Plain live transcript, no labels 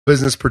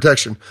business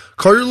protection.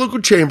 Call your local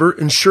chamber,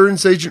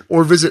 insurance agent,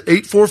 or visit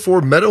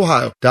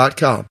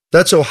 844-MEDOhio.com.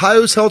 That's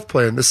Ohio's health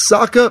plan, the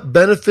SACA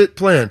benefit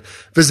plan.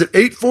 Visit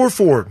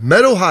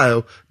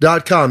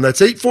 844-MEDOhio.com.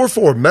 That's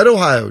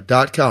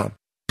 844-MEDOhio.com.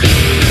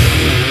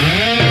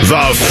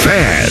 The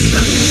Fan.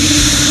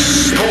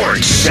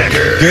 Sports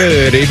Center.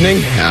 Good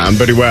evening. I'm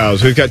Buddy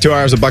Wells. We've got 2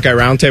 hours of Buckeye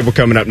Roundtable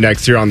coming up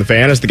next here on The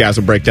Fan as the guys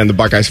will break down the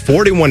Buckeyes'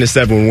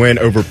 41-7 win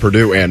over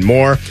Purdue and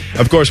more.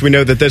 Of course, we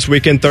know that this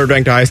weekend,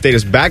 third-ranked Ohio State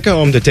is back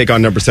home to take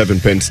on number 7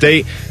 Penn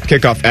State.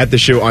 Kickoff at the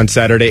show on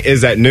Saturday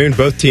is at noon.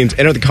 Both teams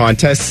enter the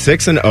contest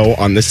 6-0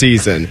 on the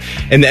season.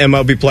 In the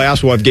MLB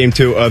playoffs, we'll have Game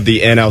 2 of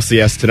the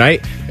NLCS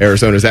tonight.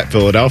 Arizona's at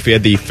Philadelphia.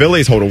 The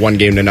Phillies hold a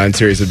 1-9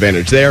 series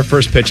advantage there.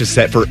 First pitch is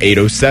set for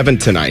 8:07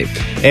 tonight.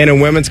 And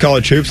in women's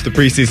college hoops, the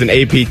preseason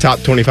AP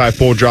Top 25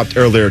 poll dropped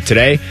earlier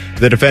today.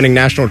 The defending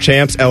national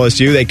champs,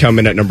 LSU, they come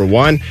in at number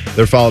 1.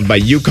 They're followed by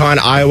UConn,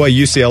 Iowa,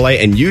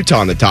 UCLA, and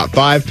Utah in the top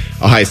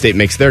 5. Ohio State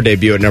makes their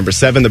debut at number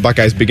 7. The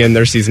Buckeyes begin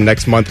their season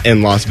next month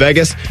in Las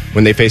Vegas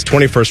when they face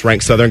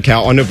 21st-ranked Southern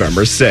Cal on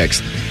November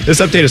 6th.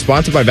 This update is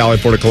sponsored by Valley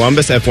Florida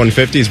Columbus,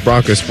 F-150s,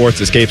 Broncos,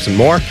 Sports, Escapes, and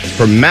more.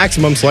 For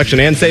maximum selection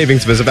and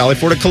savings, visit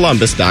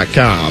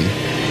valleyfloridacolumbus.com.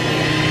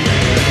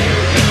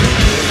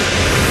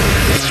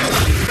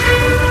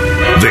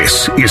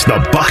 This is the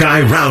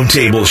Buckeye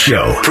Roundtable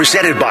Show,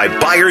 presented by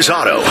Byers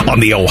Auto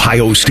on the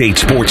Ohio State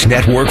Sports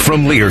Network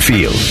from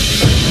Learfield.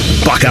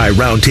 Buckeye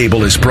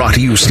Roundtable is brought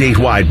to you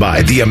statewide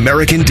by the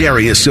American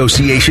Dairy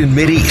Association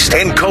Mideast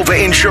and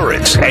Cova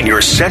Insurance and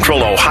your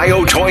Central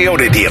Ohio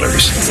Toyota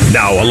dealers.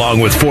 Now,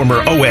 along with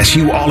former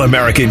OSU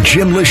All-American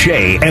Jim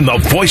Lachey and the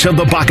voice of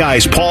the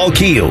Buckeyes, Paul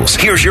Keels,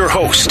 here's your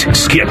host,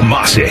 Skip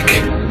Mossick.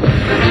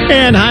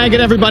 And hi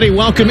again, everybody.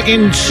 Welcome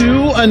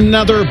into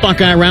another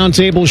Buckeye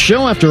Roundtable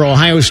show after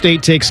Ohio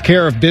State takes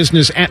care of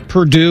business at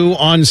Purdue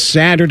on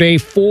Saturday,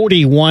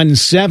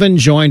 41-7.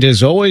 Joined,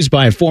 as always,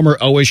 by former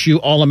OSU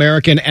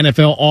All-American,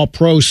 NFL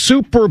All-Pro,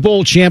 Super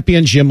Bowl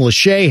champion Jim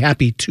Lachey.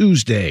 Happy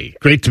Tuesday.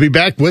 Great to be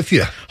back with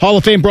you. Hall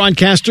of Fame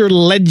broadcaster,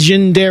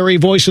 legendary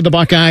voice of the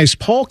Buckeyes,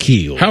 Paul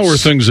Keels. How are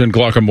things in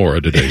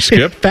Glockamora today,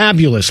 Skip?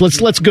 Fabulous.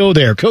 Let's go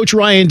there. Coach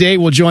Ryan Day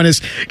will join us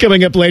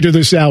coming up later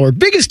this hour.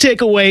 Biggest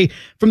takeaway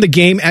from the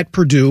game at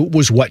Purdue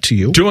was what to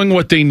you? Doing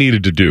what they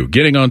needed to do.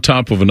 Getting on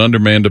top of an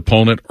undermanned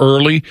opponent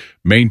early,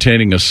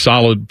 maintaining a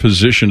solid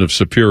position of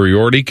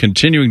superiority,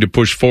 continuing to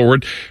push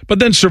forward, but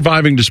then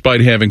surviving despite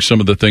having some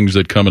of the things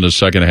that come in the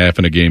second half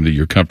in a game that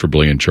you're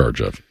comfortably in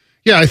charge of.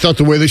 Yeah, I thought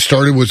the way they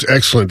started was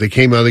excellent. They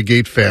came out of the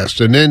gate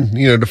fast. And then,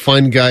 to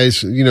find guys,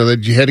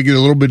 that you had to get a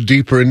little bit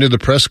deeper into the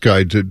press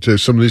guide to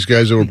some of these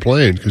guys that were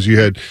playing because you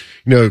had,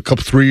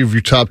 three of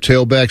your top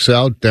tailbacks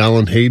out.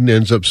 Dallin Hayden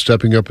ends up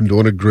stepping up and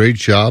doing a great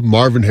job.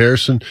 Marvin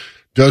Harrison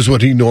does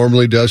what he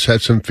normally does,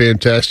 had some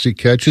fantastic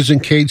catches,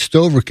 and Cade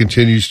Stover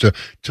continues to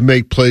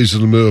make plays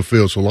in the middle of the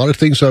field. So a lot of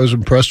things I was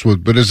impressed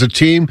with. But as a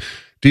team,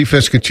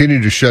 defense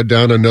continued to shut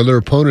down another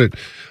opponent,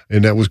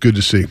 and that was good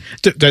to see.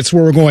 That's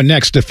where we're going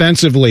next.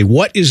 Defensively,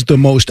 what is the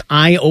most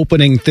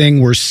eye-opening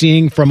thing we're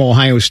seeing from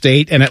Ohio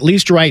State? And at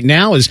least right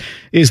now, is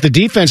the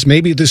defense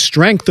maybe the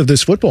strength of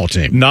this football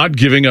team? Not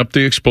giving up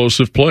the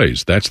explosive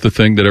plays. That's the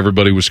thing that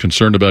everybody was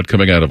concerned about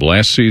coming out of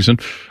last season.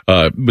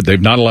 But they've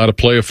not allowed a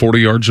play of 40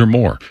 yards or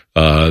more.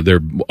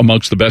 They're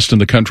amongst the best in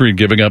the country in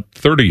giving up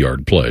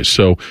 30-yard plays.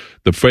 So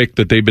the fact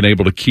that they've been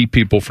able to keep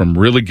people from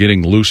really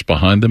getting loose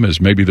behind them is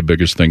maybe the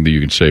biggest thing that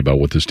you can say about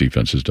what this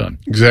defense has done.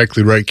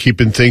 Exactly right.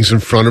 Keeping things in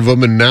front of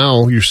them, and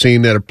now you're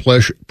seeing that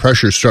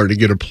pressure starting to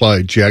get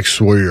applied. Jack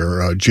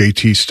Sawyer,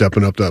 JT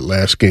stepping up that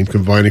last game,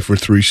 combining for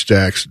 3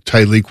 stacks.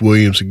 Tyleek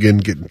Williams, again,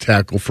 getting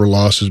tackled for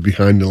losses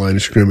behind the line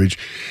of scrimmage.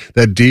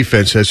 That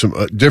defense has some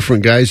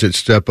different guys that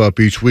step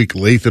up each week.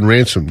 Lathan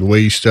Ransom, the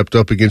way he stepped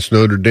up against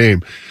Notre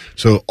Dame.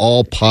 So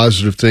all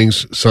positive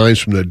signs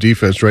from that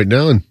defense right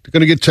now, and they're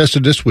going to get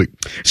tested this week.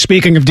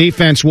 Speaking of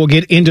defense, we'll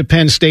get into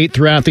Penn State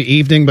throughout the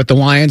evening, but the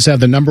Lions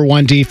have the number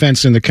 1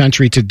 defense in the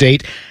country to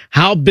date.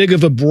 How big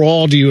of a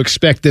brawl do you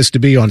expect this to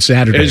be on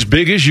Saturday? As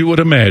big as you would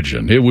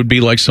imagine. It would be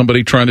like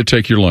somebody trying to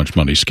take your lunch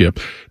money, Skip.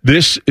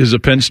 This is a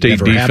Penn State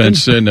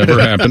defense.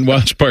 Never happened. Well,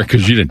 it's part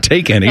because you didn't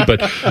take any,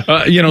 but,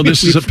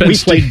 this is a Penn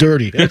State. We played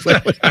dirty.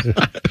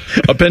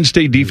 A Penn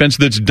State defense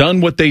that's done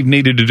what they've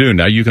needed to do.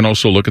 Now, you can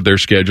also look at their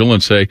schedule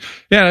and say,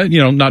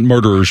 not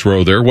murderer's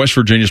row there. West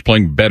Virginia's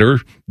playing better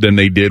than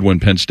they did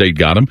when Penn State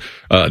got them.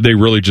 They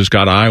really just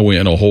got Iowa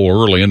in a hole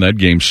early, and that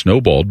game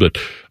snowballed. But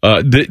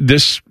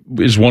this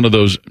is one of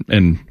those,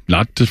 and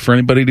not for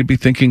anybody to be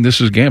thinking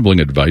this is gambling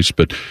advice,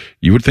 but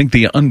you would think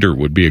the under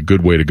would be a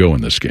good way to go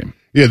in this game.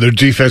 Yeah, their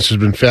defense has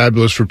been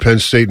fabulous for Penn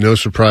State, no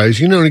surprise.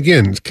 And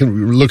again,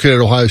 looking at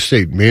Ohio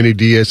State, Manny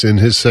Diaz in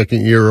his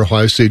second year,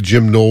 Ohio State,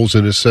 Jim Knowles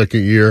in his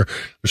second year.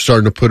 They're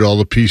starting to put all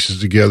the pieces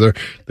together.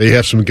 They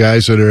have some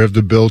guys that have the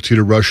ability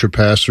to rush a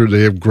passer.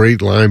 They have great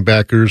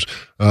linebackers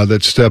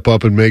that step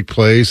up and make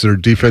plays. Their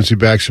defensive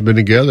backs have been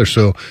together.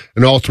 So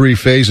in all 3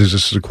 phases,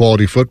 this is a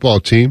quality football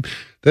team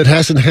that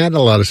hasn't had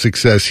a lot of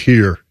success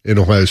here in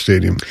Ohio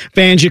Stadium.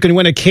 Fans, you can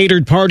win a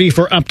catered party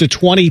for up to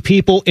 20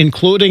 people,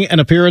 including an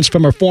appearance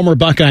from a former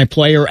Buckeye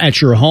player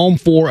at your home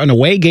for an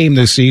away game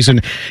this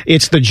season.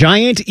 It's the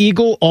Giant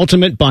Eagle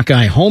Ultimate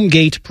Buckeye Home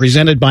Gate,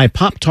 presented by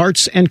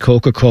Pop-Tarts and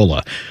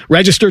Coca-Cola.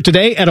 Register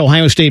today at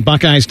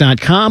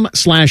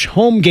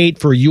ohiostatebuckeyes.com/homegate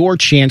for your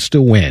chance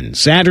to win.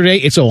 Saturday,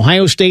 it's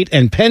Ohio State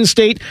and Penn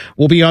State.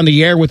 We'll be on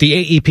the air with the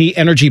AEP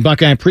Energy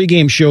Buckeye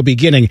pregame show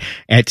beginning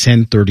at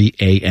 10:30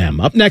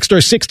 a.m. Up next, our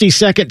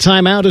 60-second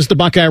timeout as the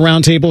Buckeye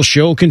Roundtable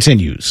show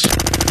continues.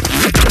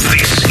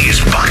 This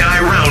is Buckeye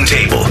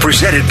Roundtable,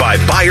 presented by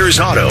Byers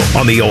Auto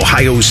on the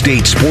Ohio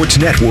State Sports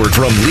Network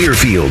from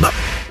Learfield.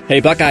 Hey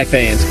Buckeye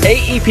fans,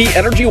 AEP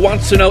Energy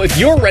wants to know if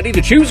you're ready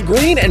to choose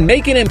green and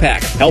make an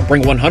impact. Help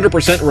bring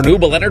 100%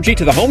 renewable energy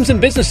to the homes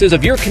and businesses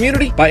of your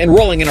community by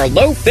enrolling in our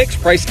low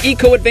fixed price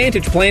Eco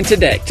Advantage plan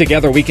today.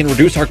 Together we can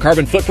reduce our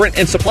carbon footprint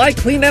and supply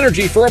clean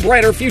energy for a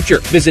brighter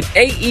future. Visit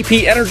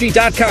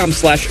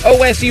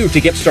aepenergy.com/OSU to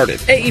get started.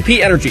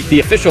 AEP Energy, the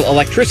official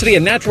electricity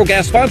and natural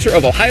gas sponsor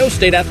of Ohio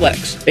State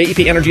Athletics.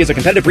 AEP Energy is a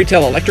competitive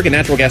retail electric and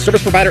natural gas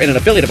service provider and an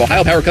affiliate of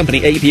Ohio Power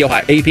Company, AEP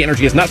Ohio. AEP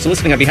Energy is not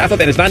soliciting on behalf of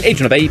and is not an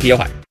agent of AEP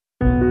Ohio.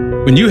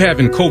 When you have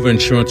Encova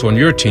Insurance on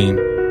your team,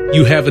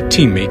 you have a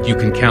teammate you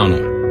can count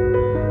on.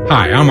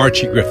 Hi, I'm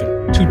Archie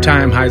Griffin,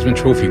 two-time Heisman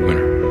Trophy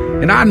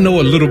winner, and I know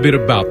a little bit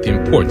about the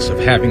importance of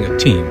having a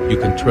team you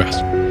can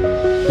trust.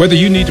 Whether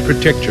you need to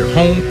protect your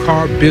home,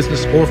 car,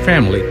 business, or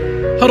family,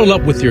 huddle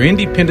up with your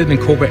independent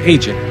Encova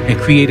agent and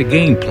create a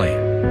game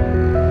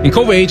plan.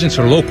 Encova agents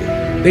are local.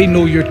 They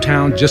know your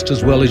town just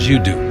as well as you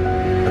do.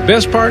 The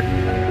best part?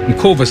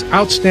 Encova's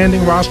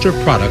outstanding roster of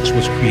products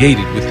was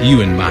created with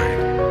you in mind,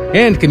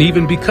 and can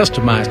even be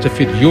customized to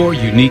fit your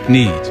unique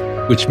needs,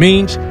 which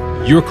means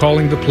you're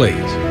calling the plays.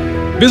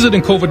 Visit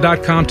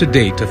Encova.com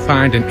today to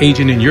find an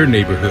agent in your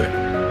neighborhood.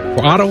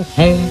 For auto,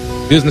 home,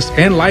 business,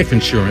 and life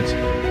insurance,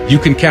 you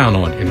can count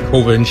on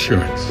Encova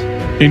Insurance.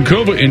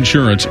 Encova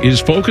Insurance is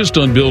focused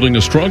on building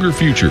a stronger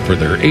future for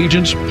their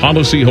agents,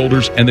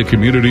 policyholders, and the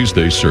communities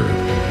they serve.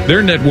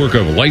 Their network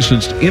of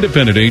licensed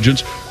independent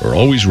agents are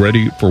always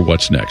ready for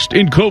what's next.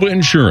 Encova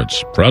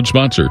Insurance, proud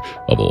sponsor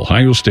of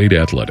Ohio State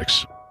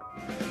Athletics.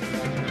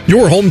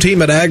 Your home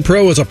team at Ag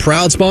Pro is a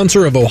proud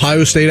sponsor of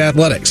Ohio State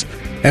Athletics.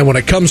 And when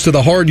it comes to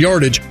the hard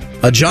yardage,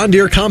 a John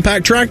Deere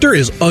compact tractor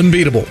is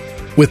unbeatable.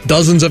 With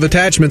dozens of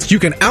attachments, you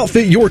can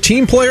outfit your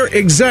team player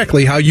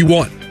exactly how you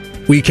want.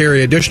 We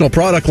carry additional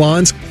product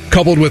lines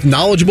coupled with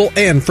knowledgeable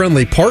and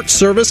friendly parts,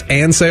 service,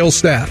 and sales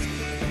staff.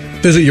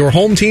 Visit your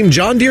home team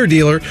John Deere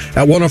dealer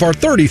at one of our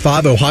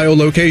 35 Ohio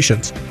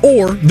locations,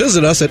 or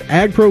visit us at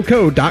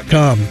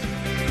agproco.com.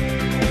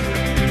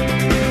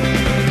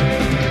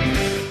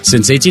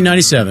 Since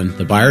 1897,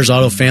 the Byers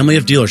Auto family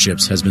of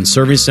dealerships has been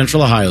serving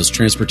Central Ohio's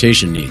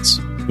transportation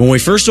needs. When we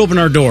first opened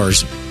our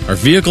doors, our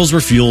vehicles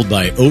were fueled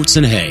by oats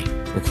and hay,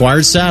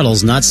 required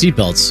saddles, not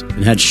seatbelts,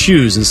 and had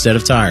shoes instead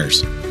of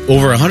tires.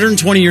 Over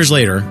 120 years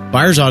later,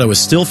 Byers Auto is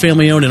still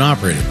family-owned and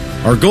operated.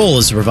 Our goal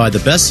is to provide the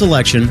best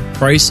selection,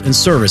 price, and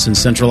service in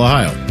Central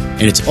Ohio.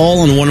 And it's all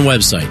on one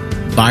website,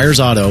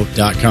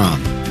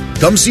 ByersAuto.com.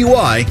 Come see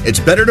why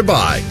it's better to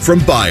buy from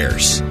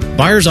Byers.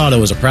 Byers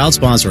Auto is a proud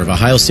sponsor of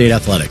Ohio State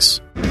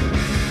Athletics.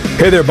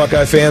 Hey there,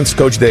 Buckeye fans.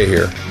 Coach Day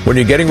here. When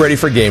you're getting ready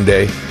for game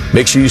day,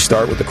 make sure you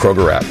start with the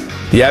Kroger app.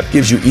 The app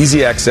gives you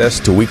easy access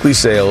to weekly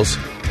sales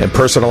and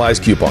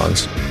personalized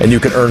coupons, and you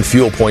can earn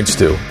fuel points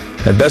too.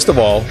 And best of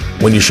all,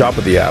 when you shop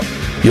with the app,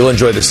 you'll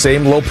enjoy the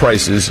same low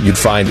prices you'd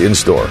find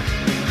in-store.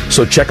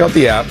 So check out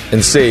the app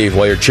and save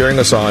while you're cheering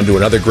us on to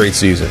another great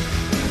season.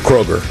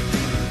 Kroger.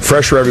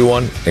 Fresh for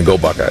everyone, and go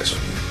Buckeyes.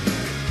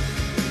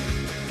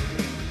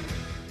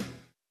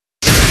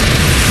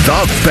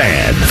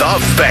 The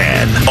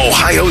Fan,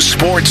 Ohio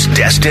sports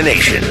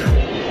destination.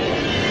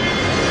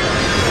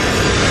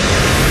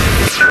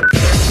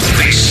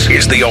 This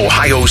is the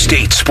Ohio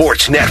State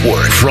Sports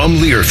Network from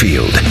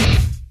Learfield.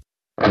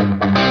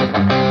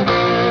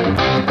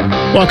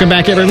 Welcome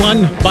back,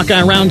 everyone.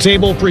 Buckeye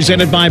Roundtable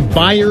presented by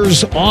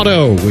Byers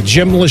Auto with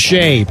Jim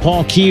Lachey,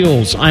 Paul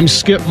Keels. I'm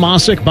Skip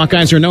Mossick.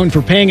 Buckeyes are known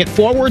for paying it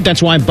forward.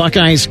 That's why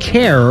Buckeyes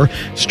Care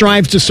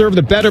strives to serve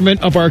the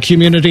betterment of our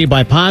community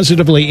by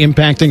positively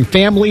impacting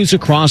families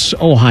across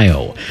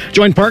Ohio.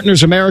 Join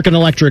partners American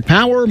Electric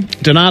Power,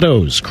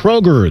 Donato's,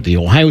 Kroger, the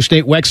Ohio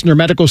State Wexner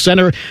Medical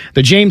Center,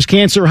 the James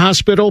Cancer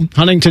Hospital,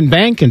 Huntington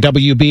Bank, and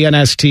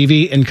WBNS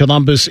TV in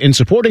Columbus in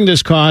supporting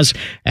this cause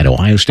at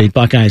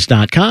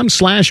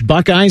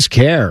ohiostatebuckeyes.com/Buckeyes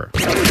Care.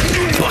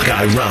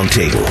 Buckeye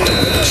Roundtable,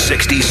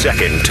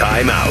 60-second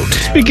timeout.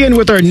 Let's begin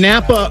with our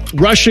Napa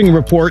rushing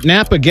report.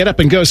 Napa get up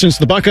and go. Since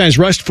the Buckeyes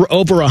rushed for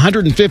over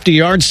 150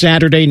 yards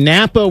Saturday,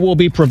 Napa will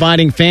be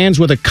providing fans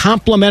with a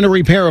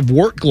complimentary pair of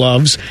work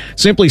gloves.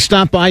 Simply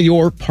stop by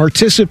your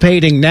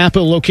participating Napa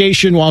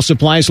location while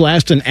supplies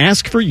last and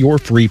ask for your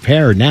free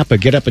pair. Napa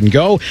get up and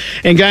go.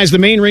 And guys, the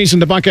main reason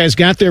the Buckeyes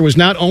got there was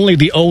not only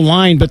the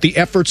O-line, but the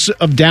efforts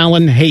of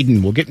Dallin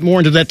Hayden. We'll get more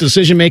into that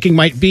decision-making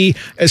might be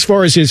as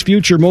far as his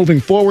future moving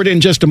forward in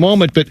just just a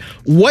moment, but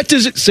what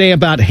does it say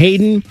about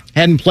Hayden?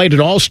 Hadn't played at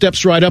all,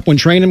 steps right up when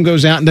Trainum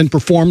goes out and then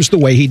performs the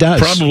way he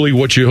does. Probably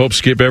what you hope,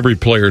 Skip, every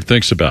player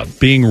thinks about,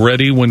 being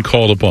ready when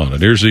called upon.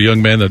 And here's a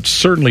young man that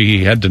certainly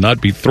he had to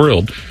not be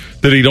thrilled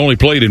that he'd only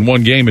played in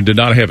one game and did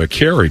not have a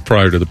carry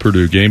prior to the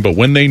Purdue game. But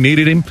when they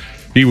needed him,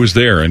 he was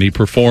there, and he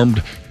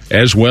performed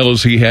as well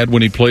as he had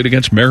when he played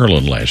against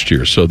Maryland last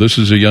year. So this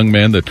is a young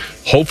man that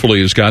hopefully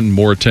has gotten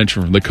more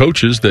attention from the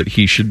coaches that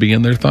he should be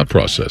in their thought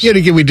process. Yeah, and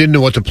again, we didn't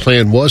know what the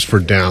plan was for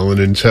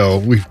Dallin until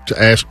we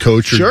asked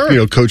Coach.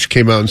 Sure. Coach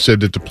came out and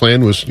said that the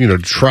plan was, to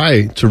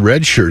try to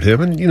redshirt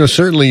him. And,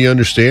 certainly you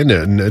understand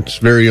that. And it's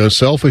very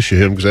unselfish of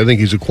him because I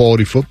think he's a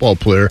quality football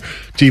player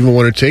to even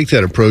want to take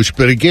that approach.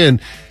 But again,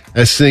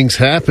 as things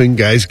happen,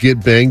 guys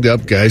get banged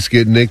up, guys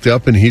get nicked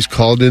up, and he's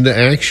called into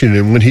action.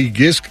 And when he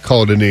gets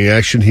called into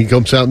action, he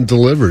comes out and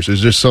delivers.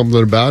 There's just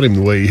something about him,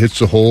 the way he hits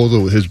the hole,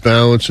 his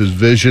balance, his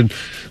vision,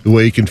 the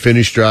way he can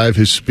finish drive,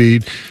 his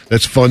speed.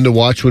 That's fun to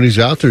watch when he's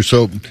out there.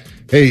 So,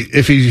 hey,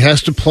 if he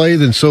has to play,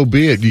 then so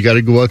be it. You got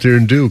to go out there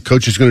and do.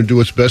 Coach is going to do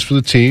what's best for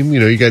the team.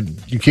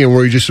 You can't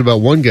worry just about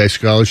one guy's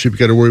scholarship. You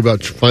got to worry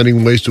about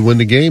finding ways to win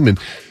the game. And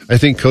I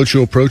think Coach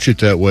will approach it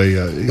that way.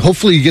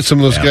 Hopefully you get some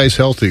of those guys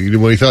healthy.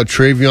 When he thought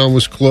Travion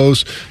was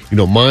close,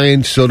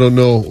 Mine, still don't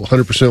know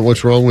 100%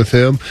 what's wrong with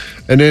him.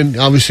 And then,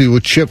 obviously,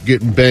 with Chip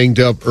getting banged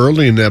up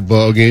early in that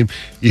ball game,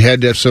 you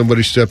had to have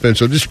somebody step in.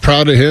 So just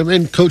proud of him.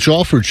 And Coach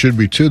Alford should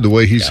be, too, the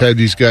way he's had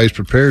these guys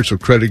prepared. So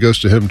credit goes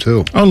to him,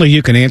 too. Only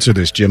you can answer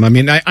this, Jim. I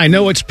mean, I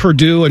know it's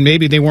Purdue, and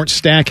maybe they weren't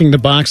stacking the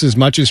box as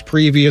much as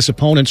previous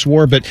opponents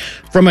were. But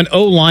from an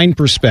O-line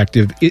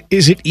perspective,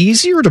 is it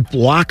easier to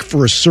block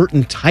for a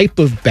certain type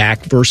of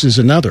back versus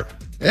another?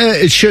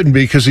 It shouldn't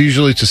be because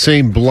usually it's the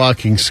same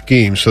blocking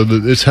scheme. So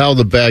it's how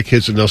the back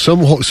hits it. Now,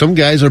 some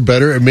guys are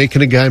better at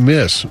making a guy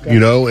miss,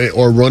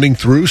 or running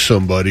through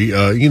somebody,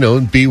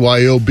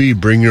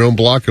 BYOB, bring your own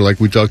blocker, like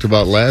we talked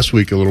about last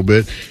week a little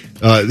bit.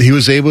 He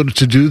was able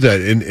to do that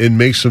and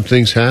make some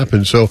things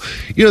happen. So,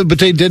 but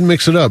they did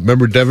mix it up.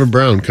 Remember Devin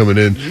Brown coming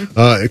in,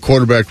 at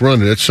quarterback run.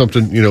 And that's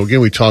something,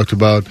 again, we talked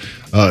about,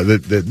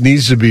 that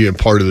needs to be a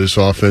part of this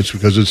offense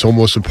because it's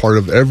almost a part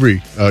of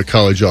every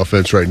college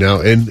offense right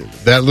now. And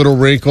that little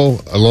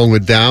wrinkle, along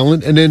with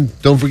Dowland, and then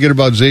don't forget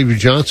about Xavier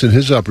Johnson,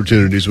 his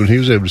opportunities when he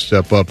was able to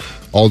step up.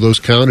 All those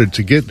counted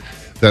to get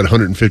that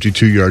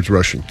 152 yards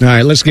rushing. All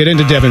right, let's get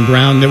into Devin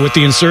Brown with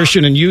the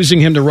insertion and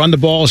using him to run the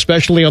ball,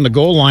 especially on the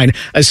goal line.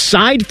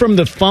 Aside from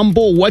the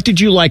fumble, what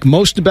did you like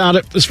most about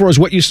it as far as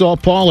what you saw,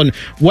 Paul, and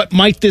what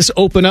might this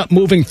open up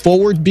moving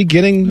forward,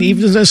 beginning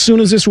even as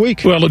soon as this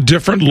week? Well, a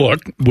different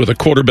look with a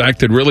quarterback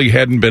that really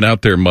hadn't been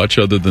out there much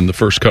other than the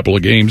first couple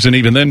of games, and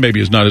even then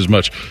maybe is not as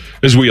much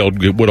as we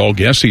would all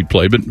guess he'd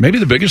play. But maybe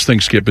the biggest thing,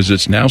 Skip, is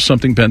it's now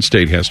something Penn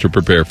State has to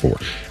prepare for,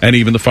 and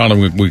even the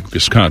following week,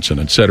 Wisconsin,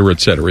 et cetera,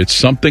 et cetera. It's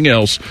something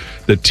else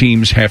that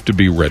teams have to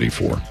be ready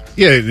for.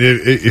 Yeah,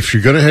 if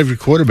you're going to have your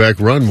quarterback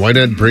run, why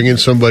not bring in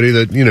somebody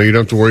that, you don't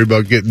have to worry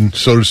about getting,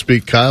 so to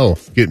speak, Kyle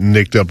getting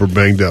nicked up or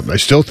banged up. I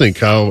still think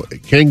Kyle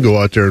can go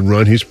out there and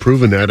run. He's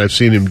proven that. I've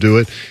seen him do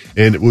it,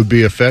 and it would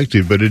be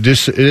effective. But it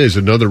is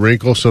another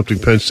wrinkle, something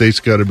Penn State's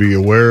got to be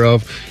aware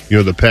of,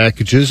 the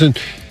packages. And,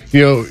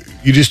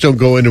 you just don't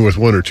go in there with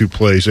one or two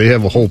plays. They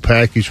have a whole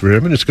package for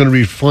him, and it's going to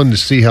be fun to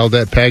see how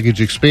that package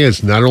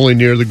expands, not only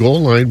near the goal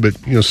line, but,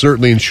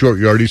 certainly in short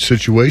yardage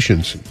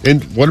situations.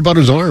 And what about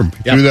his arm?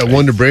 He threw that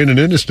one to Brandon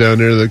Ennis down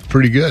there. That's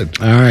pretty good.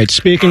 All right,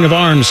 speaking of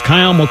arms,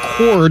 Kyle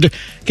McCord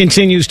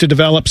continues to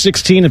develop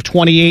 16 of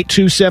 28,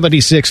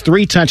 276,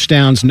 3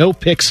 touchdowns, no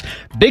picks.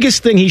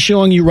 Biggest thing he's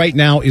showing you right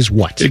now is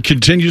what? It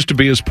continues to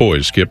be his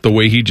poise, Skip, the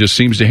way he just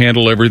seems to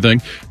handle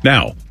everything.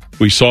 Now,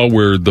 we saw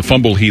where the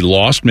fumble he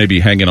lost, maybe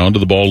hanging onto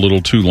the ball a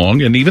little too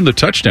long, and even the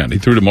touchdown he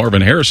threw to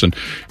Marvin Harrison,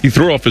 he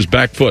threw off his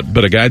back foot.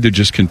 But a guy that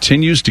just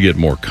continues to get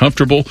more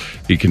comfortable.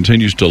 He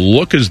continues to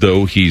look as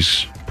though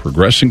he's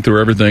progressing through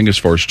everything as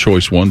far as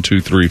choice 1,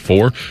 2, 3,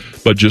 4,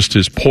 but just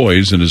his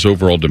poise and his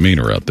overall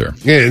demeanor out there.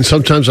 Yeah, and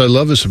sometimes I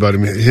love this about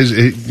him.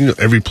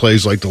 Every play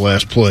is like the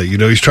last play.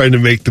 He's trying to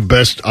make the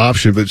best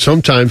option, but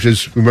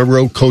sometimes, remember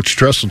old Coach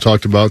Tressel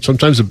talked about,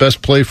 sometimes the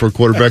best play for a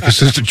quarterback is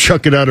just to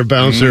chuck it out of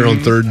bounds there on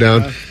third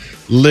down.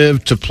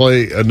 Live to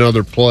play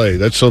another play.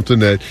 That's something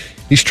that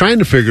he's trying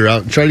to figure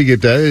out and try to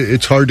get that.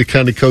 It's hard to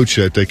kind of coach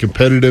that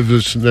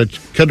competitiveness, that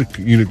kind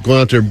of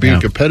going out there and being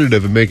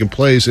competitive and making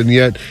plays, and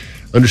yet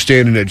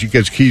understanding that you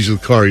get keys to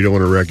the car, you don't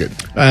want to wreck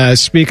it.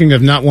 Speaking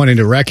of not wanting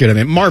to wreck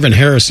it, Marvin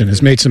Harrison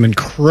has made some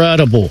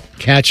incredible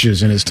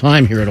catches in his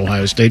time here at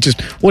Ohio State. Just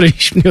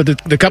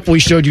the couple he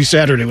showed you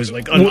Saturday was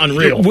like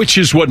unreal. Which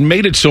is what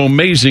made it so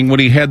amazing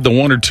when he had the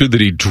one or two that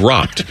he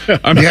dropped.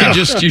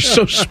 You're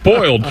so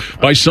spoiled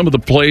by some of the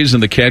plays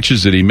and the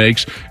catches that he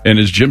makes. And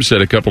as Jim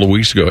said a couple of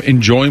weeks ago,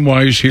 enjoy him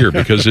while he's here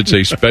because it's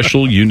a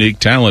special, unique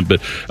talent.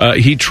 But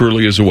he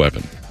truly is a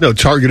weapon. No,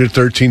 targeted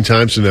 13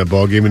 times in that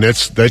ball game, and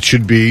that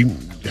should be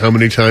how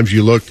many times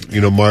you look,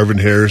 Marvin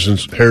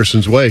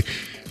Harrison's way.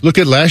 Look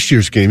at last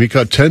year's game. He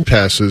caught 10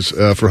 passes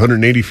for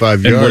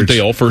 185 yards. And weren't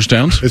they all first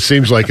downs? It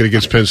seems like it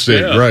against Penn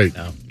State, right.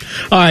 No.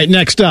 All right,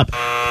 next up,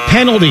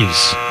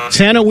 penalties.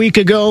 10 a week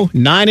ago,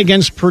 9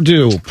 against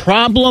Purdue.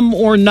 Problem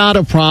or not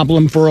a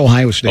problem for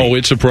Ohio State? Oh,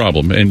 it's a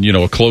problem. And,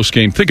 a close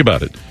game. Think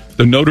about it.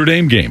 The Notre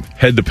Dame game,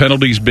 had the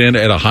penalties been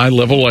at a high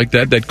level like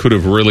that, that could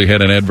have really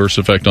had an adverse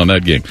effect on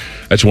that game.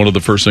 That's one of the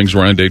first things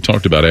Ryan Day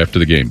talked about after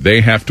the game.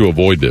 They have to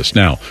avoid this.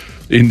 Now,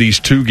 in these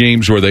 2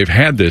 games where they've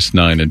had this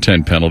 9 and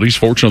 10 penalties,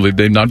 fortunately,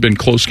 they've not been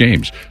close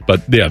games.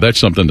 But, yeah, that's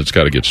something that's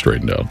got to get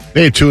straightened out.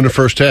 They had 2 in the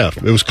first half.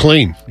 It was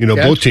clean.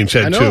 Both teams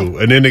had 2,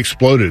 and then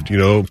exploded.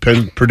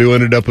 Purdue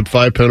ended up with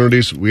 5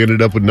 penalties. We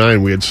ended up with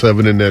 9. We had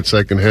 7 in that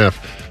second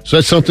half. So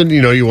that's something,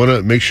 you want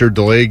to make sure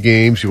delay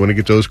games. You want to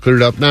get those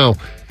cleared up. Now,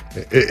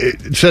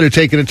 instead of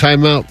taking a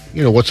timeout,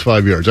 what's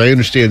 5 yards? I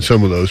understand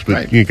some of those,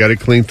 but you got to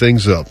clean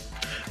things up.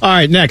 All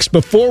right, next,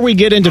 before we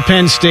get into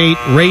Penn State,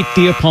 rate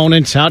the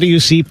opponents. How do you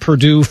see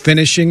Purdue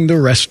finishing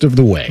the rest of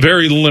the way?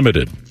 Very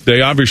limited.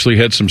 They obviously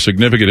had some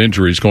significant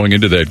injuries going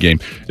into that game.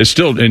 It's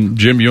still, and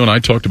Jim, you and I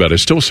talked about it,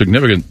 it's still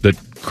significant that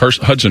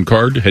Hudson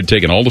Card had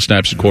taken all the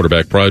snaps at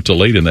quarterback prior to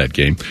late in that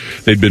game.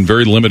 They'd been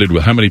very limited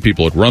with how many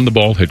people had run the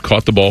ball, had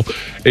caught the ball.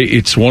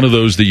 It's one of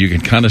those that you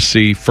can kind of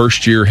see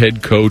first-year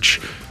head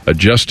coach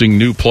adjusting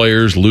new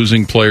players,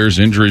 losing players,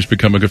 injuries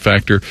becoming a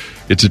factor.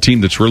 It's a team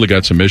that's really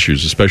got some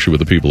issues, especially with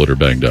the people that are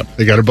banged up.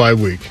 They got a bye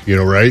week,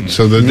 right?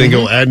 So then they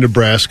go at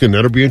Nebraska, and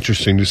that'll be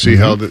interesting to see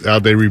how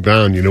they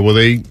rebound. Will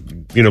they,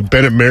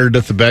 Bennett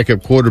Meredith, the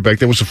backup quarterback,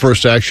 that was the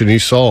first action he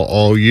saw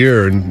all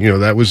year, and,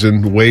 that was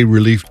in way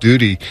relief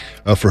duty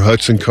for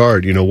Hudson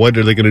Card. What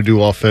are they going to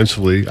do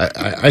offensively?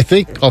 I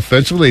think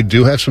offensively they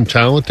do have some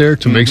talent there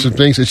to make some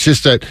things. It's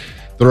just that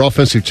their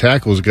offensive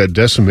tackles got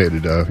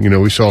decimated.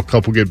 We saw a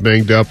couple get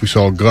banged up. We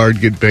saw a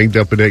guard get banged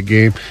up in that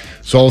game.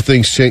 So all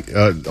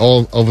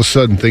of a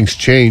sudden things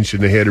changed,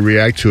 and they had to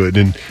react to it.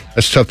 And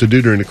that's tough to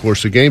do during the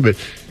course of the game. But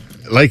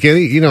like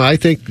any, I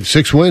think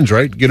 6 wins,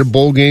 right? Get a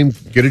bowl game,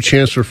 get a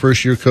chance for a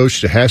first-year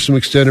coach to have some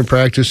extended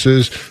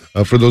practices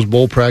for those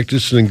bowl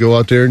practices, and go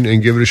out there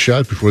and give it a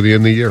shot before the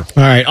end of the year.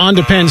 All right, on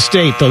to Penn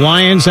State. The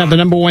Lions have the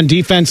number 1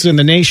 defense in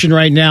the nation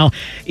right now.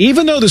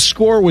 Even though the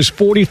score was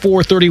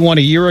 44-31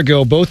 a year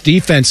ago, both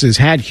defenses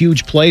had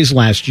huge plays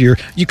last year.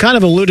 You kind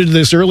of alluded to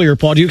this earlier,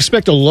 Paul. Do you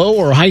expect a low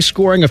or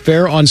high-scoring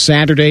affair on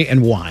Saturday,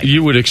 and why?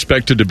 You would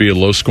expect it to be a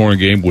low-scoring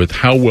game with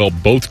how well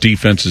both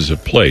defenses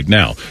have played.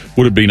 Now,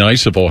 would it be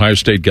nice if Ohio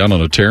State got on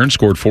a tear and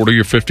scored 40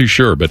 or 50?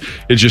 Sure, but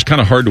it's just kind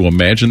of hard to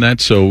imagine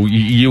that, so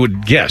you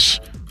would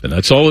guess. And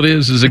that's all it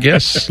is a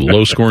guess.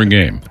 Low-scoring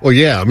game. Well,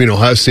 yeah.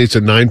 Ohio State's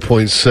at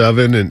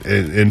 9.7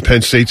 and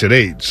Penn State's at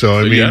 8. So,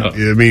 I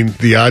mean,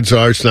 the odds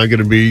are it's not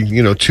going to be,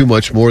 too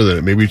much more than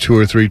it. Maybe 2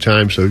 or 3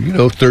 times.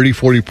 So, 30,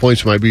 40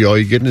 points might be all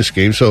you get in this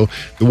game. So,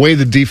 the way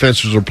the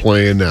defenses are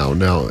playing now,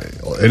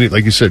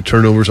 like you said,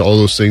 turnovers, all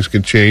those things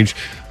can change.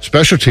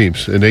 Special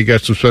teams, and they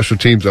got some special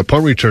teams. A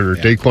punt returner,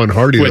 Daquan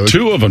Hardy. With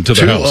 2 of them to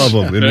the house. 2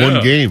 of them in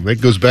one game.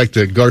 That goes back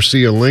to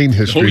Garcia Lane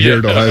history here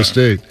at Ohio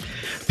State.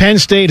 Penn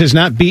State has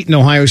not beaten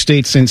Ohio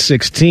State since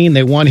 16.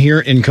 They won here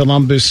in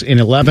Columbus in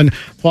 11.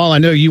 Paul, I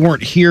know you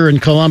weren't here in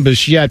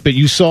Columbus yet, but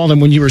you saw them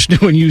when you were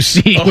doing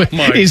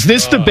UC. Is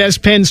this the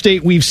best Penn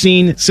State we've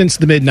seen since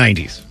the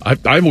mid-'90s?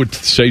 I would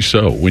say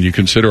so, when you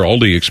consider all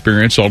the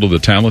experience, all of the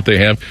talent they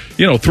have.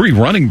 3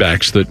 running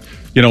backs that,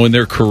 in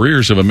their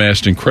careers have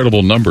amassed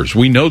incredible numbers.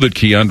 We know that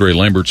Keandre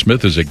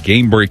Lambert-Smith is a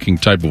game-breaking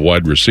type of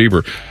wide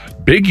receiver.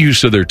 Big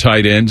use of their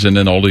tight ends, and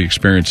then all the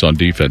experience on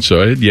defense.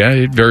 So,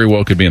 it very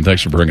well could be, and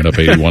thanks for bringing up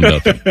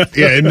 81-0.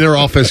 Yeah, and their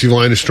offensive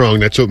line is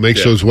strong. That's what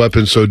makes those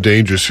weapons so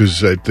dangerous,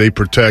 is that they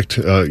protect,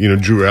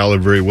 Drew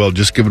Allen very well,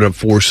 just giving up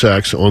 4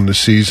 sacks on the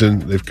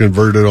season. They've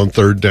converted on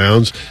 3rd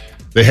downs.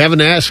 They haven't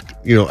asked,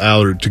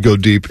 Allard to go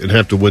deep and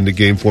have to win the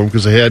game for him,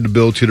 because they had the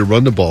ability to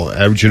run the ball,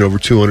 averaging over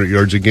 200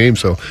 yards a game.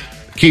 So,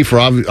 key for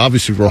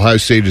obviously for Ohio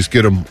State is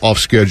get them off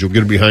schedule, get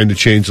them behind the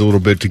chains a little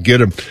bit to get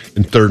them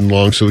in 3rd and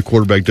long, so the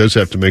quarterback does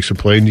have to make some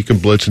play, and you can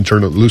blitz and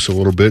turn it loose a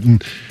little bit.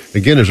 And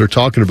again, as we're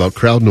talking about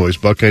crowd noise,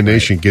 Buckeye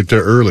Nation, get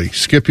there early.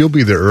 Skip, you'll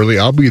be there early.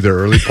 I'll be there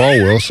early. Paul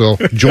will. So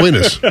join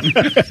us.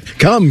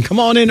 Come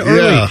on in early.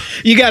 Yeah.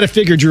 You got to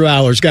figure Drew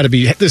Allar's got to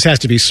be. This has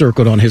to be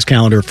circled on his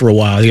calendar for a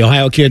while. The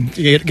Ohio kid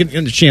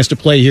getting a chance to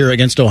play here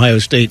against Ohio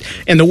State,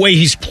 and the way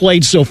he's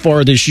played so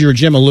far this year,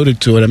 Jim alluded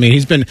to it. I mean,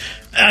 he's been.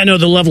 I know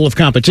the level of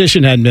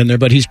competition hadn't been there,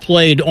 but he's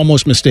played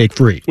almost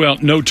mistake-free. Well,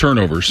 no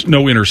turnovers,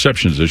 no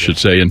interceptions, I should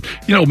say. And,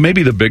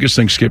 maybe the biggest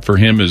thing, Skip, for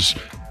him is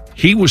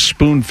he was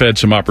spoon-fed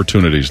some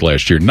opportunities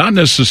last year. Not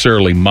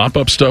necessarily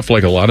mop-up stuff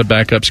like a lot of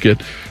backups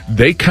get.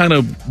 They kind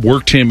of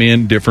worked him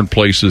in different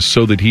places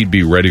so that he'd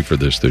be ready for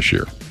this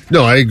year.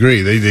 No, I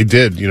agree. They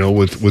did,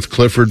 with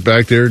Clifford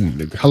back there.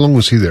 How long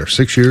was he there?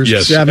 6 years?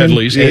 Yes, 7, at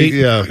least. 8.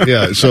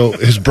 Yeah. So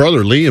his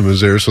brother Liam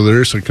is there, so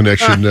there is a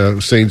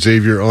connection, St.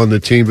 Xavier on the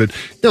team. But,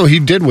 He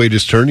did wait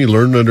his turn. He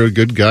learned under a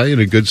good guy in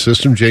a good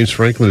system. James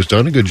Franklin has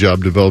done a good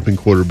job developing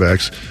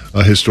quarterbacks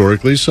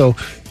historically. So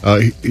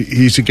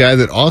he's a guy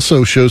that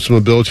also shows some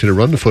ability to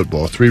run the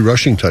football. 3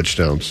 rushing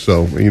touchdowns.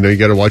 So, you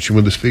got to watch him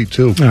with his feet,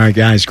 too. All right,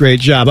 guys, great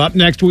job. Up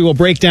next, we will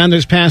break down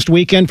this past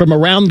weekend from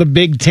around the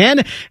Big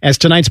Ten as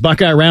tonight's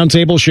Buckeye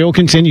Roundtable show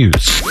continues.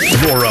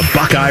 More of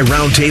Buckeye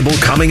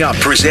Roundtable coming up,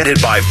 presented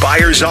by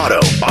Byers Auto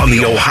on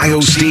the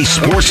Ohio State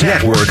Sports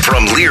Network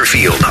from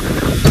Learfield.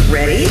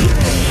 Ready?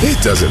 It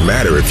doesn't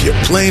matter if you're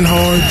playing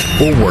hard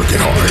or working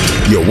hard.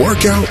 Your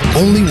workout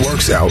only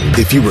works out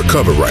if you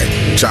recover right.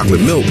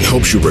 Chocolate milk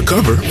helps you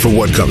recover for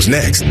what comes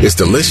next. It's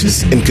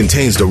delicious and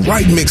contains the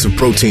right mix of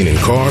protein and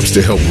carbs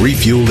to help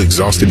refuel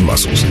exhausted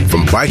muscles.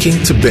 From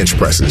biking to bench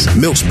presses,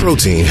 Milk's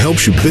protein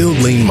helps you build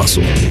lean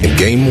muscle and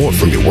gain more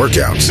from your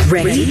workouts.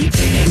 Ready?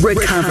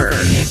 Recover.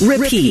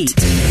 Repeat.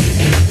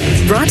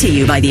 Brought to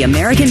you by the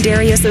American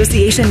Dairy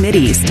Association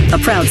Mideast, a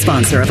proud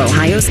sponsor of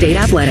Ohio State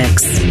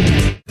Athletics.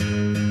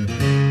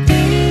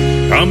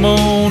 Come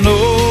on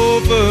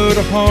over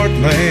to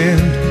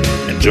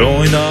Heartland and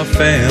join our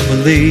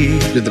family.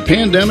 Did the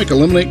pandemic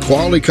eliminate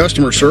quality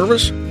customer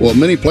service? Well,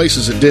 many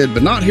places it did,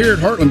 but not here at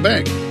Heartland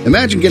Bank.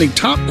 Imagine getting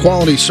top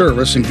quality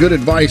service and good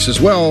advice as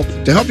well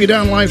to help you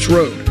down life's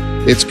road.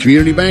 It's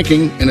community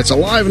banking, and it's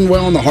alive and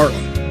well in the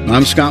Heartland.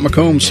 I'm Scott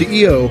McComb,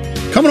 CEO.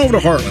 Coming over to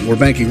Heartland, where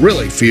banking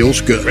really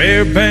feels good.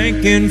 Where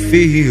banking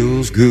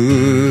feels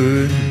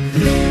good.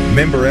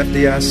 Member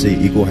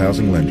FDIC, Equal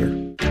Housing Lender.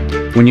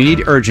 When you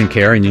need urgent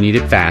care and you need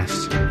it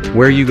fast,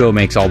 where you go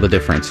makes all the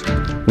difference.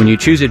 When you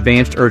choose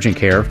advanced urgent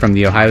care from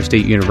the Ohio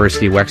State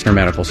University Wexner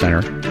Medical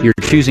Center, you're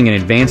choosing an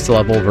advanced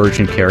level of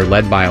urgent care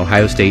led by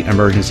Ohio State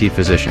emergency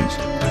physicians.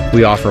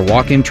 We offer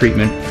walk-in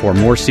treatment for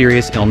more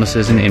serious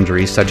illnesses and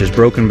injuries such as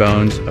broken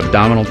bones,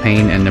 abdominal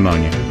pain, and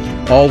pneumonia,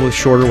 all with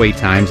shorter wait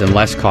times and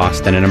less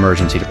cost than an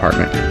emergency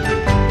department.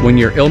 When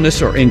your illness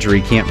or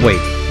injury can't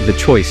wait, the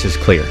choice is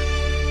clear.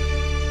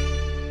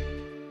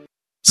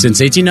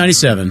 Since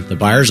 1897, the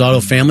Byers Auto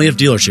family of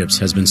dealerships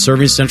has been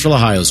serving Central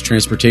Ohio's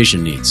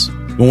transportation needs.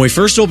 When we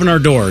first opened our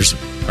doors,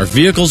 our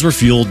vehicles were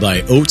fueled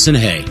by oats and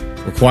hay,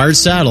 required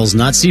saddles,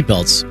 not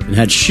seatbelts, and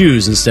had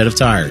shoes instead of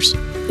tires.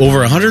 Over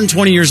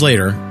 120 years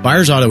later,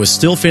 Byers Auto is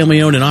still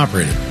family-owned and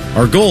operated.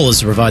 Our goal is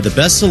to provide the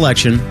best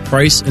selection,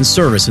 price, and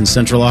service in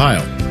Central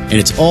Ohio. And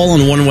it's all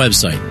on one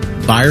website,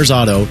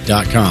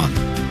 ByersAuto.com.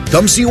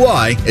 Come see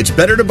why it's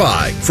better to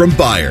buy from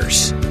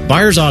Byers.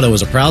 Byers Auto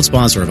is a proud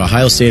sponsor of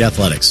Ohio State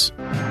Athletics.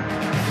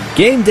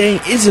 Game day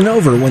isn't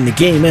over when the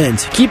game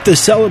ends. Keep the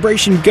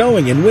celebration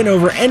going and win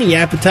over any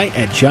appetite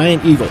at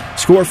Giant Eagle.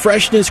 Score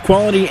freshness,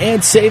 quality,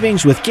 and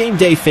savings with game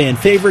day fan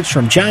favorites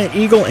from Giant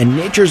Eagle and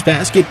Nature's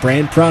Basket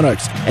brand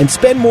products. And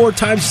spend more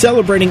time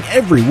celebrating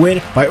every win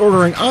by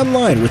ordering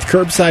online with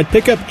curbside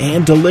pickup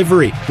and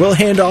delivery. We'll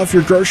hand off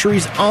your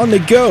groceries on the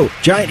go.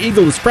 Giant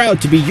Eagle is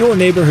proud to be your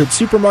neighborhood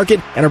supermarket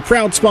and a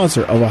proud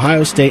sponsor of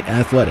Ohio State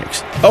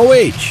Athletics.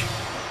 OH!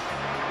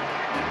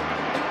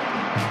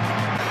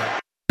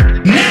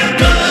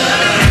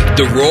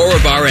 The roar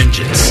of our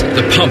engines,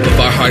 the pump of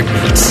our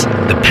heartbeats,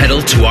 the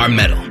pedal to our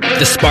metal,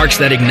 the sparks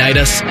that ignite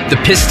us, the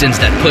pistons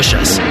that push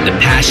us, the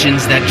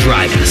passions that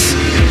drive us.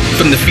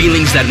 From the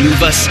feelings that move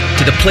us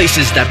to the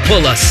places that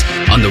pull us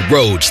on the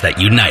roads that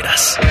unite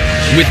us.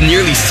 With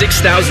nearly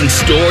 6,000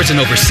 stores and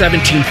over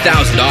 17,000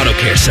 auto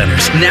care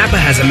centers, Napa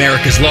has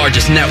America's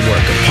largest network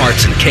of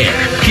parts and care,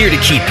 here to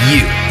keep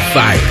you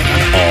firing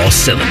on all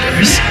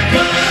cylinders.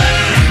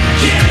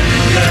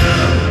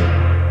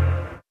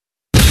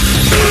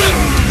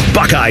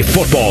 Buckeye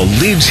football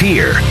lives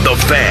here. The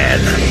Fan.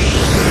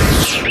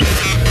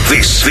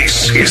 This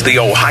is the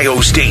Ohio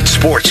State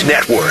Sports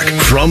Network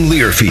from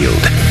Learfield.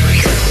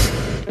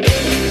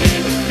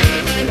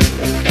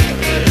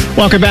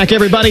 Welcome back,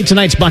 everybody.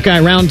 Tonight's Buckeye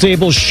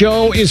Roundtable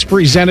show is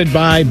presented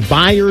by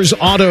Byers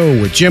Auto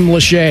with Jim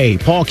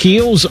Lachey, Paul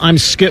Keels. I'm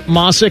Skip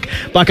Mossick.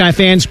 Buckeye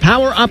fans,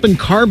 power up and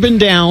carbon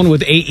down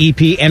with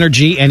AEP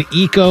Energy and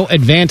Eco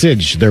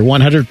Advantage, their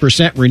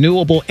 100%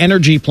 renewable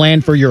energy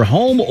plan for your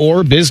home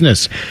or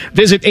business.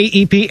 Visit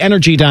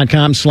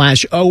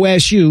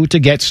aepenergy.com/OSU to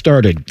get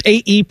started.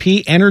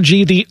 AEP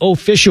Energy, the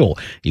official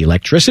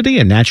electricity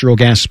and natural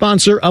gas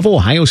sponsor of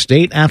Ohio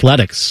State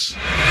Athletics.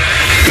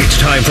 It's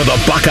time for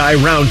the Buckeye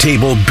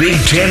Roundtable Big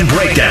Ten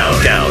Breakdown.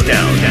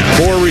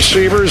 Four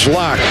receivers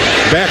locked.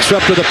 Backs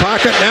up to the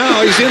pocket.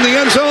 Now he's in the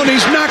end zone.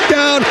 He's knocked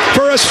down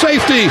for a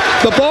safety.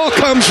 The ball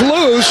comes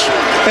loose,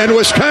 and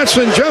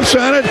Wisconsin jumps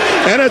on it,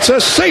 and it's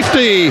a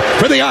safety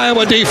for the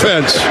Iowa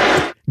defense.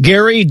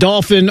 Gary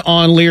Dolphin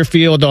on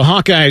Learfield. The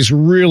Hawkeyes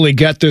really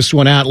got this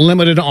one out.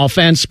 Limited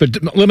offense, but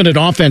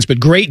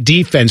great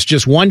defense.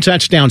 Just one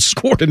touchdown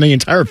scored in the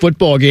entire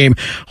football game.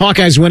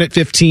 Hawkeyes win at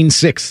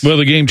 15-6. Well,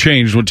 the game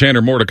changed when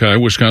Tanner Mordecai,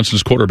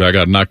 Wisconsin's quarterback,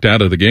 got knocked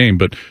out of the game.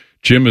 But,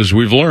 Jim, as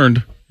we've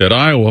learned, at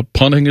Iowa,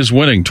 punting is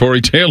winning. Torrey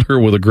Taylor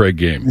with a great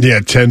game. Yeah,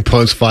 10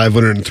 punts,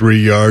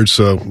 503 yards.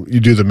 So you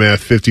do the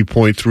math,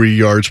 50.3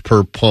 yards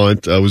per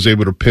punt. I was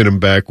able to pin them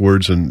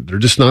backwards, and they're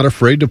just not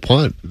afraid to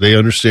punt. They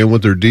understand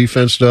what their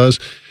defense does.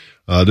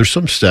 There's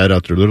some stat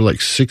out there. They're like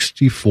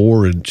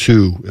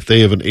 64-2 if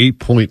they have an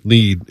 8-point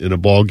lead in a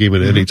ball game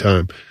at any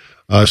time.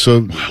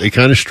 So they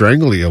kind of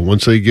strangle you.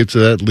 Once they get to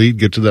that lead,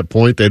 get to that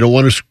point, they don't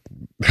want to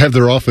have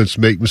their offense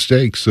make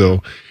mistakes.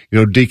 So,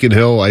 Deacon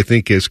Hill, I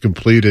think, has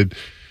completed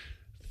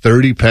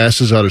 30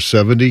 passes out of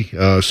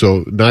 70.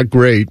 So not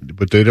great,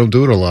 but they don't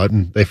do it a lot.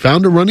 And they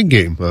found a running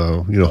game,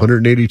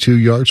 182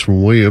 yards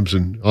from Williams,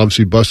 and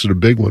obviously busted a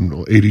big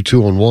one,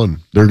 82 on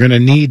one. They're going to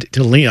need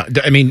to lean.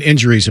 I mean,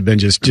 injuries have been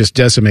just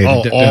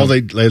decimated.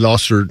 They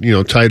lost their,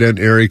 tight end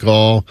Eric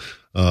All,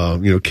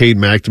 Cade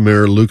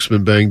McNamara, Luke's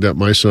been banged up,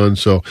 my son.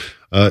 So,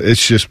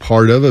 it's just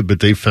part of it,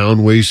 but they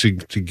found ways to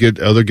get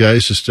other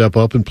guys to step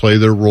up and play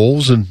their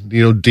roles. And,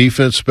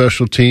 defense,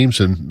 special teams,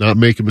 and not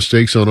making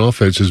mistakes on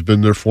offense has been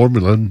their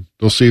formula. And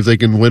they'll see if they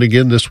can win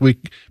again this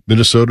week,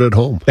 Minnesota at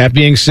home. That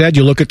being said,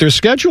 you look at their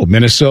schedule: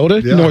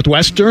 Minnesota,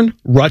 Northwestern,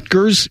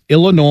 Rutgers,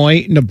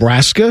 Illinois,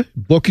 Nebraska.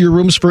 Book your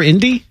rooms for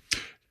Indy.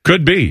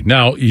 Could be.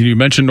 Now, you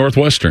mentioned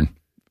Northwestern.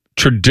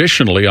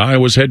 Traditionally,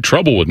 Iowa's had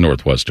trouble with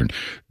Northwestern.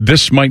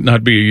 This might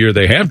not be a year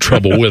they have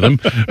trouble with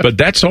them, but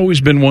that's always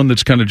been one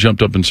that's kind of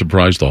jumped up and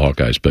surprised the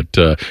Hawkeyes. But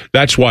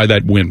that's why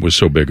that win was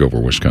so big over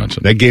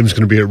Wisconsin. That game's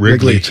going to be at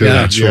Wrigley too. Yeah,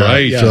 that's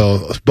right. Yeah.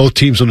 So both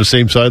teams on the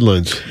same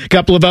sidelines. A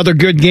couple of other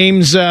good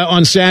games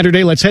on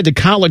Saturday. Let's head to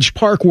College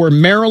Park, where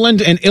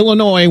Maryland and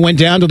Illinois went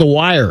down to the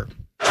wire.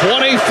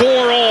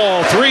 24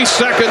 all, 3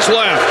 seconds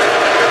left.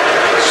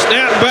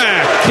 Snap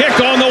back, kick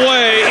on the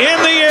way,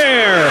 in the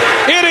air.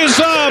 It is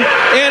up,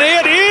 and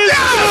it is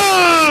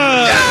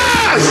good!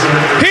 Yes!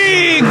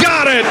 He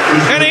got it,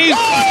 and he's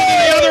on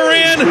the other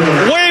end,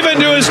 waving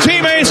to his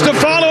teammates to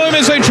follow him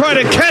as they try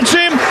to catch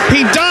him.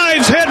 He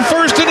dives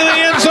headfirst into the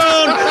end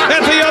zone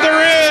at the other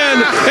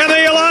end, and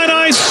the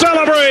Illini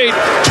celebrate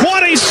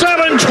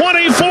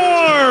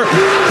 27-24.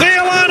 The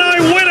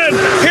Illini win it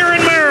here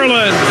in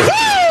Maryland.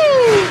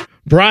 Woo!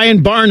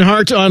 Brian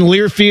Barnhart on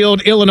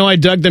Learfield. Illinois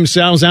dug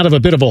themselves out of a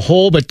bit of a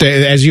hole, but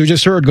as you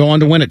just heard, go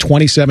on to win at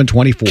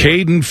 27-24.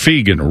 Caden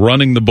Fegan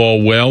running the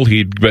ball well.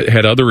 He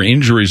had other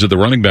injuries at the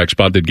running back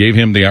spot that gave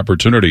him the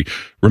opportunity.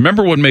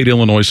 Remember what made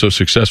Illinois so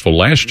successful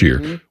last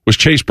year was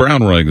Chase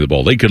Brown running the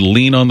ball. They could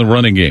lean on the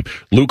running game.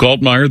 Luke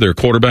Altmaier, their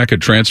quarterback at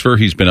transfer,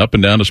 he's been up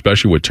and down,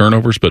 especially with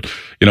turnovers, but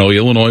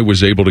Illinois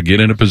was able to get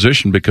in a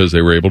position because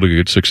they were able to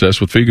get success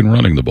with Fegan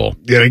running the ball.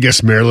 Yeah, I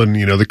guess Maryland,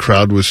 the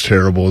crowd was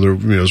terrible.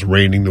 It was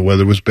raining, the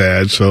weather was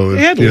bad, so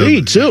they had the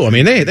lead too. I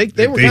mean, they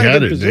were they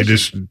had it. They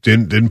just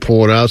didn't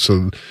pull it out.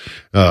 So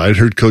I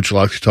heard Coach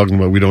Loxley talking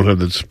about we don't have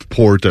the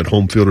support, that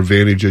home field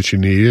advantage that you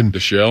need, and the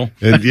shell,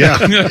 and and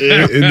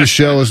the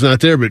shell is not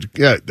there. But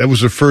yeah, that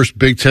was their first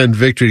Big Ten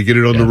victory to get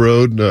it on the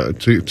road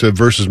to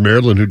versus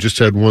Maryland, who just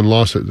had one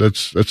loss.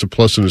 That's a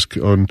plus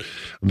on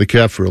the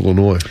cap for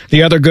Illinois.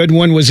 The other good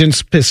one was in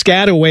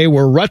Piscataway,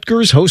 where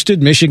Rutgers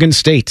hosted Michigan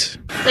State.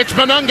 It's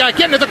Monungai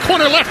getting to the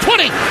corner left,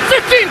 20, 15,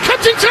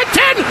 cuts inside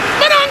 10.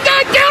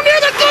 Monungai down near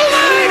the goal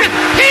line.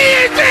 He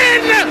is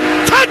in.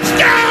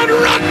 Touchdown,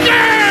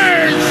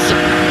 Rutgers!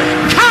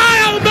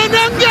 Kyle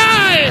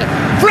Monungai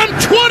from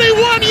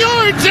 21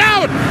 yards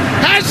out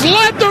has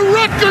led the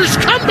Rutgers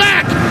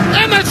comeback,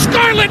 and the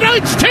Scarlet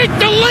Knights take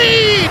the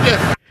lead.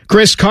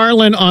 Chris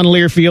Carlin on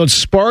Learfield.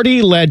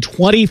 Sparty led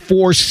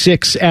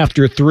 24-6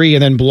 after 3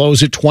 and then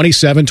blows it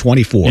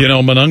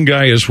 27-24.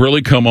 Monungai has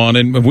really come on,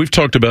 and we've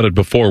talked about it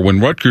before. When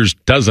Rutgers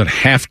doesn't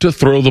have to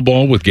throw the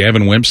ball with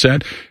Gavin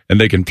Wimsatt, and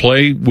they can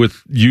play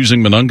with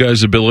using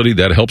Monungai's ability,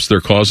 that helps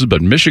their causes.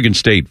 But Michigan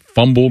State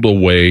fumbled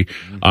away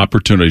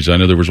opportunities. I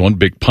know there was one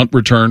big punt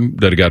return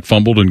that got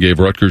fumbled and gave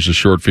Rutgers a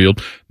short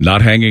field.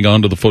 Not hanging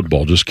on to the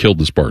football, just killed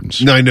the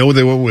Spartans. Now, I know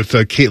they went with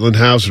Caitlin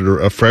Hauser,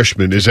 a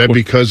freshman. Is that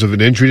because of an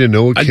injury to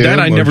Noah Kim? That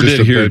I never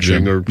did hear,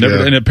 Jim.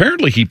 And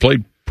apparently he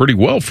played pretty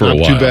well for a while.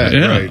 Not too bad,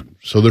 right.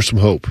 So there's some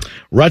hope.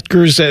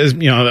 Rutgers is,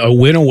 a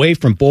win away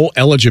from bowl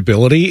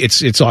eligibility.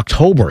 It's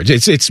October.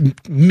 It's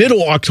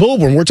middle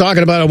October, and we're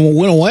talking about a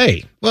win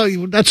away. Well,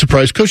 you're not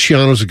surprised. Coach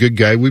Shiano's a good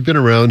guy. We've been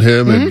around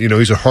him, and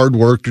he's a hard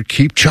worker.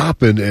 Keep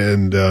chopping,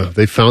 and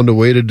they found a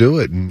way to do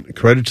it. And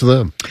credit to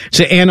them.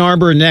 To Ann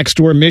Arbor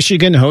next, where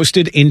Michigan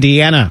hosted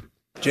Indiana.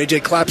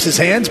 JJ claps his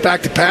hands,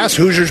 back to pass.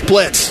 Hoosiers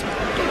blitz.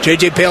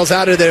 JJ bails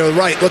out of the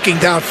right, looking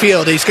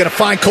downfield. He's going to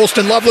find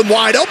Colston Loveland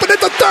wide open at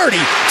the 30,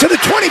 to the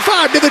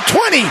 25, to the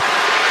 20.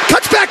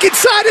 Cuts back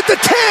inside at the 10,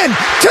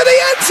 to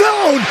the end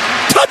zone.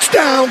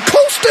 Touchdown,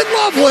 Colston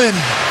Loveland.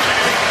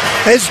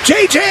 As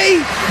JJ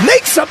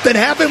makes something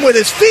happen with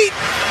his feet,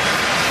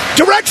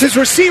 directs his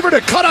receiver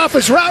to cut off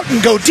his route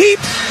and go deep.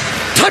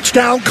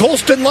 Touchdown,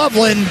 Colston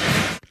Loveland.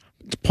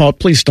 Paul,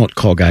 please don't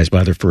call guys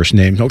by their first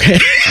name, okay?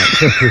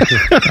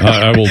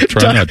 I will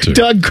try not to.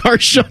 Doug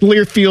Karsh on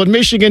Learfield.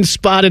 Michigan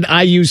spotted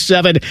IU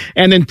 7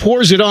 and then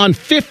pours it on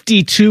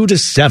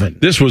 52-7.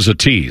 This was a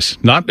tease,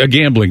 not a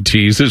gambling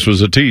tease. This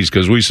was a tease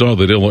because we saw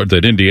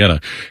that Indiana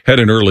had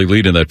an early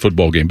lead in that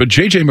football game. But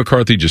J.J.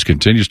 McCarthy just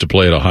continues to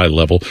play at a high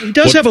level. He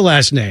does have a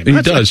last name.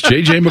 He does,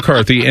 J.J.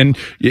 McCarthy, and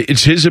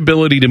it's his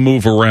ability to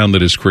move around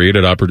that has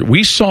created opportunity.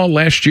 We saw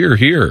last year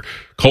here,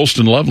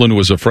 Colston Loveland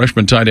was a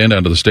freshman tight end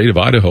out of the state of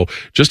Idaho,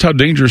 just how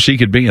dangerous he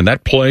could be. And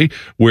that play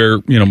where,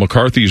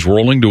 McCarthy's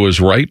rolling to his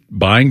right,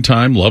 buying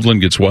time,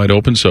 Loveland gets wide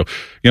open. So,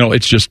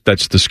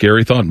 that's the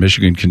scary thought.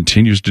 Michigan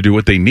continues to do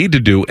what they need to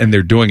do, and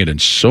they're doing it in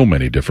so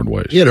many different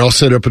ways. Yeah, they're all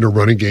set up in a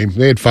running game.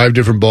 They had 5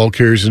 different ball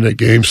carriers in that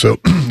game, so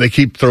they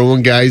keep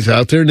throwing guys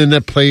out there, and then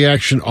that play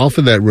action off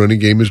of that running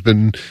game has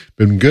been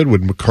good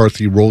when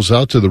McCarthy rolls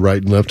out to the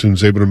right and left and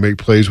is able to make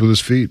plays with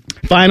his feet.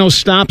 Final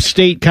stop,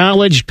 State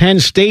College. Penn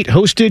State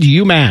hosted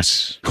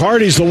UMass.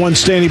 Hardy's the one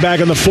standing back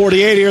in the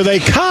 48. Here they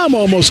come.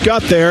 Almost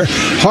got there.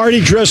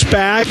 Hardy drifts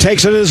back,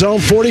 takes it to his own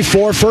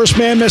 44. First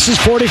man misses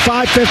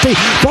 45, 50.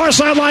 Far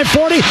sideline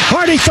 40.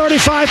 Hardy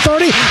 35,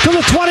 30 to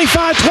the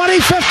 25, 20,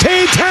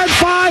 15, 10,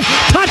 5.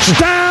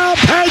 Touchdown,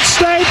 Penn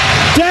State.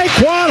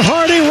 Daquan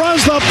Hardy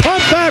runs the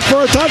punt back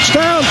for a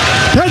touchdown.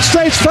 Penn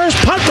State's first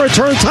punt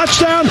return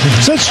touchdown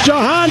since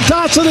Jahan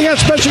Dotson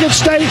against Michigan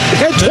State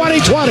in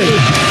 2020.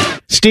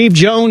 Steve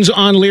Jones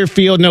on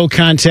Learfield, no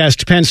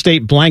contest. Penn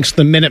State blanks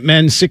the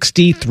Minutemen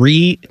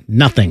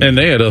 63-0. And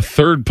they had a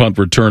third punt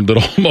return that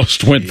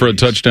almost went for a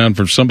touchdown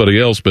from somebody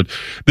else, but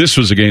this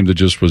was a game that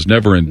just was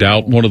never in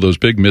doubt. One of those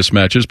big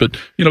mismatches, but,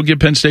 give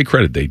Penn State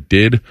credit. They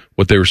did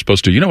what they were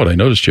supposed to. You know what I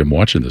noticed, Jim,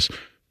 watching this?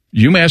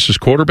 UMass's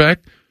quarterback,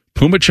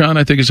 Pumachan,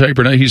 I think is how you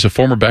pronounce it. He's a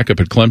former backup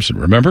at Clemson,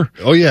 remember?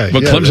 Oh, yeah.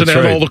 But Clemson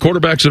had right. all the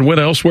quarterbacks that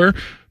went elsewhere.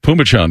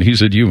 Pumachan,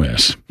 he's at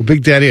UMass. Well,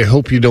 Big Daddy, I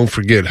hope you don't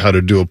forget how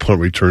to do a punt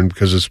return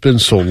because it's been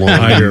so long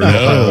here at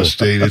Ohio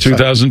State. It's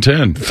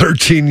 2010.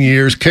 13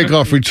 years.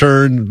 Kickoff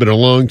return, been a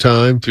long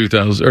time.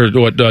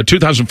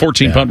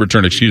 2014 punt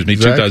return, Exactly.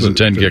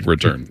 2010 kick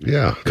return.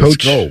 Yeah.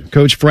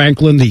 Coach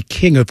Franklin, the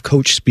king of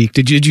coach speak.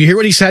 Did you hear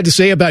what he's had to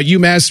say about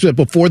UMass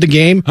before the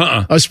game?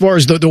 As far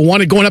as the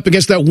one going up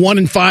against that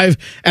 1-5,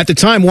 at the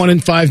time,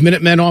 1-5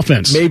 Minutemen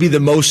offense. Maybe the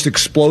most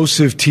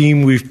explosive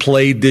team we've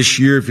played this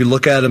year. If you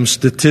look at them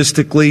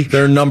statistically,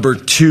 they're number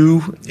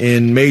 2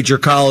 in major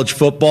college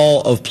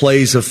football of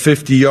plays of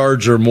 50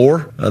 yards or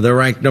more. They're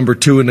ranked number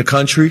 2 in the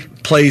country.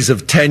 Plays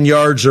of 10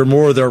 yards or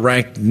more, they're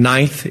ranked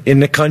 9th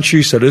in the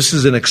country. So this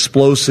is an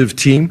explosive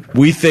team.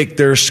 We think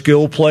their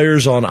skill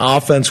players on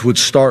offense would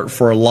start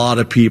for a lot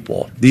of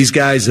people. These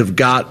guys have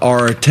got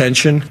our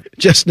attention.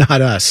 Just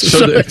not us.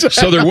 So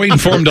they're waiting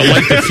for him to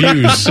light the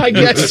fuse. I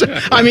guess.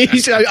 I mean,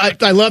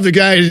 I love the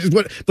guy,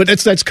 but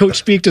that's coach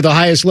speak to the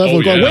highest level.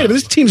 Wait a minute,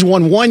 this team's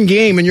won one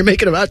game, and you're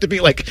making them out to be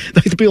like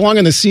they belong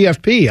in the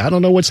CFP. I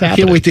don't know what's happening. I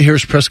can't wait to hear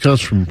his press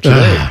conference from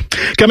today.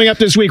 Coming up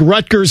this week,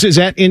 Rutgers is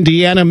at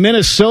Indiana.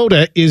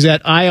 Minnesota is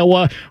at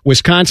Iowa.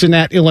 Wisconsin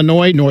at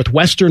Illinois.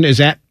 Northwestern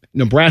is at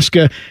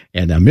Nebraska,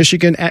 and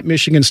Michigan at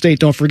Michigan State.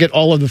 Don't forget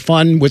all of the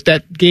fun with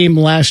that game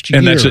last year.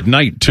 And that's at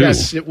night, too.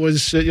 Yes, it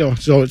was, so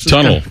it's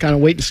Tunnel. Kind of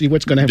wait to see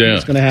what's going to happen. Yeah,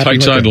 what's going to happen.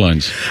 tight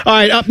sidelines. All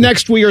right, up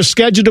next, we are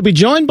scheduled to be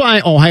joined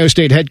by Ohio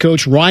State head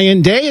coach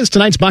Ryan Day as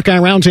tonight's Buckeye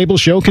Roundtable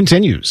show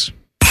continues.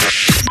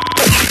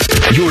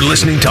 You're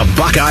listening to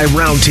Buckeye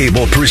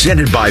Roundtable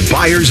presented by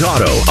Byers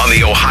Auto on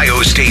the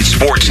Ohio State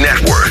Sports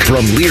Network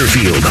from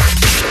Learfield.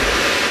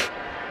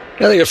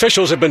 Now, the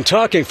officials have been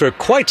talking for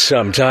quite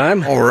some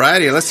time. All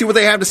righty, let's see what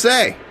they have to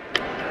say.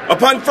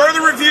 Upon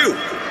further review,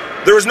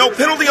 there is no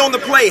penalty on the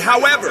play.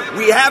 However,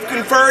 we have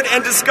conferred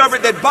and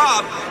discovered that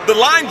Bob, the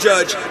line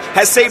judge,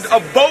 has saved a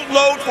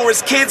boatload for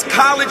his kids'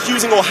 college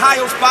using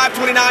Ohio's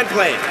 529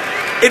 plan.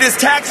 It is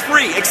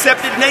tax-free,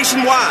 accepted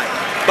nationwide.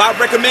 Bob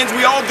recommends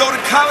we all go to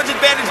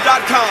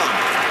collegeadvantage.com.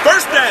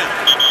 First down.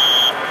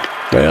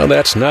 Well,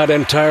 that's not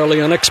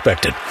entirely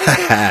unexpected.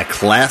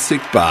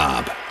 Classic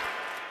Bob.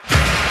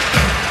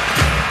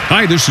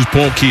 Hi, this is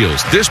Paul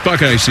Keels. This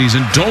Buckeye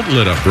season, don't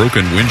let a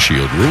broken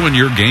windshield ruin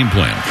your game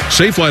plan.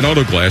 Safelite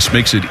Auto Glass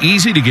makes it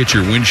easy to get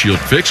your windshield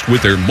fixed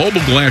with their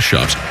mobile glass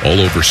shops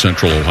all over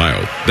Central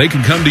Ohio. They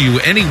can come to you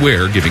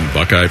anywhere, giving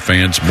Buckeye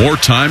fans more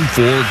time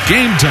for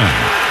game time.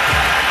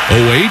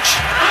 OH?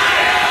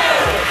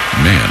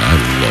 Man, I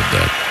love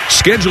that.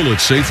 Schedule at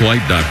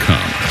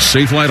Safelite.com.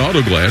 Safelite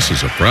Auto Glass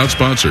is a proud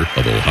sponsor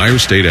of Ohio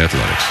State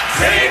Athletics.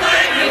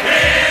 Safelite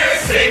Repair,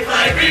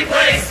 Safelite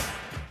Replace.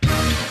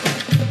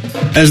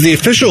 As the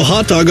official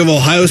hot dog of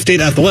Ohio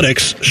State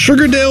Athletics,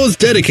 Sugardale is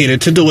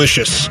dedicated to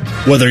delicious.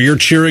 Whether you're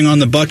cheering on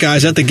the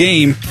Buckeyes at the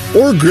game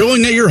or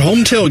grilling at your home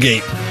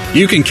tailgate,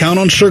 you can count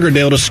on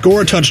Sugardale to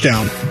score a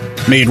touchdown.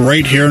 Made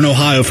right here in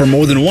Ohio for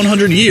more than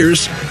 100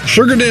 years,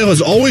 Sugardale has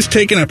always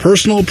taken a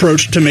personal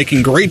approach to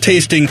making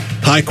great-tasting,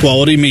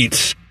 high-quality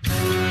meats.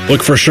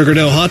 Look for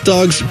Sugardale hot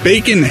dogs,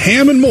 bacon,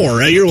 ham, and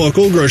more at your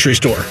local grocery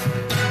store.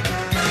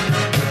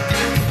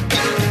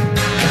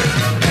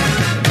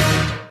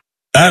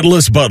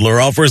 Atlas Butler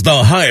offers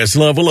the highest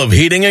level of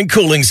heating and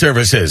cooling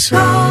services.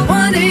 Call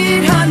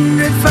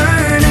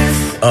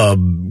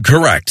 1-800-FURNACE.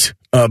 Correct.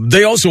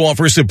 They also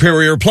offer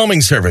superior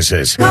plumbing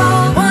services.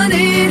 Call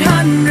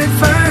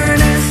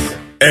 1-800-FURNACE.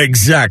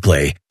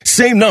 Exactly.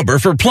 Same number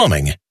for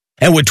plumbing.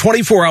 And with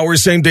 24-hour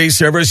same-day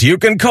service, you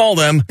can call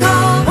them.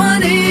 Call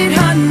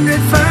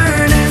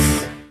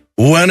 1-800-FURNACE.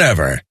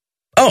 Whenever.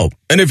 Oh,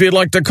 and if you'd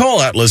like to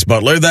call Atlas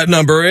Butler, that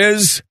number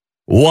is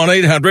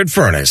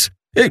 1-800-FURNACE.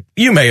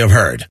 You may have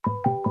heard.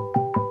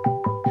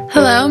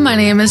 Hello, my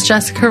name is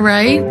Jessica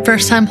Wright,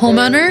 first-time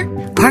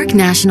homeowner. Park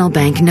National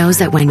Bank knows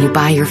that when you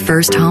buy your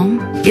first home,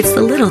 it's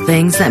the little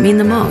things that mean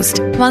the most.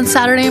 On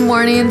Saturday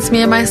mornings,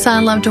 me and my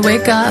son love to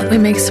wake up. We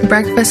make some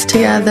breakfast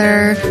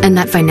together. And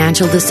that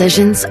financial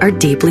decisions are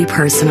deeply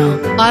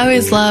personal. I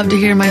always love to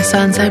hear my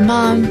son say,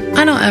 Mom,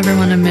 I don't ever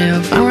want to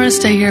move. I want to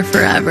stay here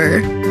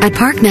forever. At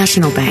Park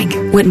National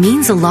Bank, what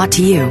means a lot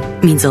to you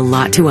means a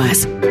lot to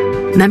us.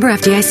 Member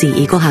FDIC,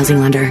 Equal Housing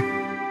Lender.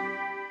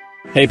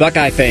 Hey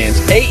Buckeye fans,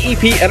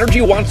 AEP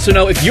Energy wants to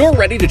know if you're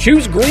ready to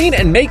choose green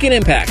and make an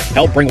impact.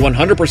 Help bring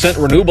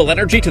 100% renewable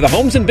energy to the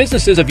homes and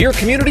businesses of your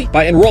community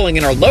by enrolling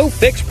in our low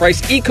fixed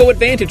price Eco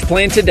Advantage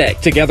plan today.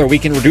 Together we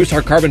can reduce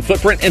our carbon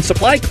footprint and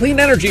supply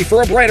clean energy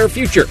for a brighter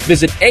future.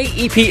 Visit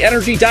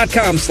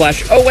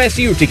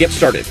aepenergy.com/OSU to get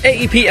started.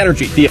 AEP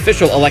Energy, the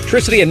official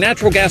electricity and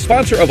natural gas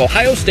sponsor of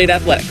Ohio State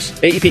Athletics.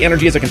 AEP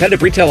Energy is a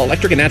competitive retail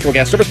electric and natural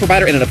gas service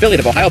provider and an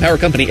affiliate of Ohio Power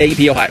Company,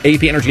 AEP Ohio.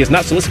 AEP Energy is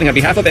not soliciting on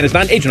behalf of and is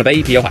not an agent of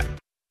AEP Ohio.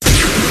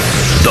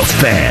 The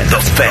Fan.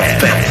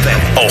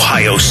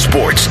 Ohio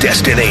sports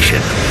destination.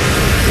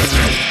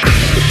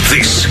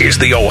 This is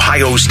the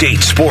Ohio State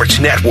Sports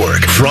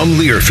Network from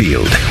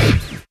Learfield.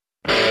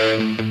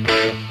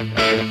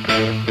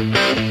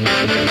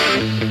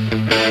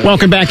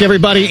 Welcome back,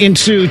 everybody,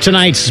 into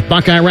tonight's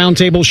Buckeye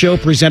Roundtable show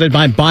presented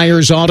by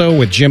Byers Auto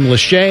with Jim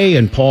Lachey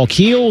and Paul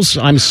Keels.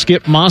 I'm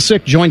Skip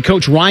Mossick. Join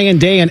Coach Ryan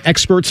Day and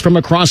experts from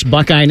across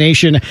Buckeye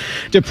Nation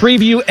to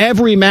preview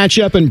every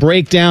matchup and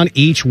break down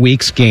each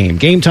week's game.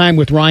 Game Time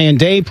with Ryan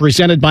Day,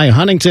 presented by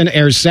Huntington,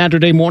 airs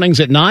Saturday mornings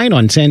at 9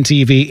 on 10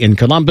 TV in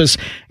Columbus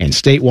and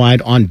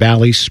statewide on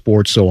Bally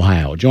Sports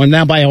Ohio. Joined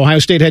now by Ohio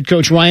State head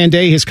coach Ryan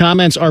Day. His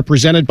comments are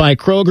presented by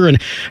Kroger.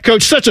 And,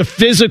 Coach, such a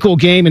physical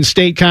game in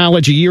State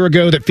College a year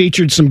ago that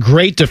featured some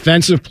great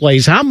defensive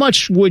plays. How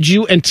much would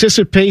you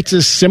anticipate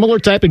a similar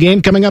type of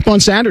game coming up on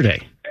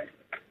Saturday?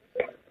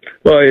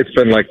 Well, it's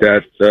been like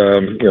that,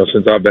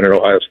 since I've been at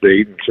Ohio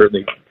State, and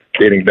certainly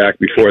dating back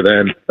before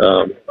then.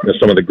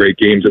 Some of the great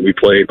games that we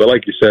played, but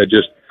like you said,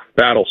 just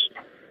battles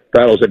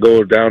that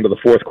go down to the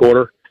fourth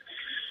quarter,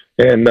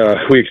 and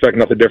we expect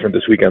nothing different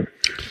this weekend.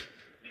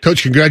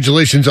 Coach,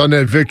 congratulations on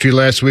that victory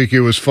last week.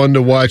 It was fun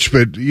to watch,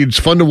 but it's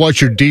fun to watch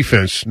your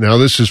defense. Now,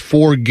 this is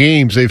 4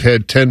 games. They've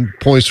had 10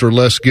 points or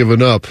less given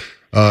up.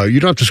 You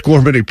don't have to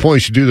score many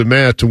points. You do the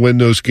math to win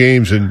those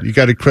games, and you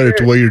got to credit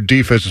the way your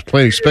defense is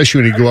playing,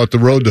 especially when you go out the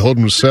road to hold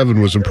them to 7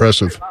 was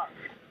impressive.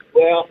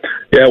 Yeah,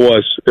 it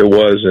was,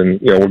 and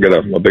we'll get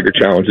a bigger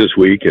challenge this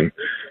week. And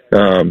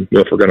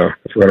if we're gonna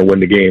win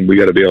the game, we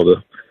got to be able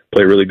to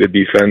play really good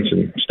defense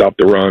and stop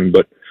the run.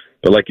 But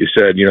like you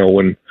said,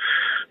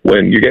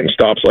 when you're getting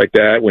stops like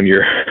that, when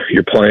you're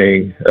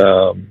playing,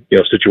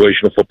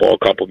 situational football,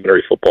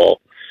 complementary football,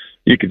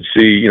 you can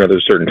see,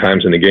 there's certain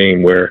times in the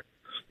game where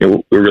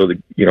we're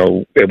really,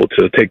 able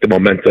to take the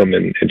momentum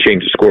and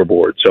change the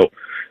scoreboard. So,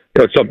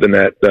 it's something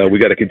that we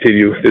got to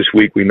continue this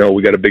week. We know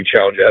we got a big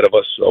challenge ahead of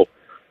us. So,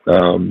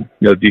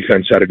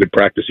 defense had a good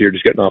practice here,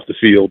 just getting off the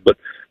field, but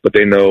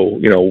they know,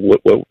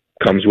 what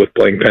comes with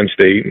playing Penn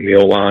State and the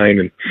O-line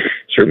and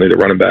certainly the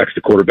running backs,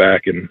 the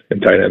quarterback, and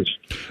tight ends.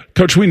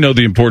 Coach, we know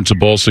the importance of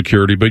ball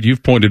security, but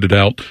you've pointed it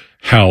out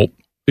how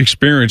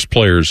experienced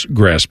players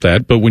grasp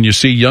that. But when you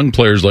see young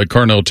players like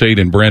Carnell Tate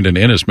and Brandon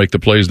Ennis make the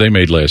plays they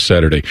made last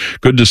Saturday,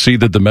 good to see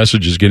that the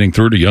message is getting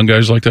through to young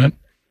guys like that?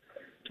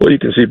 Well, you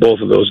can see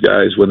both of those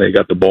guys when they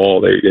got the ball,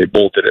 they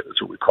bolted it.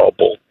 That's what we call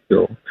bolt.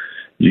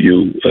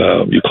 You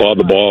claw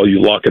the ball,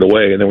 you lock it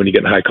away, and then when you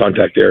get in high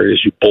contact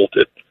areas, you bolt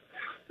it.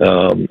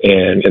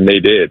 And they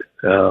did.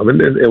 And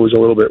then it was a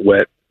little bit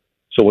wet.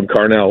 So when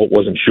Carnell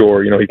wasn't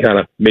sure, he kind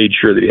of made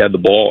sure that he had the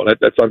ball. And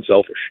that's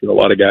unselfish. A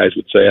lot of guys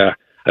would say, I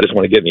just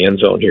want to get in the end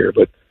zone here.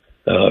 But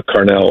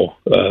Carnell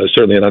is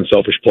certainly an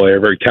unselfish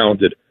player, very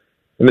talented.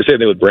 And the same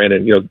thing with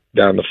Brandon,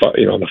 down the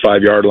on the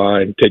 5-yard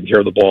line, taking care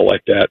of the ball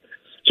like that.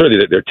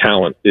 Certainly their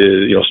talent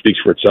is, speaks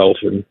for itself,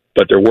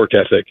 but their work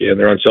ethic and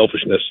their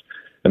unselfishness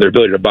and their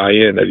ability to buy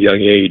in at a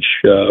young age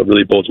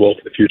really bodes well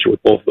for the future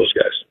with both of those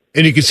guys.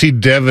 And you can see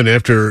Devin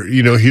after,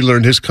 he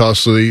learned his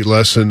costly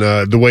lesson.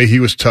 The way he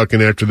was tucking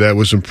after that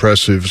was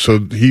impressive. So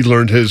he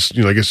learned his,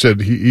 like I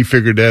said, he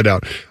figured that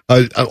out.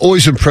 I'm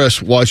always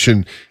impressed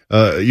watching,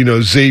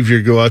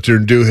 Xavier go out there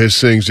and do his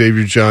thing,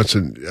 Xavier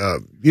Johnson.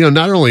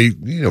 Not only,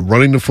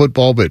 running the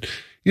football, but,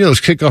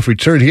 his kickoff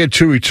return. He had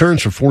 2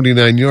 returns for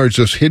 49 yards.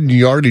 Those hidden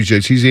yardage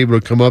that he's able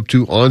to come up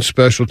to on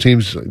special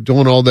teams,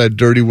 doing all that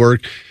dirty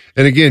work.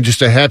 And again, just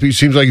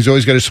seems like he's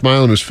always got a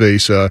smile on his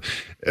face.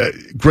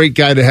 Great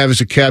guy to have as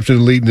a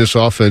captain leading this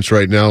offense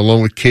right now,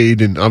 along with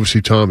Cade and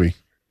obviously Tommy.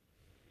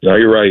 No,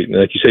 you're right. And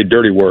like you say,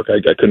 dirty work. I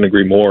couldn't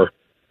agree more.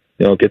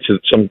 It gets to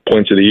some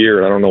points of the year,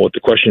 and I don't know what the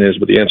question is,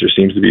 but the answer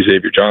seems to be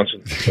Xavier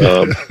Johnson.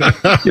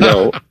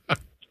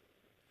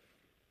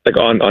 Like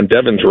on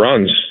Devin's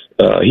runs,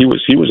 he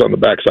was on the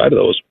backside of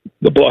those,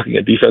 the blocking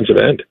at defensive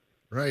end,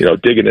 right?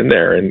 Digging in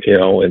there, and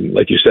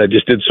like you said,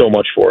 just did so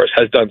much for us,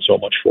 has done so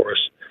much for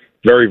us.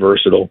 Very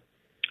versatile.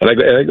 And I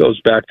think it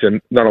goes back to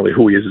not only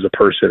who he is as a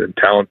person and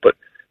talent, but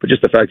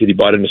just the fact that he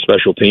bought into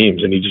special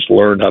teams and he just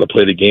learned how to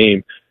play the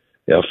game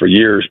for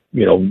years,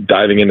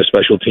 diving into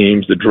special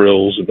teams, the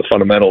drills and the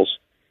fundamentals,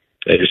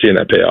 and you're seeing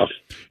that pay off.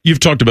 You've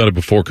talked about it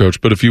before, Coach,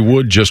 but if you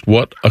would, just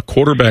what a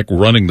quarterback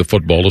running the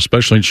football,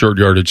 especially in short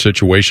yardage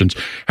situations,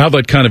 how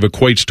that kind of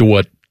equates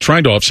to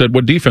trying to offset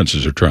what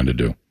defenses are trying to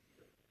do.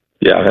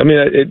 Yeah, I mean,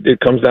 it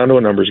comes down to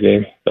a numbers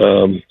game.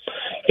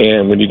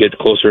 And when you get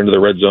closer into the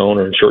red zone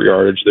or in short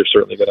yardage, they're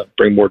certainly going to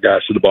bring more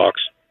guys to the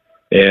box.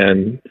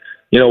 And,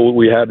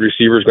 we had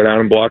receivers go down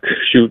and block,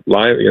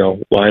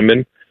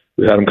 linemen.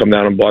 We had them come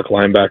down and block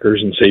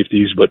linebackers and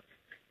safeties, but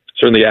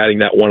certainly adding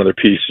that one other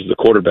piece as the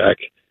quarterback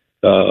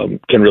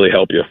can really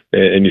help you.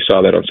 And you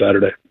saw that on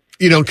Saturday.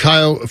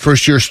 Kyle,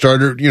 first-year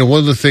starter, one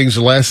of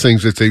the last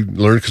things that they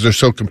learn, because they're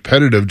so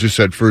competitive just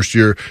that first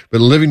year,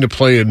 but living to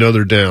play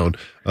another down.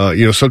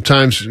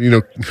 Sometimes,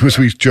 as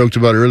we joked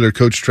about earlier,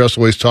 Coach Tress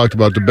always talked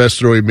about the best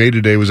throw he made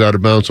today was out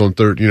of bounds on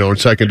on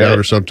second down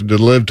or something, to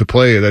live to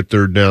play that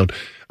third down.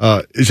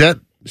 Is that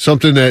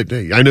something that,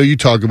 I know you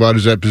talk about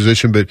is that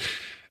position, but,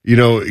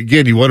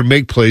 again, you want to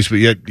make plays, but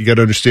yet you got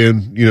to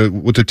understand,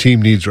 what the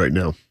team needs right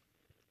now.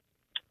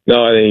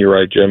 No, I think you're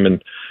right, Jim,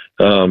 and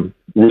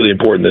really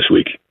important this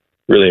week.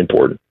 Really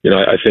important.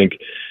 I think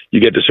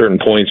you get to certain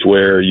points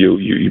where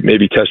you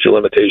maybe test your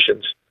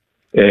limitations,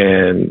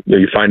 and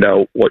you find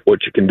out what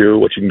you can do,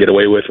 what you can get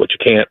away with, what you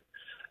can't.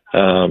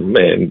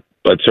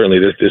 But certainly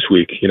this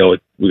week,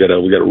 we got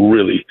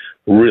to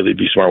really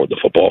be smart with the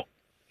football.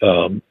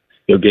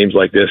 Games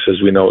like this,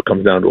 as we know, it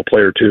comes down to a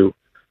play or two,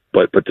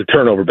 but the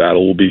turnover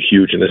battle will be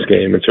huge in this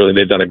game, and certainly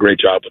they've done a great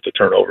job with the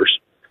turnovers,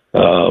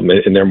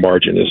 and their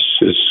margin is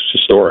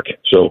historic.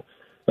 So.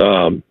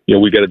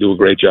 We got to do a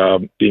great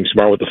job being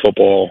smart with the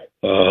football,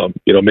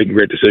 making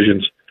great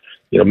decisions,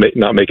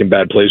 not making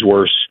bad plays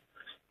worse,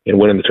 and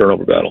winning the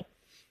turnover battle.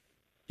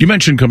 You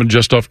mentioned coming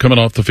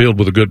off the field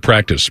with a good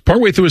practice.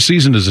 Partway through a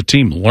season, does a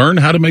team learn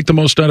how to make the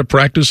most out of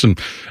practice and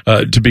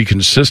to be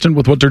consistent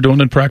with what they're doing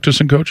in practice,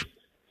 and Coach?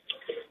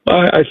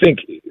 I think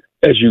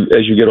as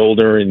you get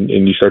older and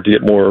you start to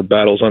get more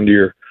battles under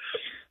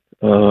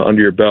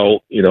your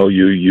belt,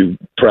 you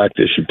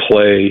practice, you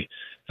play,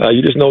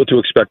 you just know what to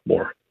expect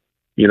more.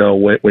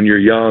 When you're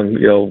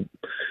young,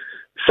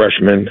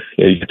 freshman,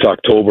 you get to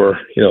October,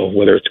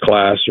 whether it's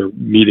class or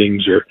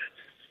meetings or,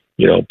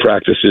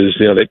 practices,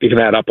 they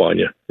can add up on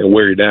you and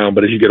wear you down.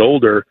 But as you get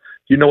older,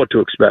 you know what to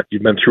expect.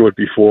 You've been through it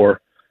before,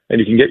 and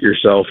you can get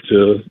yourself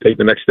to take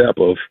the next step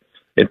of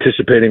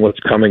anticipating what's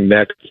coming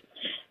next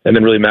and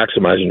then really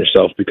maximizing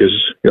yourself. Because,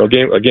 a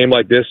game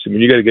like this,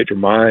 you got to get your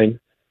mind,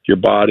 your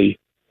body,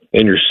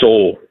 and your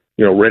soul,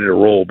 ready to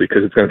roll,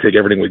 because it's going to take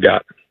everything we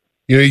got.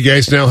 You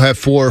guys now have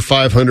 400 or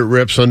 500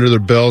 reps under their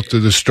belt. They're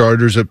the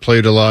starters that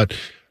played a lot.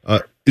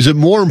 Is it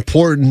more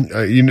important?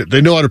 They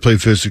know how to play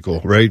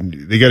physical, right?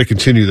 They got to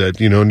continue that,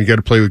 and you got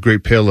to play with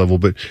great pay level,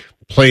 but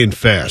playing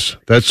fast.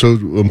 That's so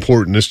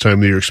important this time of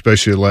the year,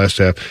 especially the last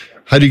half.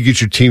 How do you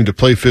get your team to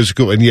play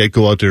physical and yet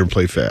go out there and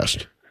play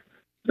fast?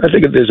 I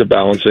think there's a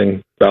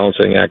balancing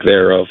act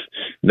there of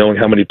knowing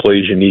how many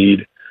plays you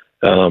need,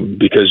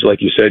 because,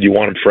 like you said, you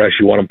want them fresh,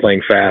 you want them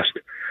playing fast,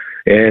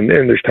 and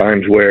there's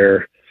times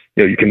where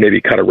you can maybe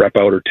cut a rep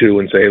out or two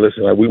and say,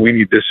 listen, we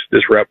need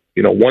this rep,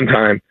 one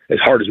time as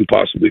hard as we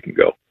possibly can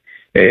go.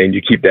 And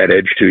you keep that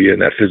edge to you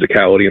and that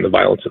physicality and the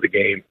violence of the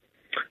game.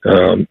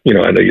 I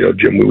know,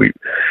 Jim, we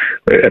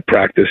at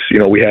practice,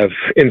 we have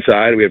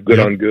inside, we have good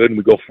on good, and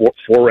we go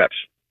four reps.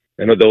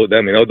 And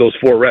those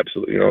 4 reps,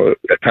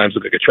 at times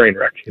look like a train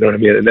wreck. You know what I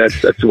mean? And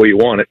that's the way you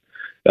want it.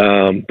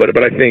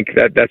 But I think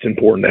that's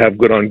important to have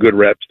good on good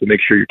reps to make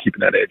sure you're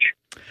keeping that edge.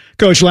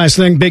 Coach, last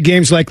thing, big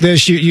games like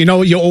this, you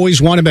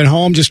always want them at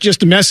home.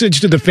 Just a message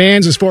to the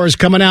fans as far as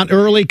coming out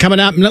early,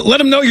 and let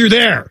them know you're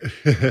there.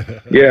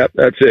 Yeah,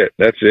 that's it.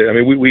 I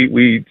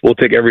mean, we'll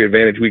take every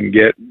advantage we can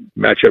get,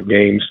 matchup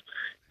games,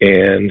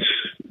 and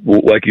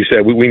like you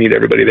said, we need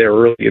everybody there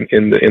early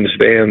in the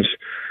stands.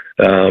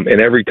 And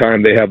every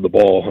time they have the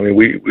ball, I mean,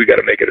 we got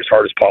to make it as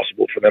hard as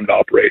possible for them to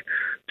operate,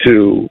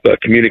 to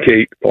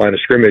communicate the line of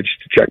scrimmage,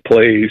 to check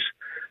plays,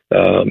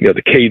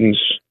 the cadence,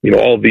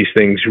 all of these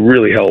things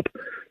really help.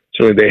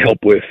 Certainly they help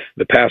with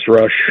the pass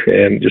rush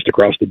and just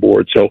across the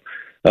board. So,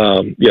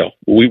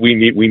 we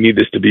need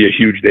this to be a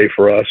huge day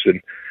for us,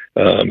 and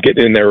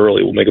getting in there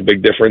early will make a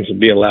big difference, and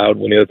being loud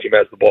when the other team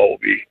has the ball will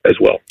be as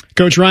well.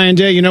 Coach Ryan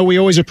Day, we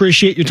always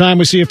appreciate your time.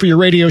 We'll see you for your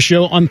radio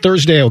show on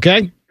Thursday,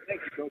 okay?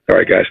 All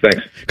right, guys,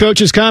 thanks.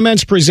 Coach's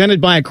comments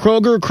presented by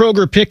Kroger.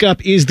 Kroger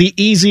Pickup is the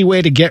easy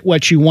way to get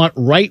what you want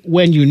right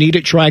when you need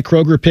it. Try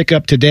Kroger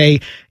Pickup today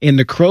in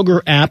the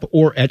Kroger app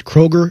or at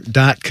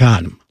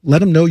Kroger.com. Let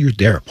them know you're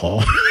there,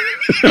 Paul.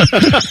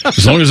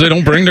 As long as they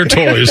don't bring their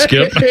toys,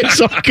 Skip. It's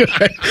all good.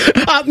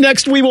 Up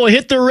next, we will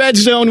hit the red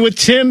zone with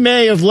Tim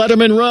May of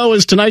Letterman Row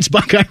as tonight's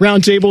Buckeye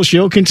Roundtable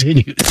show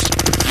continues.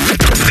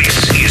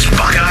 This is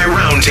Buckeye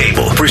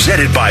Roundtable,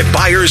 presented by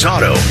Byers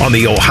Auto on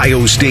the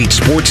Ohio State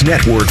Sports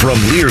Network from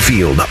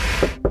Learfield.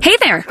 Hey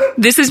there,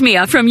 this is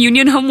Mia from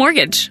Union Home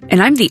Mortgage,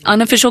 and I'm the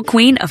unofficial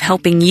queen of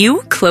helping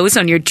you close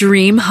on your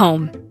dream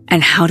home.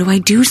 And how do I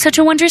do such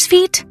a wondrous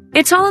feat?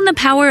 It's all in the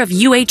power of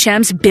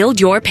UHM's Build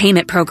Your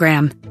Payment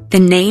program. The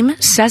name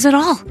says it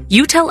all.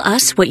 You tell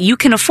us what you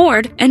can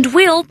afford, and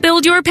we'll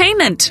build your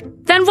payment.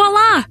 Then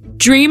voila!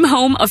 Dream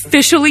home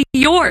officially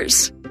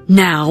yours.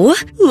 Now,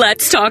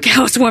 let's talk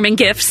housewarming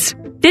gifts.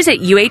 Visit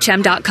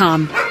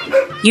UHM.com.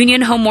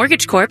 Union Home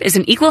Mortgage Corp. is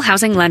an equal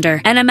housing lender.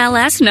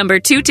 NMLS number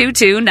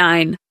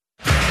 2229.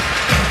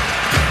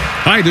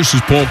 Hi, this is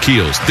Paul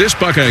Keels. This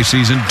Buckeye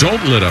season,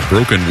 don't let a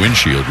broken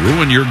windshield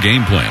ruin your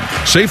game plan.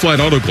 Safelite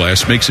Auto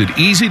Glass makes it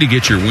easy to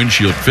get your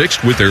windshield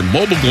fixed with their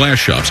mobile glass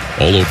shops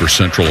all over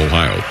Central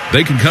Ohio.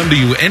 They can come to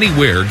you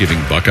anywhere, giving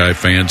Buckeye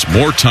fans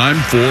more time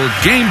for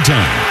game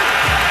time.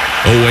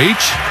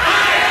 OH?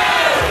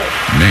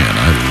 Man,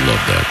 I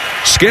love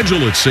that.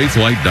 Schedule at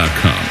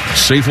safelite.com.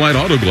 Safelite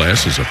Auto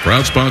Glass is a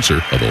proud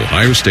sponsor of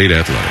Ohio State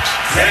Athletics.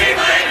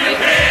 Safelite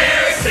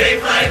Repair,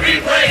 Safelite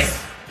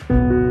Replace.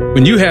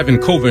 When you have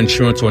Encova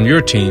insurance on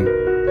your team,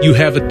 you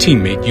have a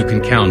teammate you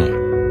can count on.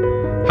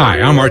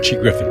 Hi, I'm Archie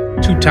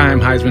Griffin, two-time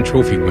Heisman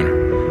Trophy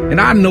winner, and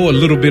I know a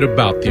little bit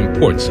about the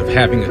importance of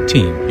having a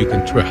team you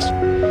can trust.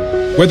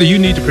 Whether you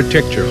need to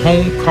protect your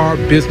home, car,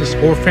 business,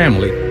 or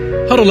family,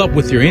 huddle up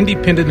with your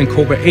independent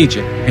Encova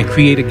agent and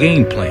create a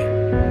game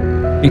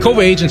plan.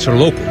 Encova agents are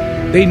local.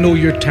 They know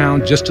your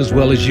town just as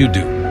well as you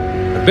do.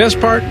 The best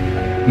part?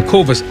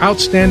 Encova's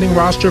outstanding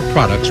roster of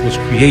products was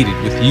created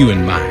with you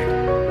in mind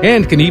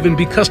and can even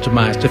be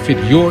customized to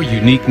fit your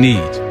unique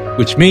needs,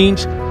 which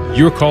means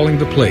you're calling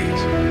the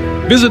plays.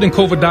 Visit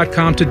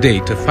Encova.com today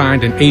to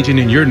find an agent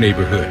in your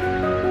neighborhood.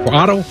 For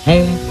auto,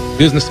 home,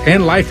 business,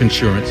 and life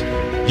insurance,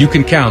 you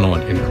can count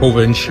on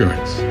Encova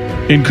Insurance.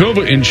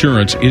 Encova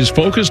Insurance is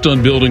focused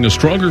on building a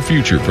stronger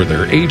future for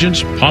their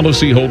agents,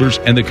 policyholders,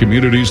 and the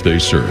communities they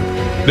serve.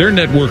 Their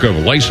network of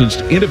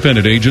licensed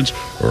independent agents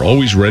are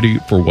always ready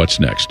for what's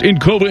next.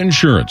 Encova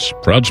Insurance,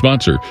 proud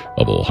sponsor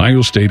of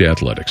Ohio State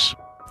Athletics.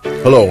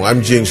 Hello,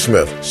 I'm Gene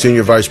Smith,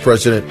 Senior Vice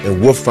President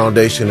and Wolf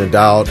Foundation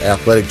Endowed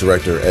Athletic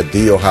Director at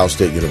The Ohio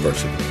State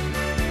University.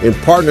 In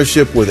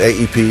partnership with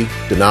AEP,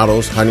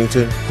 Donatos,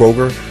 Huntington,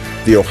 Kroger,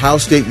 The Ohio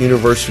State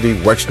University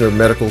Wexner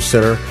Medical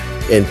Center,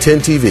 and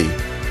 10TV,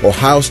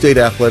 Ohio State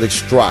Athletics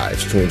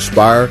strives to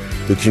inspire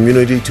the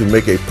community to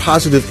make a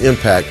positive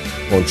impact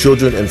on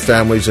children and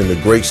families in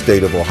the great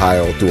state of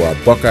Ohio through our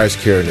Buckeyes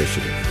Care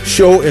initiative.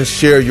 Show and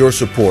share your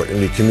support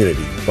in the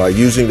community by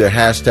using the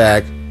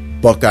hashtag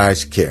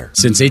Buckeyes Care.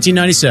 Since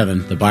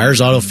 1897, the Byers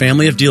Auto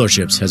family of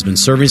dealerships has been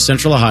serving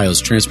Central Ohio's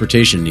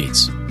transportation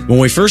needs. When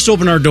we first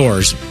opened our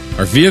doors,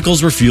 our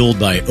vehicles were fueled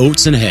by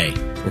oats and hay,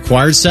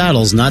 required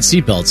saddles, not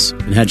seatbelts,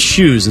 and had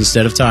shoes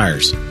instead of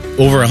tires.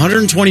 Over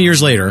 120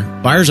 years later,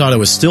 Byers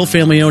Auto is still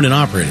family-owned and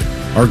operated.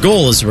 Our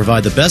goal is to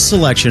provide the best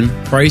selection,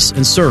 price,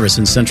 and service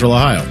in Central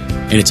Ohio.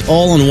 And it's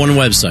all on one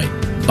website,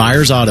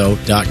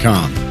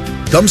 ByersAuto.com.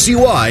 Come see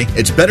why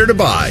it's better to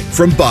buy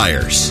from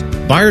Byers.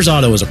 Byers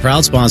Auto is a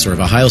proud sponsor of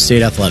Ohio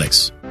State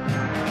Athletics.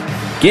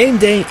 Game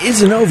day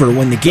isn't over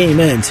when the game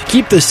ends.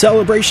 Keep the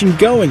celebration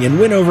going and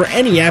win over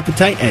any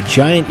appetite at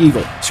Giant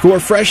Eagle.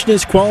 Score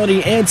freshness,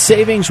 quality, and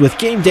savings with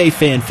game day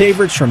fan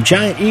favorites from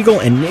Giant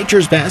Eagle and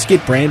Nature's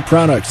Basket brand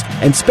products.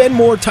 And spend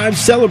more time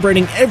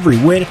celebrating every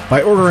win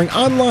by ordering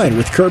online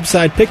with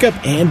curbside pickup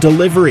and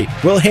delivery.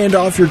 We'll hand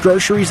off your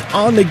groceries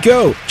on the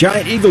go.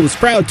 Giant Eagle is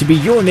proud to be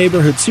your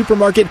neighborhood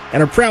supermarket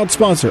and a proud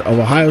sponsor of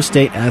Ohio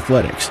State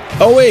Athletics.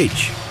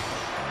 OH!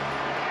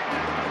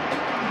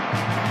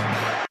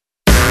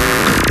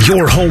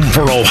 Your home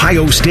for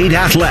Ohio State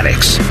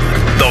Athletics.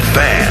 The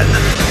Fan.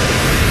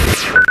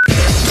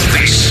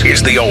 This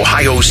is the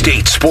Ohio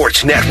State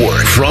Sports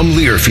Network from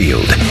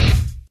Learfield.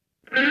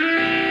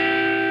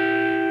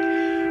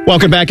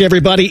 Welcome back,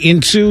 everybody,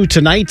 into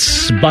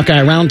tonight's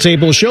Buckeye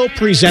Roundtable show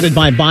presented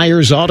by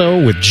Byers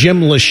Auto with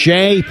Jim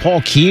Lachey,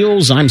 Paul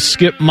Keels. I'm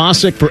Skip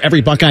Mossick. For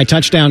every Buckeye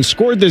touchdown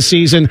scored this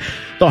season,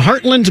 the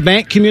Heartland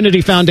Bank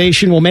Community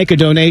Foundation will make a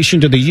donation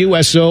to the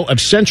USO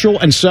of Central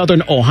and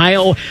Southern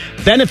Ohio,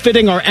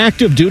 benefiting our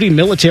active duty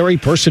military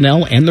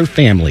personnel and their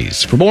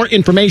families. For more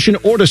information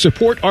or to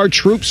support our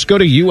troops, go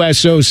to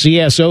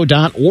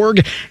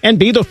usocso.org and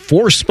be the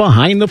force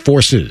behind the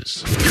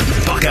forces.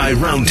 Buckeye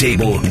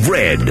Roundtable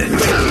Red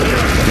Zone.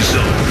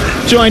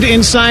 Joined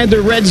inside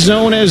the red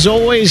zone, as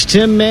always,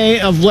 Tim May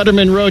of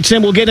Letterman Road.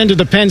 Tim, we'll get into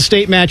the Penn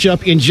State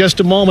matchup in just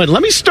a moment.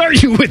 Let me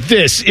start you with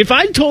this. If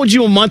I told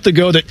you a month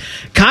ago that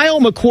Kyle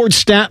McCord's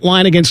stat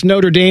line against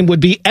Notre Dame would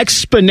be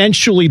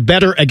exponentially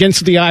better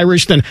against the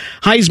Irish than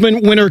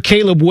Heisman winner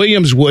Caleb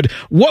Williams would,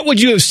 what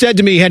would you have said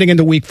to me heading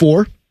into Week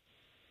 4?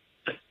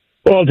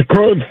 Well, to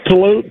quote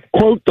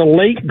the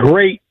late,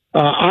 great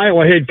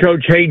Iowa head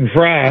coach Hayden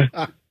Fry,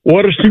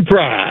 what a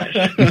surprise.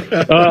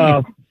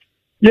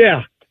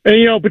 Yeah.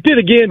 And, but then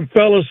again,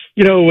 fellas,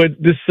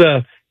 this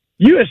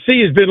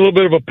USC has been a little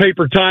bit of a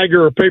paper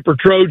tiger or paper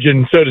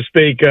Trojan, so to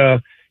speak,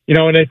 and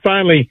they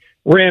finally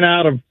ran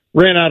out of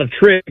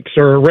tricks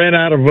or ran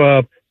out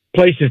of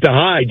places to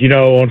hide,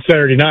 on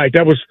Saturday night.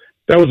 That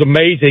was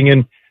amazing.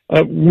 And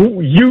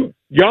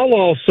y'all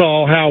all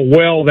saw how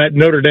well that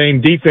Notre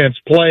Dame defense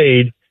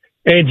played,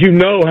 and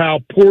how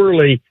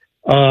poorly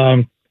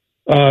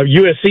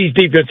USC's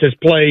defense has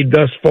played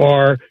thus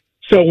far.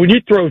 So when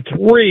you throw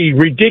 3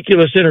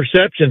 ridiculous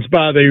interceptions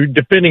by the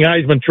defending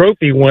Heisman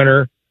Trophy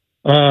winner,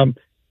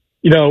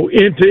 into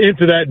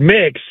that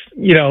mix,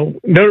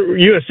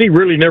 USC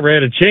really never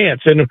had a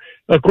chance. And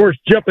of course,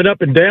 jumping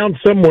up and down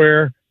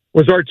somewhere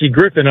was Archie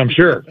Griffin, I'm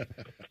sure.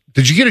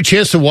 Did you get a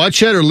chance to watch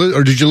that,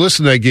 or did you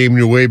listen to that game on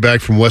your way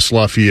back from West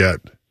Lafayette?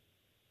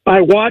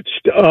 I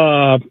watched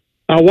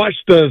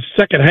the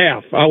second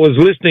half. I was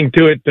listening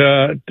to it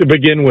to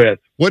begin with.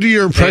 What are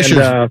your impressions?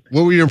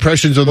 What were your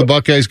impressions of the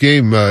Buckeyes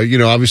game?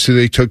 Obviously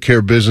they took care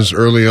of business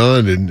early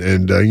on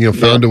and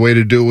found a way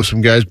to do it with some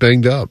guys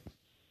banged up.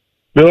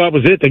 No, that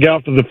was it. They got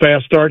off to the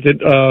fast start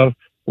that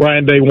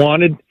Ryan Day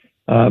wanted.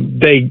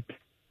 They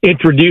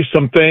introduced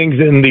some things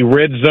in the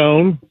red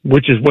zone,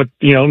 which is what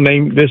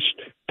named this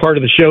part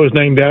of the show is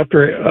named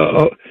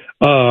after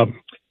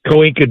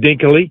Coinka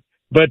Dinkley.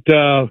 But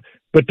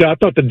I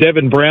thought the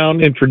Devin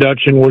Brown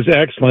introduction was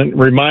excellent. It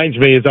reminds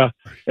me, as I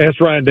asked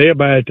Ryan Day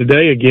about it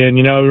today again,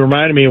 it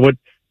reminded me of what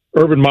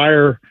Urban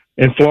Meyer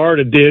in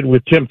Florida did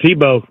with Tim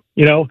Tebow.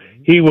 He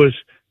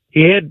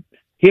had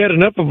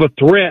enough of a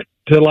threat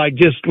to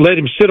just let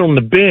him sit on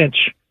the bench.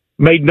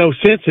 Made no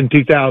sense in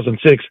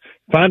 2006.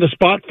 Find a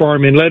spot for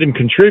him and let him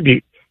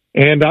contribute.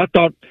 And I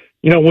thought,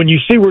 when you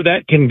see where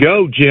that can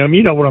go, Jim,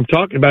 you know what I'm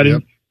talking about.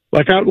 Yep.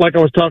 Like I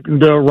was talking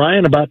to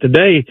Ryan about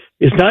today,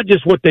 it's not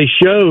just what they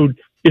showed,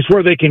 it's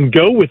where they can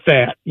go with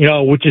that,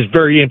 which is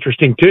very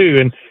interesting too.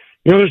 And,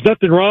 there's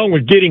nothing wrong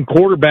with getting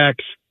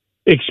quarterbacks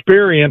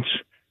experience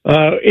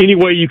any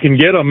way you can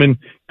get them. And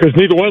because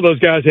neither one of those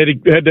guys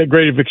had that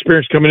great of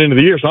experience coming into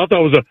the year. So I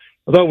thought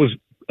it was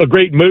a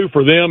great move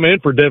for them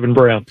and for Devin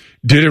Brown.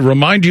 Did it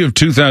remind you of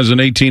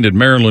 2018 at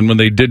Maryland when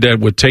they did that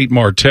with Tate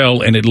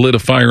Martell and it lit a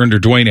fire under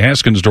Dwayne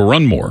Haskins to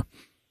run more?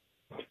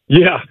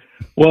 Yeah.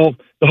 Well,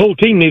 the whole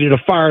team needed a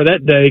fire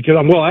that day because,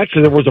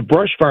 actually there was a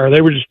brush fire.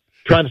 They were just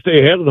trying to stay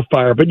ahead of the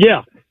fire. But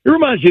yeah, it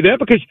reminds you of that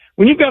because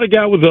when you've got a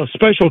guy with a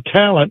special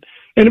talent,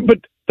 but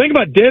think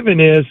about Devin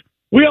is,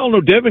 we all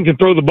know Devin can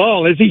throw the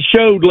ball, as he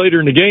showed later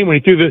in the game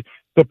when he threw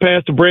the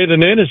pass to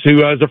Brandon Ennis,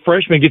 who as a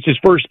freshman gets his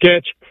first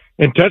catch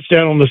and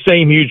touchdown on the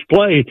same huge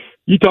play.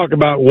 You talk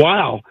about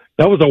wow.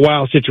 That was a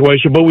wow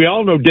situation. But we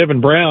all know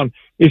Devin Brown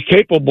is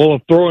capable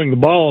of throwing the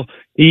ball.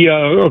 He,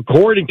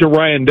 according to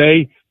Ryan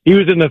Day, he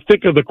was in the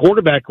thick of the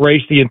quarterback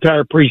race the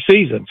entire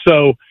preseason.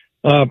 So,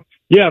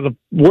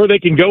 where they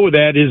can go with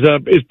that is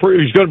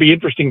going to be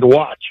interesting to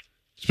watch.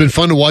 It's been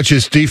fun to watch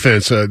his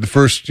defense. The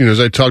first,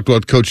 as I talked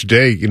about Coach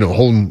Day,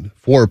 holding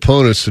 4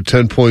 opponents to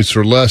 10 points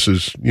or less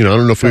is, I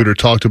don't know if we would have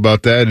talked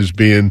about that as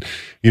being,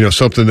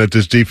 something that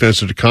this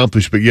defense had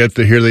accomplished, but yet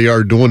here they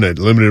are doing that.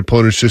 Limited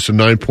opponents just a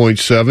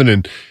 9.7,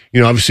 and,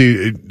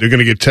 obviously they're going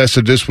to get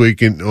tested this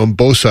week on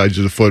both sides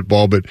of the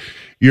football, but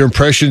your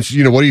impressions,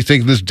 what do you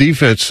think of this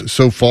defense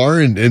so far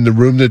and the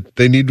room that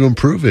they need to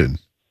improve in?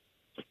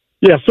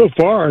 Yeah, so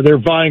far they're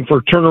vying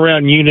for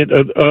turnaround unit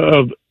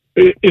of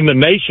in the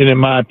nation, in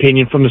my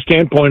opinion, from the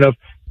standpoint of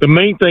the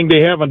main thing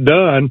they haven't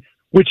done,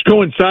 which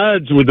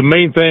coincides with the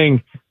main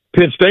thing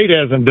Penn State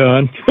hasn't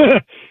done,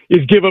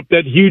 is give up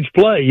that huge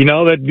play,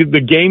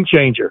 the game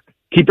changer.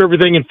 Keep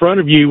everything in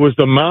front of you was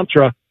the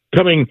mantra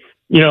coming,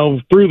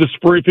 through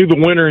the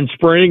winter and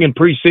spring and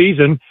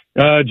preseason.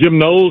 Jim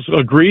Knowles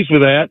agrees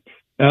with that.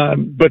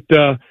 But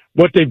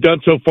what they've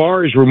done so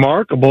far is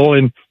remarkable.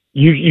 And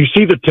you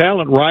see the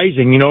talent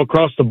rising,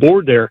 across the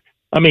board there.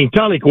 I mean,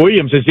 Tyleik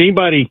Williams, has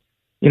anybody,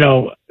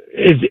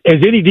 has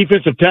any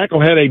defensive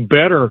tackle had a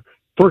better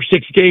first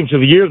 6 games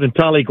of the year than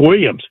Tyleik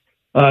Williams?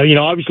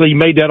 Obviously he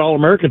made that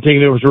All-American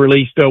team that was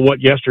released,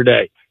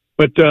 yesterday,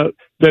 but, what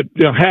they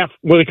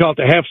call it,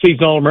 the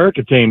half-season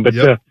All-American team. But,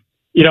 yep.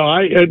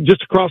 I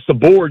just across the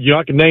board,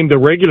 I can name the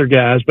regular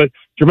guys, but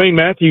Jermaine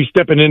Matthews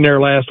stepping in there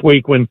last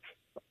week when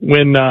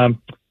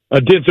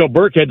Denzel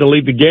Burke had to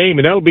leave the game,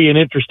 and that'll be an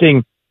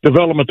interesting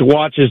development to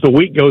watch as the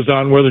week goes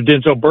on, whether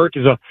Denzel Burke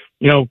is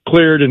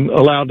cleared and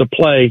allowed to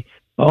play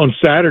on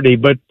Saturday.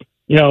 But,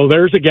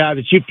 there's a guy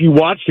that if you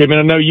watched him, and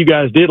I know you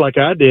guys did like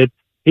I did,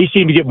 he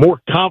seemed to get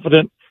more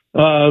confident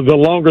the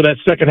longer that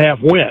second half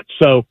went.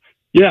 So,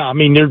 yeah,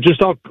 they're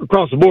just all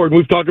across the board.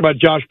 We've talked about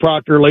Josh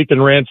Proctor,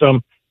 Lathan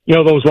Ransom,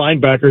 those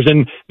linebackers,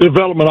 and the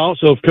development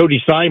also of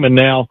Cody Simon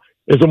now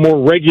as a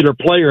more regular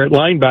player at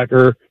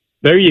linebacker.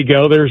 There you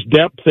go. There's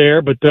depth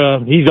there, but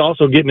he's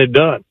also getting it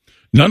done.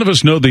 None of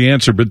us know the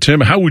answer, but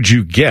Tim, how would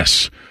you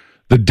guess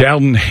the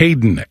Dowden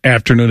Hayden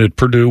afternoon at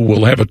Purdue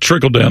will have a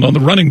trickle down on the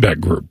running back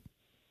group?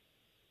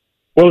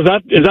 Well, as I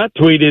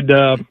tweeted,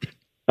 I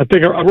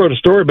think I wrote a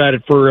story about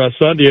it for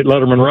Sunday at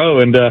Letterman Row,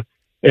 and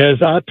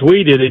as I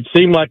tweeted, it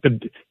seemed like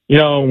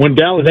when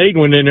Dowden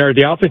Hayden went in there,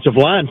 the offensive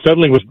line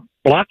suddenly was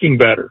blocking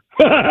better.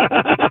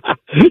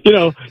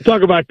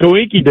 Talk about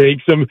coinky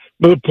dinks.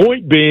 But the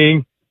point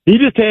being,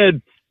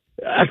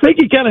 I think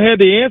he kind of had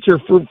the answer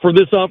for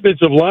this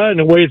offensive line and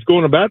the way it's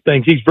going about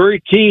things. He's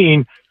very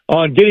keen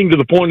on getting to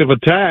the point of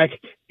attack.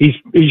 He's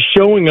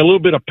showing a little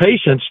bit of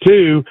patience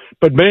too,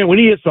 but man, when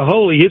he hits the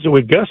hole, he hits it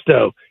with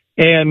gusto.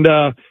 And,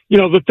 the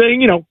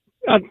thing,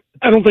 I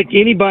don't think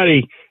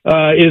anybody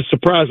is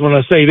surprised when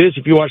I say this.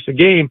 If you watch the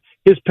game,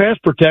 his pass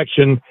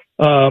protection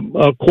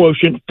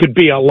quotient could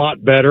be a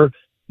lot better.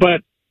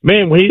 But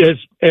man,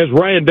 as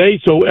Ryan Day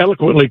so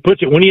eloquently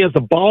puts it, when he has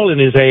the ball in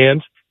his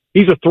hands,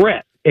 he's a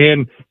threat.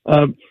 And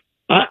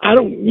I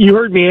don't. You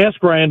heard me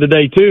ask Ryan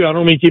today too. I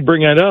don't mean to keep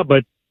bringing that up,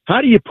 but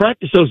how do you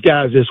practice those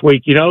guys this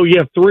week? You know, you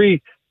have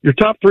your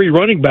top three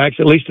running backs,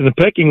 at least in the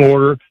pecking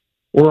order,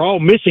 were all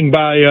missing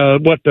by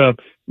the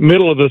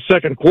middle of the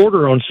second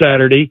quarter on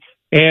Saturday,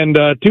 and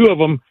two of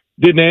them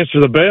didn't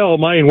answer the bell.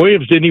 Mayan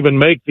Williams didn't even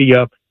make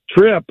the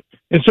trip,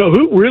 and so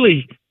who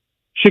really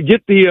should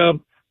get the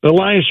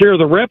lion's share of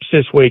the reps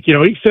this week? You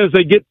know, he says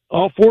they get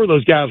all four of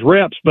those guys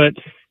reps, but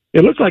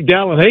it looks like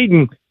Dallin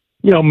Hayden,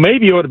 you know,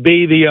 maybe ought to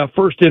be the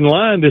first in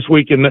line this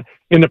week in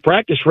the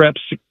practice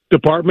reps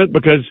department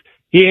because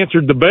he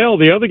answered the bell.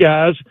 The other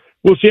guys,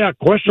 we'll see how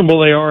questionable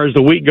they are as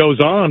the week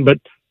goes on, but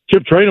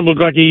Chip Traynham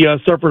looked like he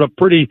suffered a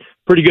pretty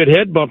good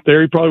head bump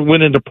there. He probably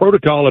went into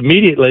protocol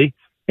immediately.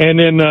 And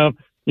then,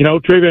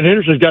 Travion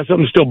Henderson's got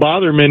something still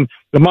bother him. And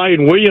the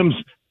Mayan Williams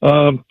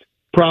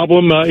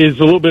problem is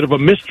a little bit of a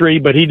mystery,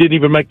 but he didn't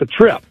even make the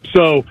trip.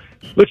 So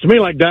looks to me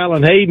like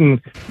Dallin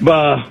Hayden,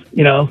 by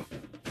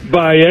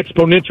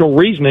exponential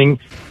reasoning,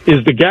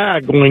 is the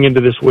guy going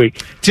into this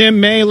week. Tim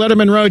May,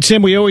 Letterman Road.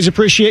 Tim, we always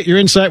appreciate your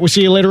insight. We'll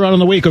see you later on in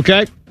the week,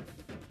 okay?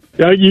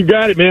 You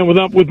got it, man.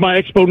 With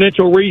my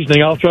exponential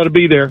reasoning, I'll try to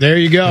be there. There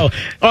you go.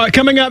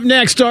 Coming up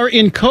next, our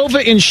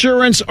Encova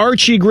Insurance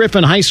Archie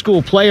Griffin High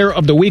School Player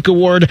of the Week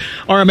Award,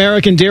 our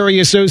American Dairy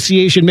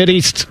Association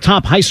Mid-East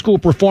top high school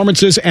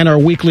performances, and our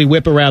weekly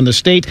whip around the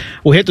state.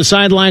 We'll hit the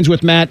sidelines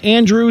with Matt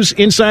Andrews.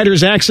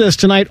 Insiders Access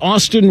tonight,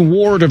 Austin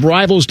Ward of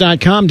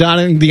Rivals.com.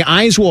 Dotting the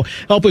I's will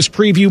help us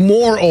preview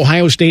more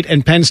Ohio State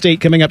and Penn State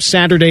coming up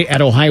Saturday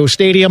at Ohio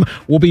Stadium.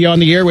 We'll be on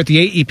the air with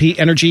the AEP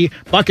Energy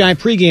Buckeye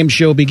pregame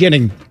show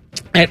beginning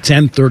at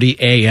 10:30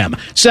 a.m.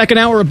 Second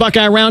hour of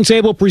Buckeye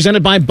Roundtable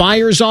presented by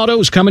Byers Auto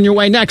is coming your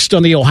way next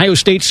on the Ohio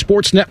State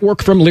Sports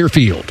Network from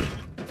Learfield.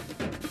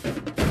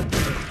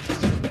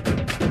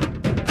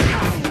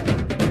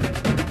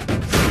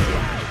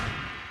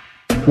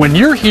 When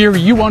you're here,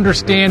 you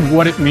understand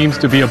what it means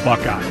to be a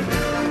Buckeye.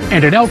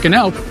 And at Elk &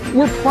 Elk,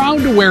 we're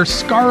proud to wear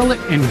scarlet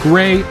and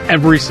gray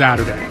every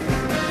Saturday.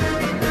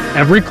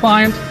 Every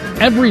client,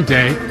 every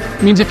day,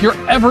 means if you're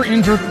ever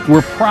injured,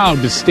 we're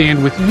proud to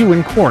stand with you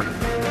in court.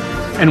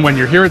 And when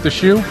you're here at the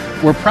shoe,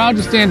 we're proud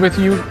to stand with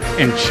you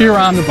and cheer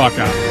on the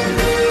Buckeyes.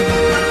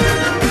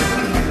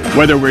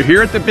 Whether we're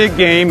here at the big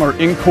game or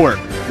in court,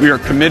 we are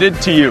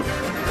committed to you.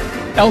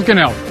 Elk &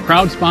 Elk,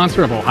 proud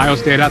sponsor of Ohio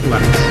State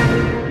Athletics.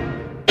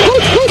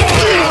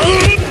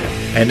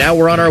 And now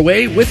we're on our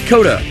way with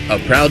Coda, a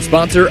proud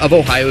sponsor of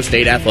Ohio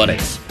State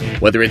Athletics.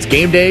 Whether it's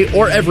game day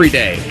or every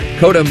day,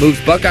 Coda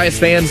moves Buckeyes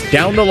fans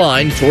down the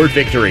line toward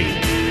victory.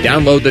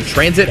 Download the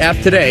Transit app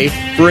today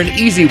for an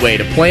easy way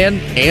to plan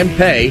and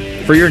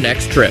pay for your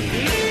next trip.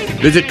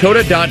 Visit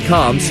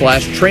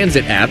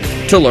coda.com/transit app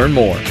to learn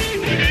more.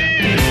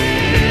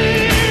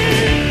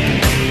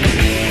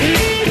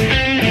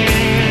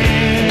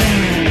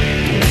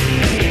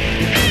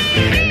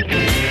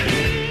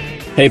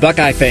 Hey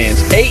Buckeye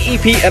fans,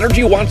 AEP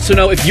Energy wants to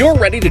know if you're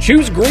ready to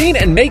choose green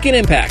and make an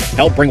impact.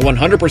 Help bring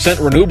 100%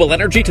 renewable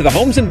energy to the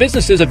homes and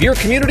businesses of your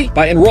community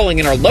by enrolling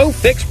in our low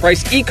fixed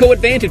price Eco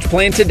Advantage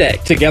plan today.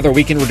 Together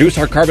we can reduce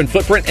our carbon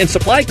footprint and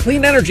supply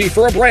clean energy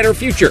for a brighter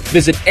future.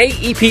 Visit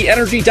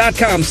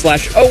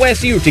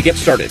aepenergy.com/OSU to get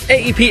started.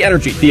 AEP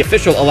Energy, the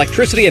official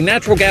electricity and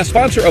natural gas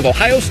sponsor of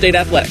Ohio State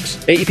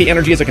Athletics. AEP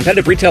Energy is a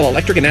competitive retail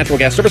electric and natural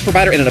gas service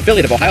provider and an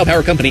affiliate of Ohio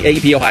Power Company,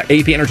 AEP Ohio.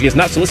 AEP Energy is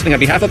not soliciting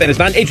on behalf of and is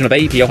not an agent of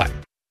AEP Ohio.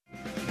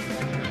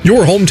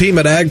 Your home team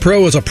at Ag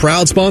Pro is a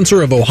proud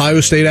sponsor of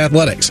Ohio State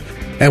Athletics.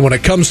 And when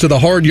it comes to the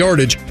hard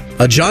yardage,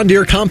 a John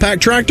Deere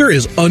compact tractor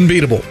is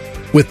unbeatable.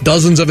 With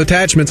dozens of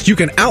attachments, you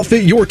can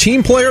outfit your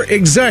team player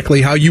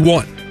exactly how you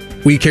want.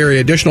 We carry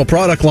additional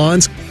product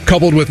lines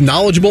coupled with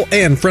knowledgeable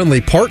and friendly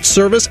parts,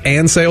 service,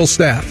 and sales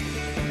staff.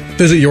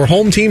 Visit your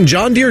home team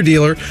John Deere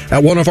dealer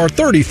at one of our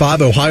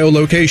 35 Ohio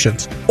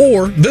locations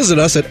or visit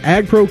us at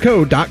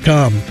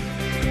agproco.com.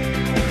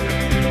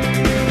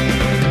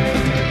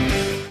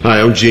 Hi,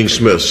 I'm Gene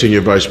Smith,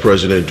 Senior Vice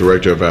President and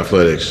Director of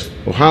Athletics.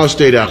 Ohio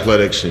State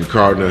Athletics and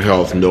Cardinal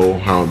Health know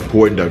how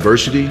important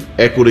diversity,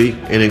 equity,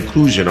 and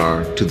inclusion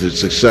are to the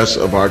success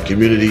of our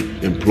community,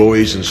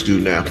 employees, and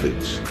student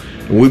athletes.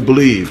 And we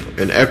believe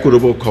an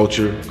equitable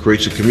culture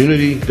creates a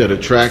community that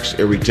attracts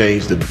and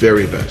retains the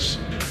very best.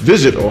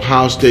 Visit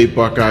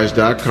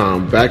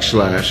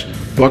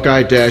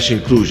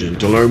ohiostatebbuckeyes.com/Buckeye-inclusion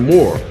to learn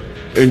more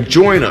and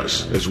join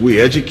us as we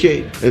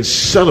educate and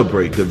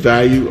celebrate the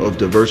value of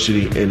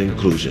diversity and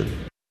inclusion.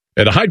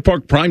 At Hyde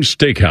Park Prime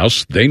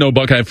Steakhouse, they know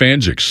Buckeye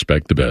fans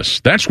expect the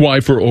best. That's why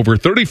for over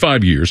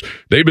 35 years,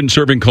 they've been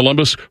serving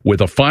Columbus with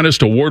the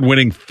finest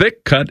award-winning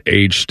thick-cut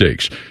aged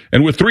steaks.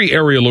 And with 3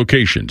 area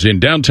locations in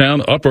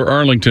downtown, Upper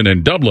Arlington,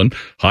 and Dublin,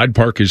 Hyde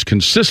Park is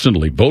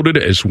consistently voted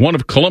as one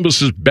of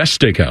Columbus's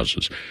best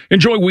steakhouses.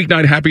 Enjoy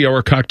weeknight happy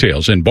hour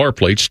cocktails and bar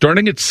plates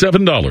starting at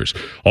 $7.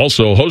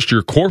 Also, host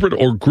your corporate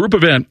or group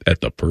event at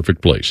the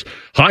perfect place.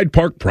 Hyde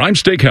Park Prime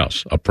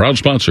Steakhouse, a proud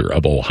sponsor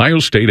of Ohio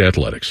State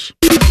Athletics.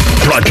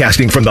 Broadcast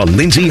Broadcasting from the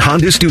Lindsay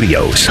Honda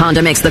Studios.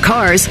 Honda makes the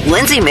cars.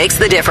 Lindsay makes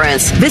the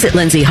difference. Visit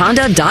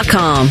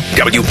lindsayhonda.com.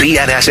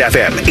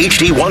 WBNS-FM,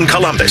 HD1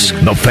 Columbus.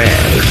 The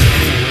Fan.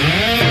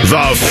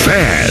 The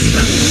Fan.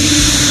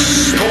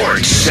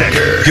 Sports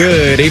Center.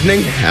 Good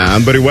evening.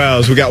 I'm Buddy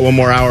Wells. We got one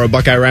more hour of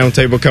Buckeye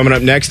Roundtable coming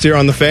up next here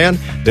on The Fan.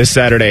 This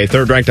Saturday,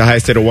 3rd-ranked Ohio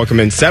State will welcome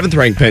in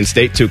 7th-ranked Penn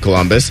State to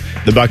Columbus.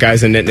 The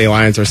Buckeyes and Nittany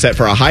Lions are set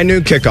for a high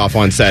noon kickoff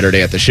on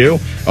Saturday at the Shoe.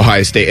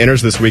 Ohio State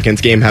enters this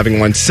weekend's game having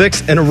won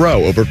 6 in a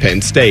row over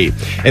Penn State.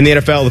 In the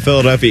NFL, the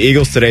Philadelphia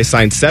Eagles today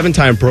signed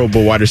 7-time Pro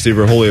Bowl wide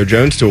receiver Julio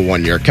Jones to a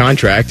 1-year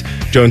contract.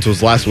 Jones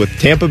was last with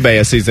Tampa Bay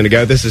a season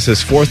ago. This is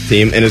his 4th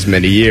team in as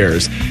many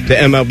years. The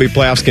MLB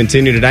playoffs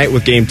continue tonight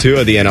with Game 2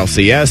 of the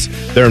NLCS.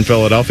 They're in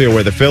Philadelphia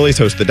where the Phillies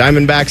host the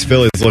Diamondbacks.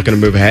 Phillies looking to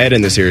move ahead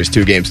in the series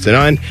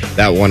 2-0.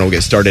 That one will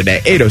get started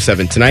at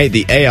 8:07 tonight.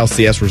 The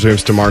ALCS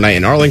resumes tomorrow night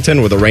in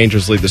Arlington where the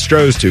Rangers lead the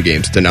Stros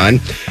 2-0.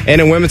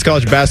 And in women's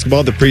college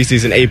basketball, the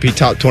preseason AP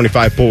Top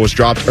 25 poll was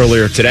dropped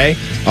earlier today.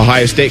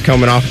 Ohio State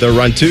coming off their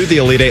run to the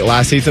Elite Eight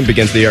last season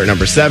begins the year at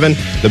number 7.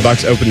 The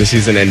Bucks open the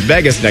season in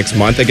Vegas next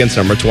month against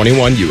number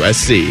 21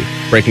 USC.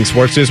 Breaking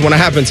sports news when it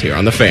happens here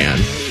on The Fan.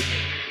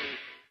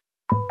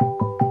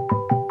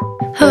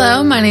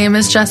 Hello, my name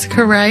is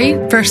Jessica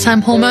Wright,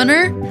 first-time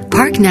homeowner.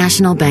 Park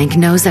National Bank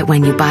knows that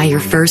when you buy your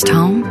first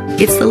home,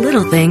 it's the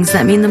little things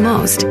that mean the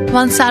most.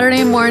 On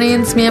Saturday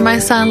mornings, me and my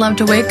son love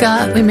to wake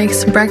up. We make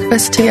some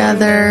breakfast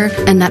together.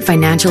 And that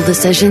financial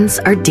decisions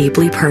are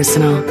deeply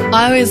personal.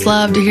 I always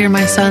love to hear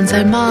my son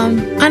say, Mom,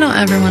 I don't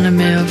ever want to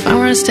move. I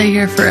want to stay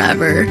here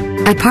forever.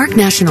 At Park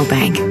National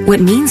Bank,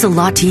 what means a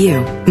lot to you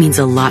means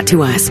a lot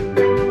to us.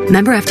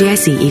 Member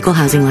FDIC, Equal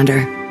Housing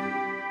Lender.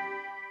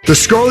 The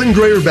Scarlet and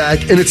Gray are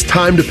back, and it's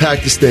time to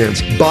pack the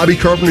stands. Bobby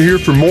Carpenter here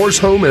for Moore's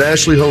Home and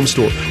Ashley Home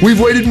Store. We've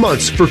waited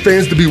months for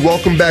fans to be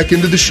welcomed back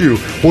into the Shoe.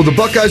 Well, the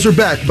Buckeyes are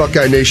back,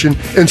 Buckeye Nation,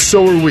 and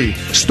so are we.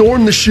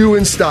 Storm the Shoe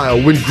in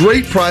style, win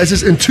great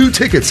prizes, and 2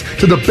 tickets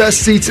to the best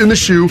seats in the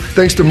Shoe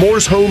thanks to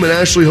Moore's Home and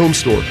Ashley Home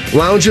Store.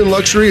 Lounge in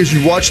luxury as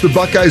you watch the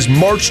Buckeyes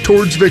march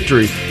towards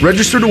victory.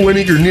 Register to win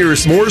at your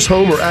nearest Moore's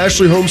Home or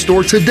Ashley Home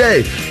Store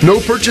today. No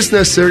purchase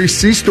necessary.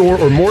 See store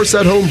or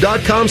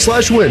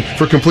morrisathome.com/win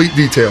for complete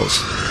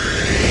details.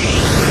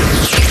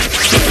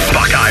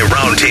 Buckeye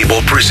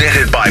Roundtable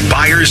presented by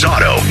Byers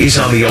Auto is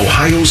on the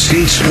Ohio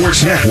State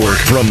Sports Network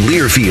from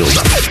Learfield.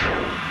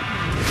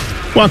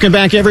 Welcome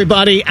back,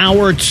 everybody.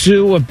 Hour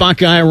 2 of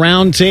Buckeye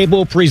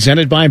Roundtable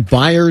presented by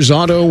Byers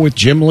Auto with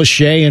Jim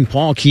Lachey and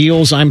Paul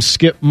Keels. I'm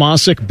Skip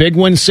Mossick. Big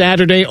one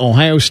Saturday,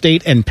 Ohio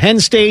State and Penn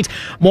State.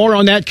 More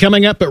on that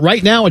coming up, but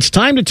right now it's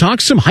time to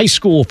talk some high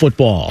school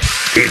football.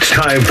 It's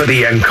time for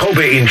the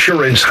Encova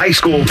Insurance High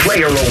School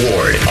Player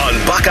Award on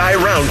Buckeye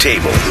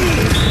Roundtable.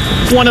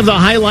 One of the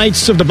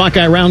highlights of the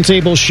Buckeye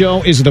Roundtable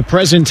show is the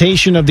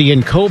presentation of the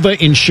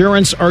Encova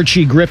Insurance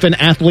Archie Griffin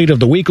Athlete of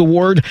the Week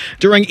Award.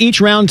 During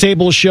each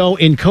Roundtable show,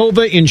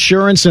 Encova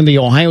Insurance and the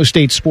Ohio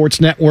State Sports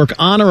Network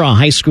honor a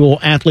high school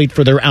athlete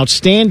for their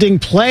outstanding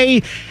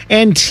play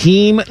and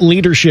team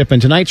leadership.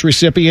 And tonight's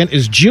recipient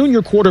is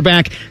junior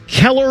quarterback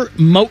Keller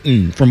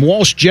Moten from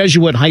Walsh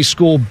Jesuit High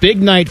School.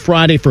 Big night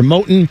Friday for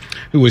Moten,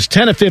 who was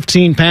 10 of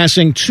 15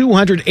 passing,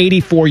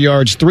 284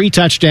 yards, 3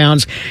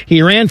 touchdowns.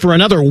 He ran for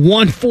another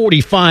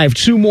 145,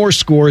 2 more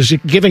scores,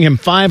 giving him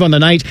 5 on the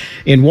night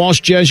in Walsh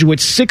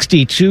Jesuit's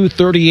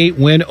 62-38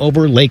 win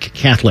over Lake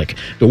Catholic.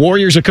 The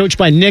Warriors are coached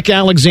by Nick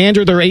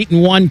Alexander. They're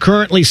 8-1,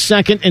 currently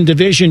second in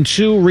Division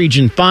II,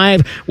 Region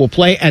 5. Will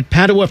play at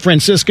Padua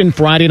Franciscan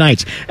Friday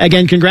nights.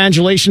 Again,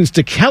 congratulations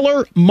to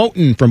Keller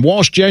Moten from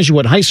Walsh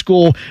Jesuit High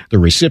School, the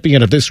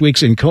recipient of this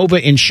week's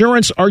Encova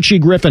Insurance Archie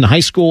Griffin High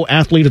School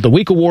Athlete of the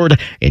Week Award.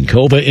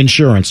 Encova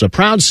Insurance, a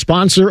proud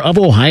sponsor of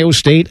Ohio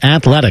State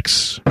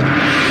Athletics.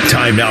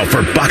 Time now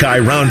for Buckeye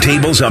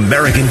Roundtable's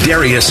American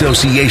Dairy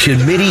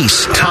Association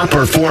Mid-East top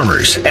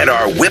performers and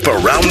our whip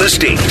around the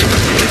state.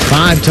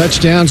 5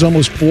 touchdowns,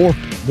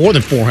 more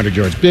than 400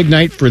 yards. Big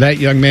night for that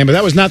young man, but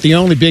that was not the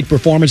only big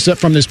performance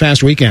from this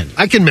past weekend.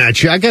 I can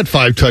match you. I got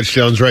 5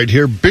 touchdowns right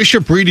here.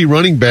 Bishop Reedy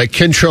running back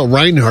Kentrell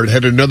Reinhardt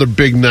had another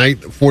big night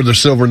for the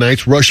Silver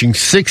Knights, rushing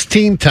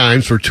 16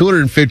 times for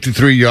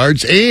 253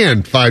 yards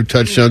and 5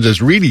 touchdowns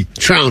as Reedy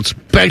trounced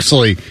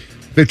Bexley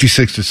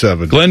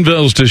 56-7.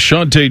 Glenville's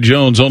Deshaunte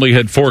Jones only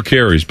had 4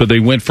 carries, but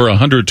they went for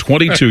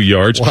 122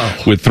 yards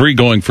with 3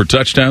 going for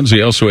touchdowns. He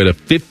also had a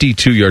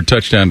 52-yard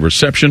touchdown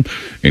reception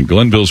in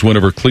Glenville's win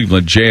over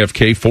Cleveland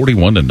JFK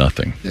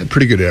 41-0. Yeah,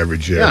 pretty good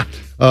average, yeah.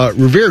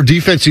 Revere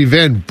defensive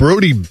end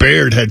Brody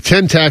Baird had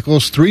 10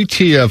 tackles, 3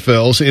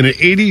 TFLs, and an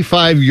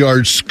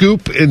 85-yard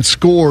scoop and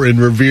score in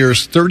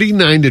Revere's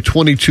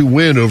 39-22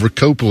 win over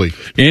Copley.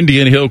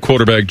 Indian Hill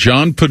quarterback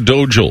John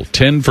Podojel,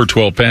 10 for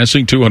 12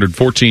 passing,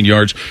 214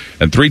 yards,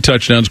 and 3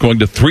 touchdowns going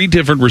to 3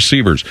 different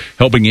receivers,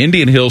 helping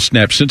Indian Hill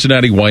snap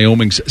Cincinnati,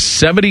 Wyoming's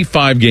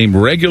 75-game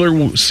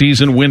regular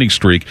season winning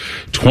streak,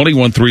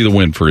 21-3 the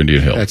win for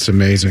Indian Hill. That's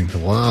amazing.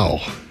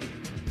 Wow.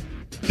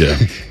 Yeah.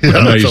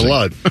 That's a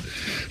lot.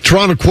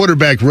 Toronto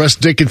quarterback Russ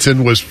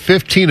Dickinson was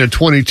 15 of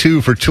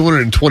 22 for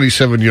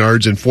 227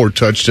 yards and 4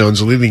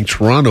 touchdowns, leading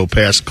Toronto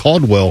past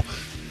Caldwell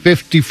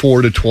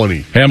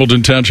 54-20.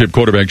 Hamilton Township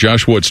quarterback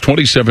Josh Woods,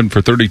 27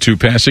 for 32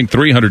 passing,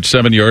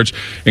 307 yards,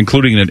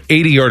 including an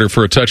 80-yarder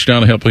for a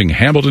touchdown, helping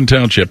Hamilton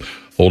Township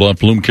hold off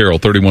Bloom Carroll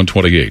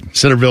 31-28.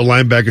 Centerville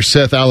linebacker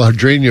Seth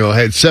Alejandro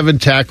had 7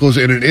 tackles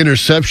and an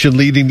interception,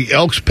 leading the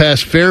Elks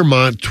past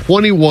Fairmont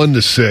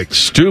 21-6.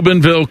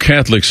 Steubenville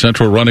Catholic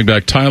Central running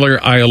back Tyler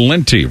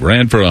Iolenti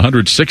ran for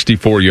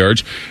 164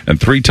 yards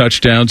and 3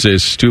 touchdowns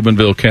as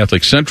Steubenville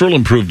Catholic Central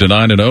improved to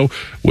 9-0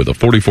 with a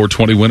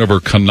 44-20 win over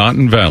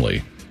Conotton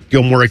Valley.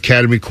 Gilmore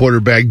Academy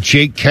quarterback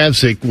Jake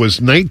Kavzik was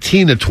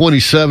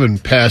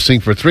 19-27 passing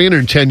for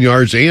 310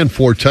 yards and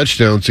 4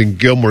 touchdowns in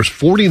Gilmore's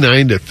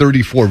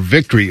 49-34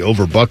 victory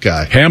over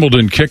Buckeye.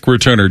 Hamilton kick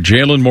returner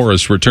Jalen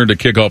Morris returned to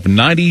kickoff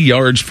 90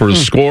 yards for a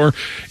score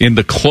in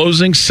the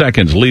closing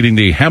seconds, leading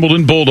the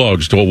Hamilton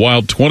Bulldogs to a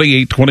wild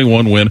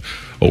 28-21 win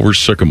over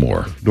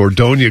Sycamore.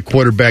 Nordonia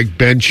quarterback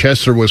Ben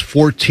Chesser was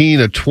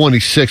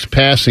 14-26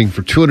 passing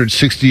for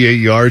 268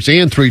 yards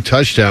and 3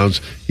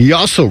 touchdowns. He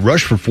also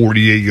rushed for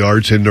 48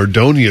 yards in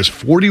Nordonia's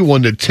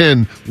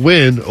 41-10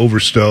 win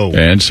over Stowe.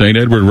 And St.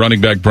 Edward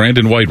running back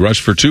Brandon White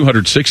rushed for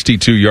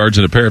 262 yards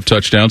and a pair of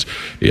touchdowns.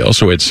 He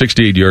also had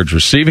 68 yards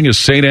receiving as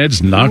St.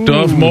 Ed's knocked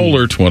off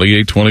Moeller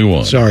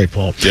 28-21. Sorry,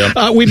 Paul.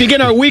 Yep. We begin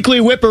our weekly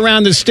whip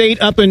around the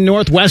state up in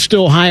northwest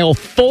Ohio,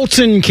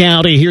 Fulton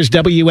County. Here's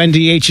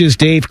WNDH's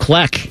Dave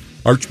Kleck.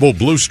 Archbold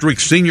Blue Streak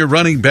senior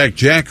running back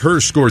Jack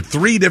Hurst scored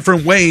 3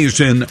 different ways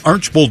in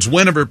Archbold's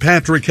win over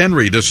Patrick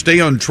Henry to stay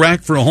on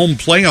track for a home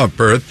playoff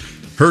berth.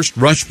 Hurst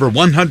rushed for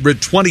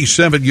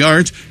 127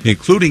 yards,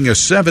 including a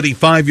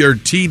 75-yard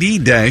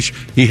TD dash.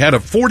 He had a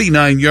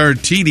 49-yard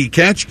TD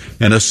catch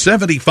and a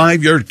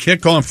 75-yard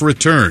kickoff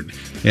return.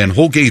 And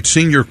Holgate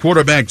senior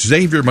quarterback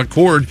Xavier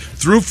McCord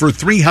threw for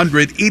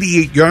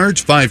 388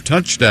 yards, 5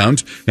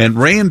 touchdowns, and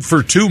ran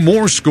for 2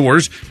 more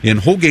scores in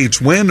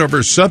Holgate's win over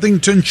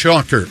Southington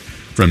Chalker.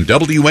 From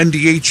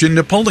WNDH in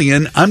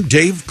Napoleon, I'm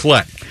Dave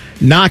Kleck.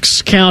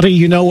 Knox County,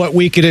 you know what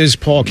week it is,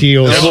 Paul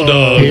Keels. Devil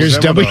Dog. Here's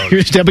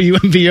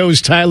WMVO's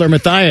Tyler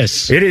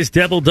Mathias. It is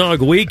Devil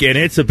Dog week, and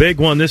it's a big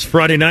one this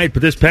Friday night.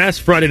 But this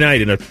past Friday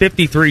night, in a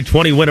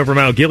 53-20 win over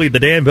Mount Gilead, the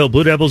Danville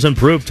Blue Devils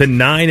improved to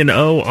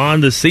 9-0 on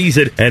the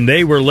season, and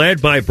they were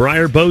led by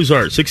Briar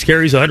Bozart, 6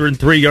 carries,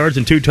 103 yards,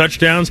 and 2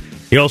 touchdowns.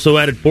 He also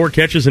added 4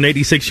 catches and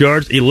 86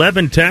 yards,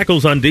 11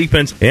 tackles on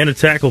defense, and a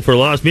tackle for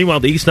loss. Meanwhile,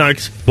 the East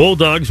Knox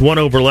Bulldogs won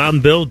over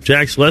Loudonville.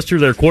 Jax Lester,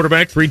 their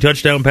quarterback, 3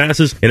 touchdown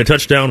passes and a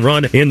touchdown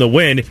run in the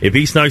win. If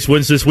East Knox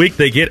wins this week,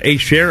 they get a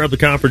share of the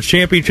conference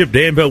championship.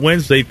 Danville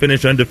wins, they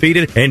finish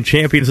undefeated and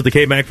champions of the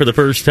K-MAC for the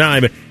first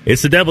time.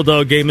 It's the Devil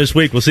Dog game this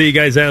week. We'll see you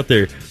guys out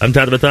there. I'm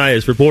Tyler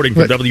Mathias reporting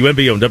from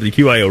WMBO and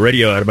WQIO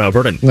Radio out of Mount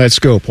Vernon. Let's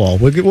go, Paul.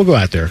 We'll go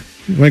out there.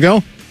 You want to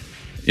go?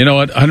 You know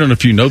what? I don't know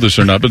if you know this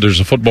or not, but there's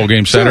a football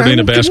game Saturday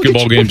and a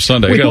basketball game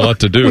Sunday. I got a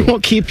lot to do. We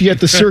won't keep you at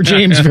the Sir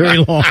James very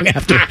long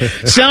after.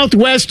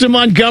 Southwest of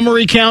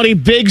Montgomery County,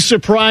 big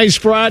surprise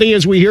Friday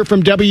as we hear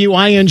from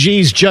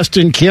WING's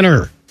Justin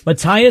Kinner.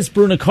 Matthias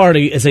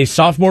Brunicardi is a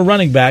sophomore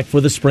running back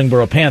for the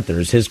Springboro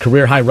Panthers. His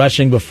career-high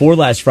rushing before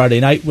last Friday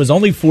night was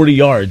only 40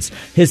 yards.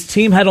 His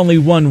team had only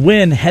one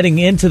win heading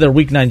into their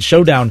Week 9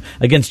 showdown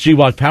against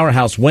GWOC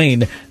powerhouse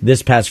Wayne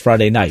this past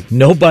Friday night.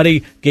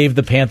 Nobody gave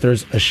the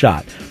Panthers a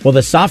shot. Well,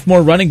 the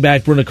sophomore running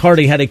back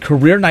Brunicardi had a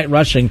career night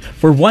rushing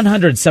for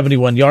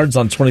 171 yards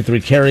on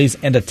 23 carries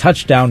and a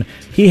touchdown.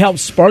 He helped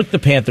spark the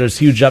Panthers'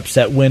 huge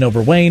upset win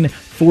over Wayne,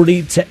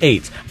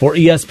 40-8. For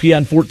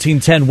ESPN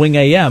 1410 Wing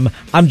AM,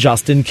 I'm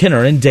Justin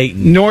Kinner in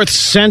Dayton. North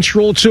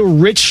Central to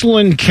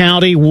Richland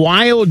County.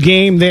 Wild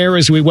game there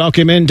as we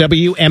welcome in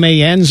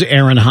WMAN's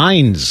Aaron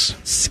Hines.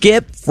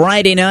 Skip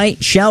Friday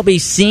night. Shelby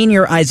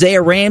senior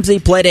Isaiah Ramsey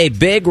played a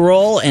big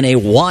role in a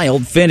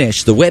wild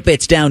finish. The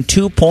Whippets down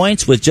 2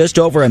 points with just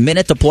over a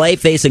minute to play,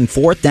 facing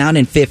 4th down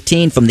and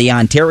 15 from the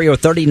Ontario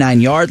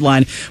 39-yard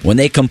line when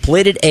they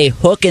completed a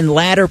hook and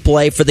ladder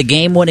play for the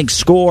game-winning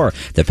score.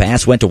 The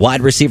pass went to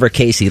wide receiver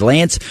Casey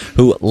Lance,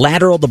 who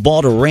lateraled the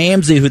ball to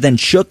Ramsey, who then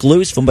shook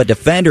loose from a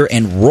defender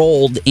and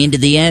rolled into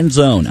the end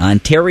zone.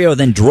 Ontario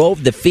then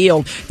drove the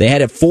field. They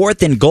had a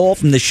 4th and goal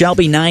from the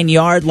Shelby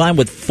 9-yard line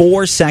with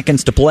 4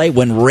 seconds to play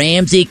when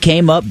Ramsey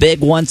came up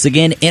big once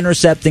again,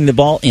 intercepting the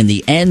ball in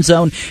the end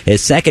zone.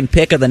 His second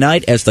pick of the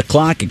night as the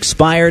clock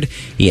expired.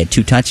 He had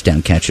 2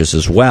 touchdown catches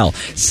as well.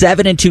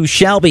 7-2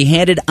 Shelby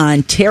handed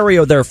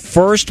Ontario their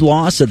first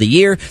loss of the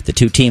year. The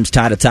 2 teams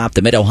tied atop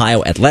the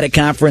Mid-Ohio Athletic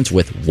Conference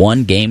with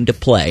 1 game to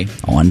play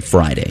on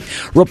Friday.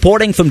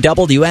 Reporting from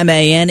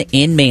WMAN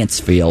in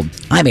Mansfield,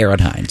 I'm Aaron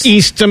Hines.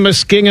 East of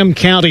Muskingum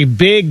County,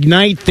 big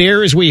night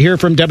there as we hear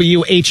from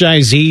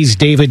WHIZ's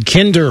David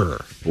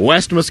Kinder.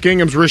 West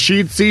Muskingum's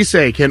Rashid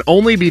Cisse can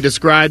only be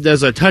described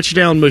as a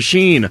touchdown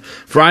machine.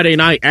 Friday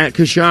night at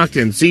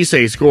Coshocton,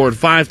 Cisse scored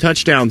 5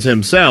 touchdowns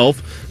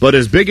himself, but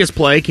his biggest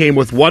play came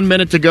with 1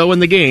 minute to go in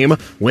the game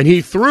when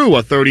he threw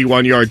a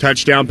 31-yard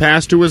touchdown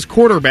pass to his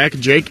quarterback,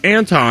 Jake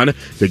Anton,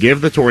 to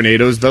give the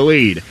Tornadoes the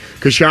lead.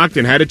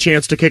 Coshocton had a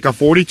chance to kick a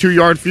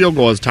 42-yard field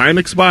goal as time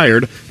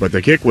expired, but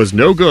the kick was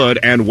no good,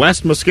 and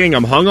West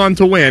Muskingum hung on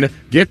to win,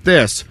 get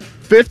this,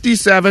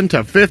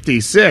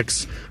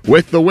 57-56.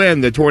 With the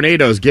win, the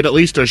Tornadoes get at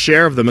least a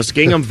share of the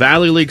Muskingum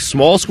Valley League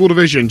Small School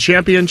Division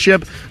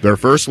Championship, their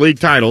first league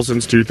title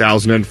since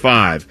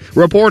 2005.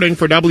 Reporting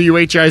for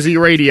WHIZ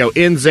Radio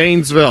in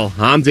Zanesville,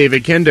 I'm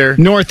David Kinder.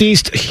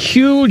 Northeast,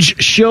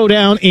 huge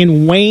showdown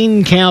in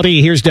Wayne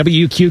County. Here's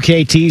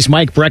WQKT's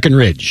Mike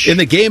Breckenridge. In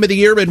the game of the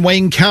year in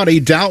Wayne County,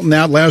 Dalton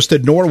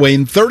outlasted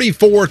Norwayne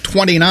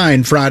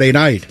 34-29 Friday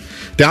night.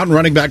 Dalton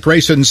running back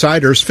Grayson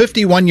Siders'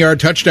 51-yard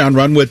touchdown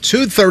run with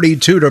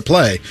 2:32 to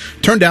play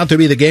turned out to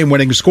be the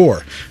game-winning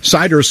score.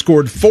 Siders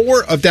scored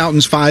 4 of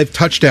Dalton's 5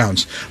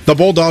 touchdowns. The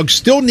Bulldogs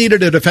still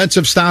needed a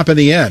defensive stop in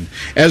the end,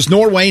 as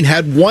Norwayne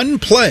had one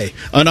play,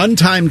 an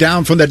untimed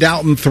down from the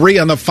Dalton 3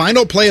 on the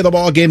final play of the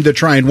ball game to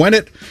try and win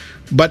it,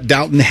 but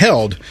Dalton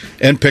held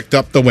and picked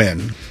up the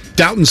win.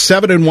 Dalton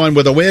 7-1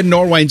 with a win.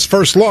 Norwayne's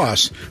first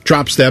loss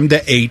drops them to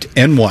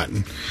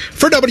 8-1.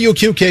 For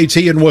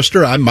WQKT in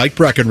Worcester, I'm Mike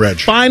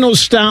Breckenridge. Final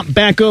stop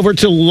back over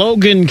to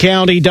Logan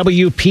County.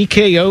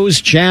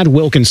 WPKO's Chad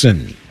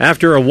Wilkinson.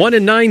 After a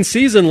 1-9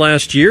 season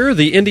last year,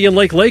 the Indian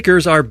Lake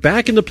Lakers are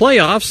back in the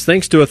playoffs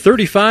thanks to a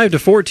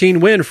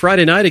 35-14 win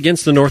Friday night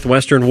against the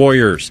Northwestern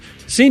Warriors.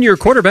 Senior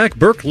quarterback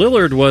Burke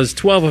Lillard was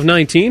 12 of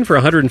 19 for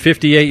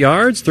 158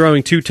 yards,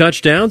 throwing 2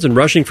 touchdowns and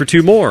rushing for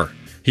 2 more.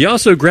 He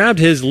also grabbed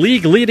his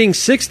league-leading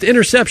 6th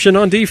interception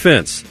on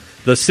defense.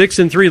 The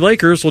 6-3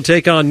 Lakers will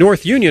take on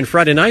North Union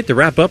Friday night to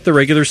wrap up the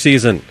regular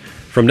season.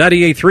 From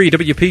 98.3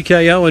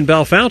 WPKO in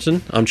Bell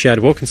Fountain, I'm Chad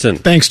Wilkinson.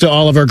 Thanks to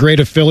all of our great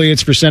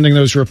affiliates for sending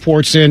those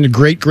reports in.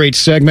 Great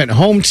segment.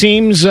 Home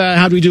teams,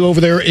 how do we do over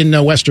there in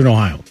Western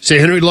Ohio?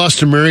 St. Henry lost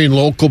to Marion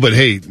Local, but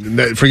hey,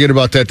 forget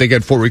about that. They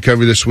got Fort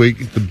Recovery this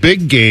week. The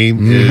big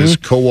game is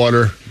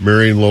Coldwater,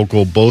 Marion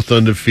Local, both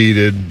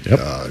undefeated.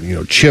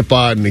 Yep. Chip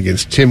Otten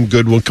against Tim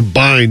Goodwin.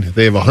 Combined,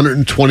 they have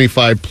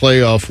 125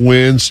 playoff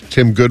wins.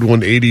 Tim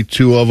Goodwin,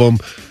 82 of them.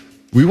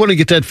 We want to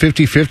get that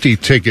 50-50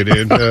 ticket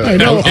in. I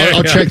know.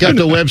 I'll check out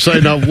the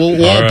website.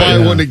 We'll all buy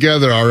one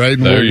together, all right?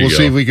 And we'll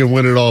see if we can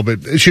win it all.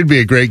 But it should be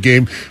a great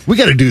game. We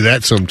got to do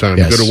that sometime.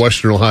 Yes. Go to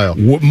Western Ohio.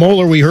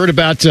 Moeller, we heard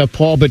about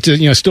Paul, but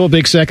still a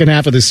big second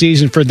half of the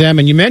season for them.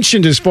 And you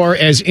mentioned as far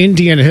as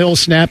Indian Hill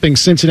snapping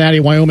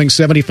Cincinnati, Wyoming's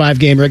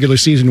 75-game regular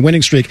season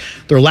winning streak.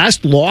 Their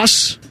last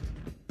loss...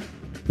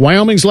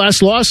 Wyoming's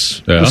last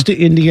loss was to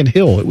Indian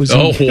Hill. It was in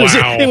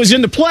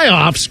the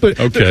playoffs, but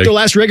their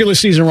last regular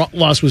season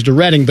loss was to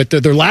Reading, but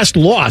their last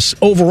loss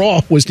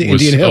overall was to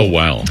Indian Hill. Oh,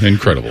 wow.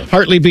 Incredible.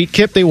 Hartley beat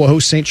Kip. They will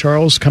host St.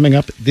 Charles coming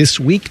up this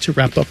week to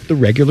wrap up the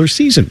regular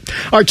season.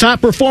 Our top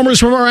performers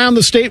from around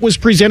the state was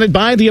presented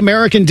by the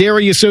American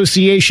Dairy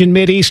Association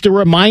Mideast. A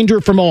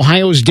reminder from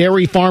Ohio's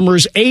dairy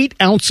farmers, 8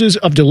 ounces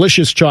of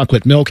delicious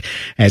chocolate milk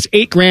has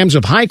 8 grams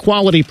of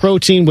high-quality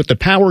protein with the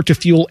power to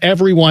fuel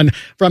everyone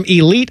from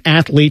elite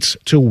athletes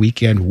to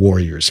weekend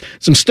warriors.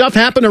 Some stuff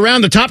happened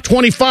around the top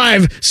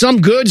 25,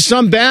 some good,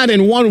 some bad,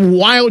 and one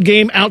wild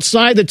game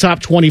outside the top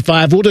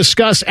 25. We'll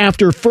discuss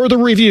after further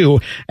review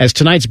as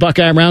tonight's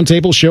Buckeye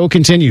Roundtable show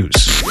continues.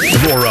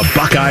 For a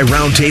Buckeye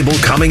Roundtable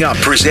coming up,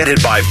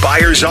 presented by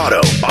Byers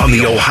Auto on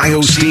the Ohio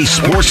State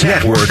Sports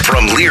Network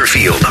from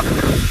Learfield.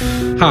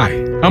 Hi,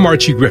 I'm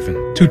Archie Griffin,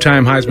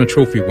 2-time Heisman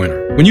Trophy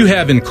winner. When you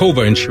have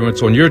Encova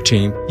insurance on your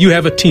team, you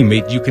have a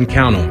teammate you can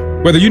count on.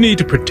 Whether you need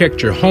to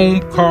protect your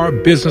home, car,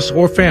 business,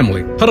 or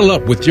family, huddle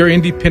up with your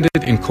independent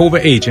Encova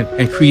agent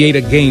and create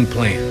a game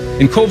plan.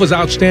 Encova's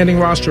outstanding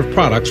roster of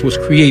products was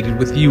created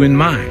with you in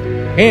mind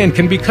and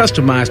can be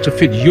customized to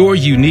fit your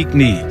unique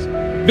needs.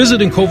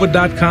 Visit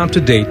Encova.com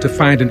today to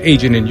find an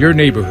agent in your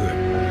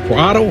neighborhood. For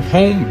auto,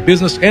 home,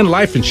 business, and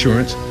life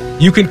insurance,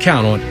 you can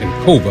count on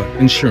Encova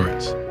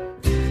Insurance.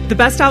 The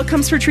best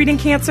outcomes for treating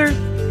cancer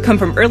come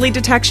from early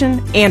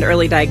detection and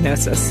early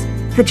diagnosis.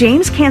 The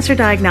James Cancer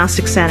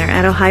Diagnostic Center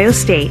at Ohio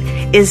State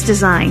is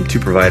designed to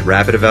provide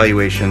rapid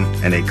evaluation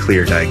and a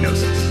clear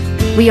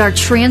diagnosis. We are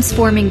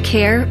transforming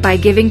care by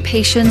giving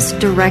patients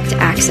direct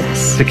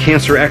access to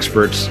cancer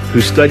experts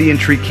who study and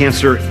treat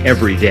cancer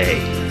every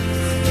day.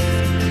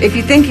 If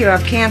you think you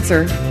have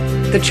cancer,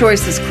 the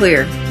choice is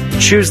clear.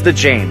 Choose the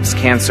James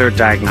Cancer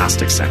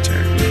Diagnostic Center.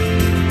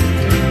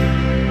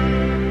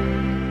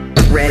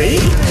 Ready?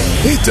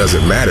 It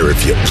doesn't matter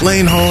if you're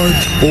playing hard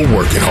or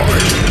working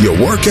hard. Your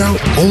workout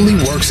only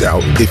works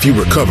out if you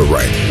recover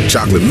right.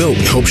 Chocolate milk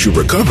helps you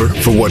recover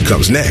for what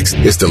comes next.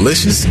 It's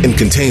delicious and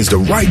contains the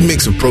right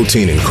mix of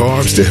protein and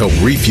carbs to help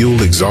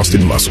refuel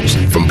exhausted muscles.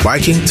 From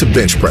biking to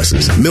bench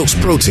presses, Milk's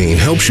protein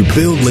helps you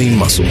build lean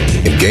muscle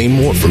and gain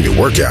more from your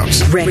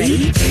workouts.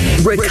 Ready?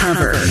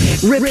 Recover.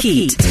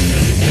 Repeat.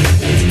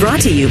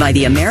 Brought to you by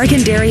the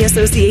American Dairy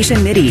Association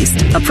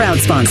Mideast, a proud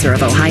sponsor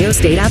of Ohio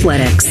State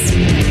Athletics.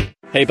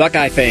 Hey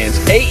Buckeye fans,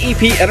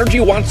 AEP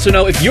Energy wants to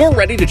know if you're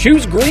ready to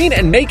choose green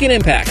and make an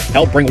impact.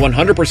 Help bring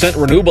 100%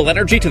 renewable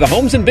energy to the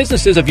homes and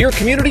businesses of your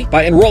community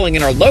by enrolling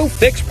in our low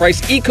fixed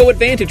price Eco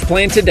Advantage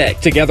plan today.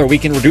 Together we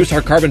can reduce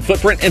our carbon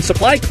footprint and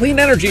supply clean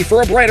energy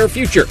for a brighter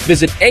future.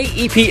 Visit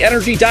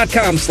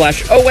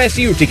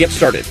aepenergy.com/OSU to get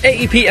started.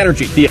 AEP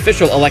Energy, the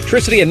official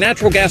electricity and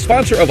natural gas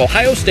sponsor of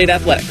Ohio State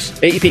Athletics.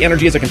 AEP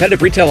Energy is a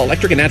competitive retail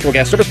electric and natural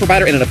gas service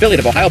provider and an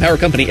affiliate of Ohio Power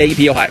Company,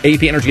 AEP Ohio.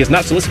 AEP Energy is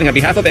not soliciting on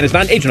behalf of and is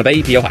not an agent of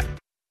AEP Ohio.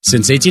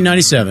 Since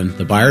 1897,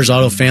 the Byers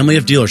Auto family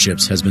of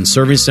dealerships has been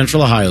serving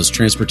Central Ohio's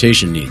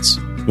transportation needs.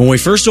 When we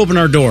first opened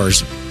our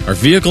doors, our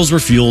vehicles were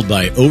fueled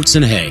by oats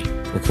and hay,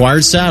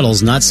 required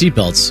saddles, not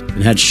seatbelts,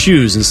 and had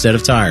shoes instead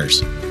of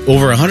tires.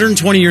 Over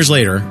 120 years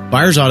later,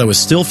 Byers Auto is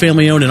still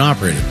family-owned and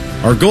operated.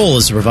 Our goal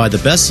is to provide the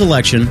best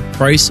selection,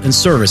 price, and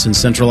service in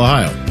Central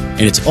Ohio.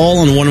 And it's all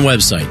on one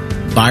website,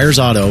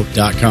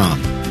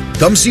 ByersAuto.com.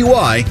 Come see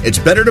why it's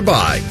better to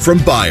buy from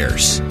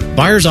Byers.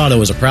 Byers Auto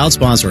is a proud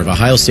sponsor of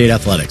Ohio State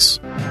Athletics.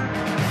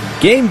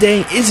 Game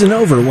day isn't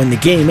over when the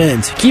game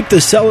ends. Keep the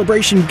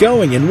celebration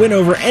going and win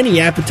over any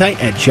appetite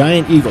at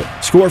Giant Eagle.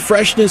 Score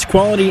freshness,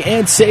 quality,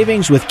 and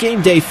savings with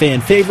game day fan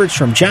favorites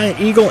from Giant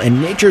Eagle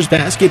and Nature's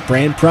Basket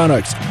brand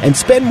products. And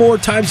spend more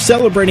time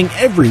celebrating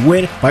every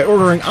win by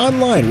ordering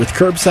online with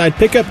curbside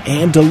pickup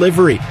and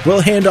delivery.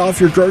 We'll hand off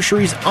your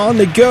groceries on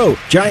the go.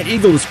 Giant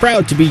Eagle is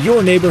proud to be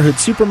your neighborhood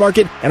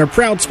supermarket and a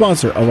proud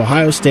sponsor of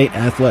Ohio State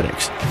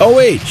Athletics.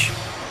 OH!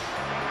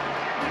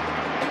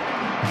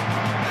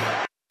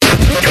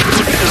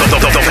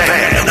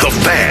 The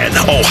Fan,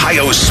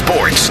 Ohio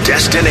sports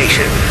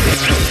destination.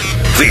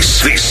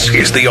 This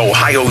is the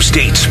Ohio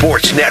State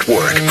Sports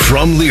Network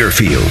from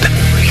Learfield.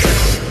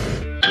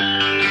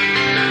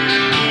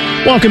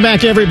 Welcome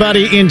back,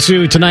 everybody,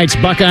 into tonight's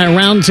Buckeye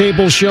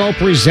Roundtable show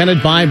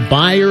presented by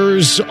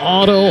Byers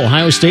Auto.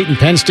 Ohio State and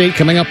Penn State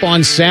coming up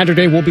on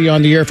Saturday. We'll be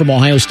on the air from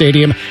Ohio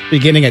Stadium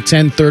beginning at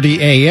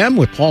 10:30 a.m.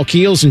 with Paul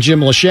Keels and Jim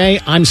Lachey.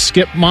 I'm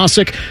Skip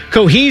Mossick.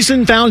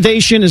 Cohesion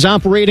Foundation is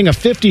operating a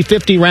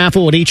 50-50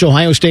 raffle at each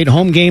Ohio State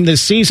home game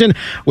this season,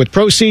 with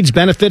proceeds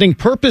benefiting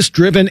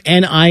purpose-driven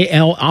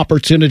NIL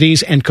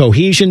opportunities and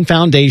Cohesion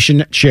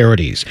Foundation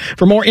charities.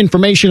 For more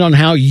information on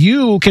how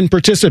you can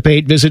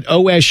participate, visit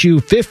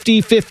OSU5050.com. Buckeye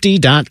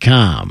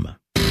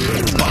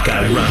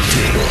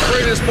Roundtable.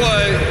 Previous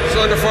play is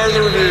under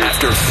further review.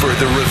 After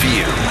further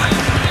review.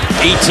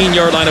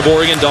 18-yard line of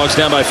Oregon, Dogs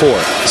down by 4.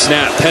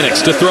 Snap,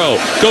 Penix to throw.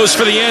 Goes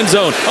for the end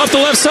zone. Up the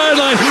left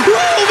sideline.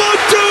 Roma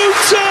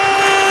Ducey!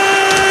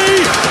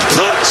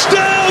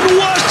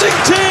 Touchdown,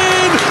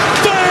 Washington!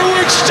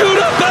 Fireworks shoot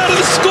up out of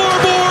the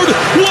scoreboard.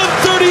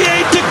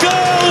 1:38 to go,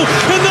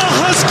 and the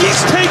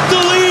Huskies take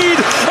the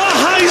lead. A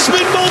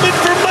Heisman moment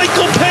for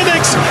Michael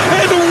Penix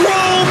and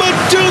Roma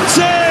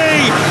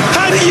Ducey.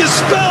 How do you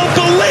spell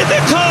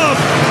Biletnikoff?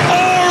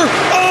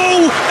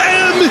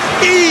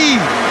 R-O-M-E.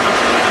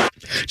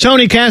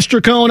 Tony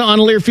Castricone on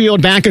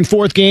Learfield. Back and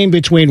forth game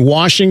between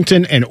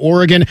Washington and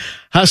Oregon.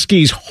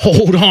 Huskies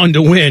hold on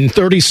to win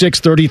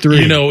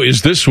 36-33. You know,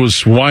 as this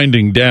was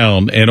winding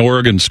down and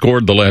Oregon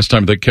scored the last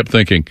time, they kept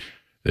thinking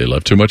they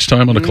left too much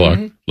time on the clock,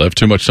 left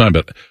too much time.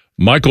 But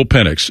Michael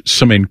Penix,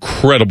 some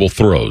incredible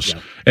throws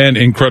and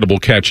incredible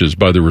catches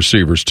by the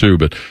receivers too.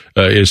 But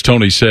as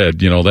Tony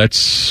said, you know,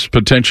 that's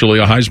potentially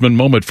a Heisman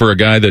moment for a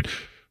guy that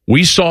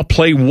we saw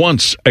play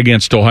once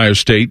against Ohio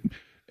State.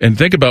 And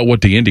think about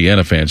what the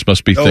Indiana fans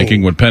must be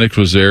thinking when Penix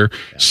was there.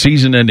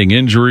 Season-ending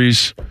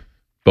injuries.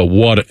 But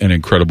what an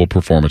incredible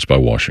performance by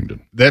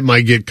Washington. That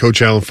might get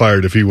Coach Allen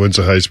fired if he wins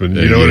a Heisman.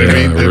 You know what I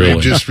mean? Really.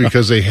 Just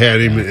because they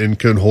had him and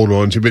couldn't hold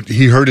on to. But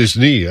he hurt his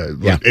knee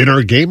in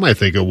our game. I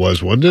think it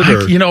was, wasn't it?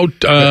 Or,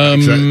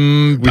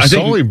 we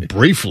saw him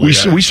briefly. We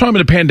saw him in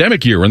the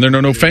pandemic year, and there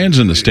are no fans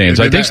in the stands.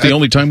 I think it's the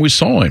only time we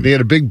saw him. He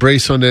had a big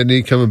brace on that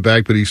knee coming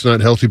back, but he's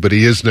not healthy. But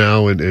he is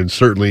now, and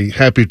certainly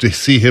happy to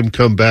see him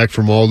come back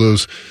from all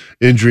those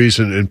injuries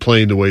and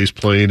playing the way he's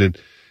playing. And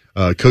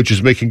coach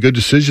is making good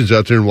decisions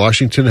out there in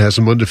Washington, has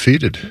them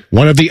undefeated.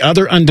 One of the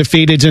other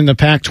undefeateds in the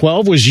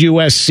Pac-12 was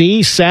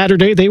USC.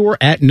 Saturday, they were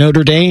at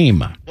Notre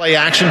Dame. Play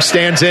action,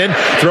 stands in,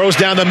 throws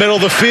down the middle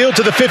of the field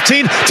to the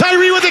 15.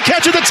 Tyree with the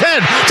catch at the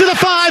 10, to the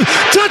 5.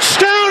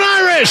 Touchdown,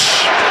 Irish!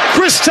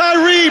 Chris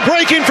Tyree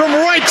breaking from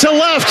right to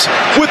left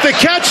with the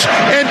catch,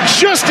 and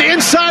just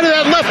inside of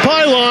that left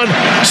pylon,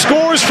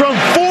 scores from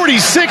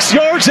 46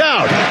 yards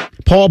out.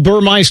 Paul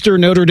Burmeister,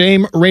 Notre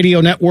Dame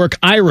Radio Network.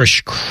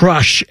 Irish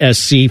crush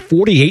SC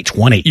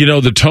 48-20. You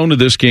know, the tone of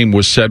this game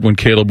was set when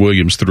Caleb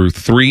Williams threw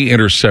 3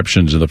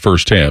 interceptions in the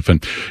first half.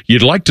 And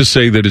you'd like to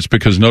say that it's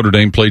because Notre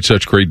Dame played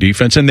such great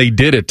defense, and they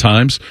did at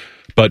times.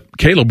 But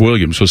Caleb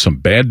Williams with some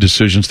bad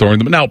decisions throwing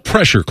them. Now,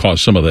 pressure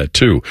caused some of that,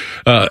 too.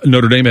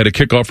 Notre Dame had a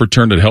kickoff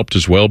return that helped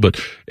as well. But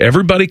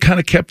everybody kind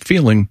of kept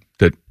feeling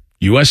that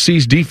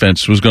USC's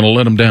defense was going to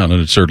let them down,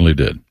 and it certainly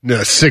did.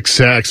 6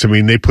 sacks. I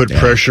mean, they put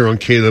pressure on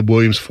Caleb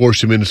Williams,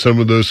 forced him into some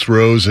of those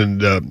throws,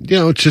 and,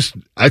 it's just,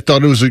 I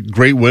thought it was a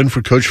great win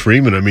for Coach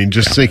Freeman. I mean,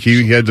 think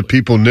he had the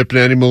people nipping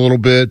at him a little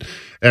bit,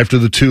 after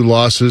the 2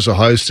 losses,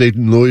 Ohio State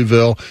and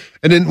Louisville.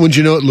 And then, when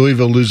you know it,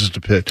 Louisville loses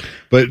to Pitt.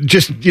 But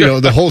just,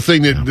 the whole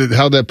thing,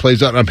 how that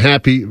plays out, I'm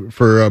happy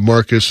for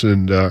Marcus,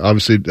 and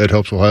obviously that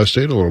helps Ohio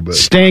State a little bit.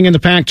 Staying in the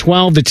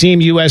Pac-12, the team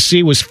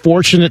USC was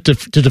fortunate to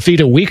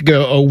defeat a week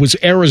ago was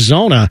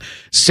Arizona.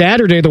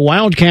 Saturday, the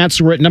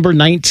Wildcats were at number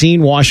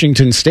 19,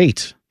 Washington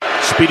State.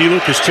 Speedy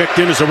Luke is checked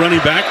in as a running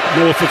back.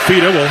 Noah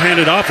Fafita will hand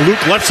it off.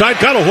 Luke left side,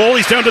 got a hole.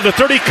 He's down to the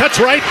 30, cuts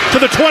right to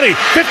the 20,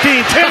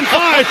 15, 10,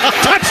 5.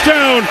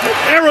 Touchdown,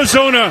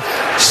 Arizona.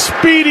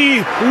 Speedy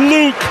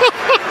Luke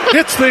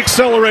hits the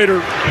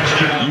accelerator.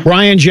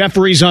 Brian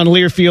Jeffries on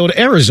Learfield.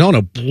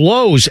 Arizona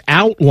blows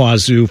out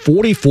Wazoo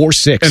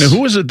 44-6. And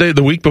who was it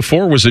the week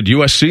before? Was it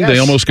USC? Yes. They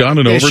almost got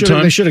in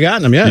overtime. They should have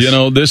gotten them,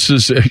 yes. This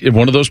is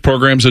one of those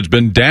programs that's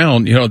been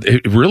down.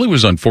 It really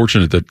was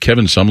unfortunate that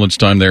Kevin Sumlin's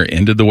time there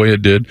ended the way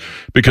it did,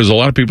 because a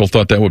lot of people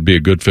thought that would be a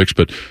good fix.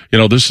 But,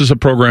 this is a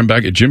program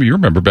back at Jimmy. You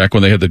remember back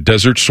when they had the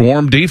Desert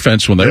Swarm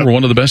defense when they were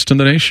one of the best in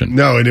the nation.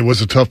 No, and it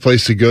was a tough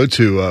place to go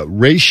to.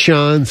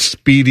 Rayshawn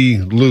Speedy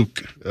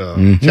Luke,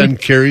 10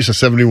 carries,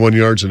 71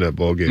 yards in that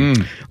ball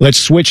game. Let's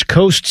switch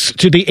coasts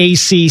to the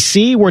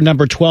ACC, where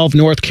number 12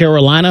 North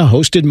Carolina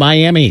hosted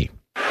Miami.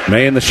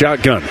 May in the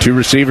shotgun, 2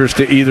 receivers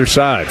to either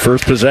side.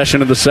 First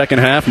possession of the second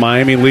half,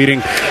 Miami leading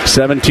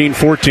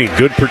 17-14.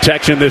 Good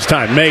protection this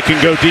time. May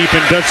can go deep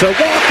and does so.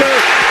 Walker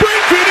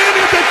brings it in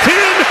at the 10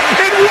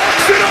 and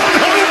walks it on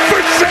home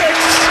for 6.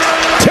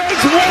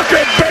 Tez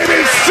Walker, baby,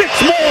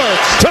 6 more.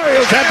 Tar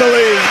Heels have the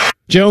lead.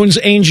 Jones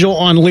Angel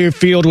on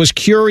Learfield was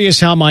curious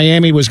how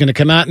Miami was going to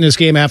come out in this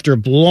game after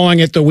blowing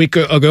it the week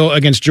ago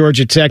against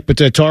Georgia Tech, but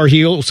the Tar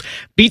Heels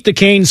beat the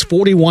Canes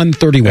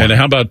 41-31. And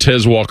how about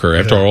Tez Walker?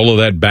 After all of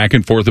that back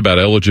and forth about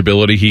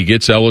eligibility, he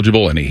gets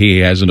eligible, and he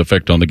has an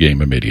effect on the game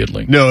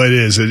immediately. No, it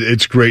is.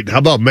 It's great. How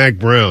about Mac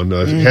Brown?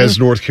 Has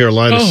North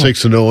Carolina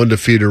 6-0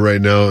 undefeated right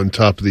now on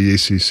top of the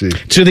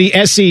ACC. To the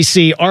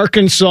SEC,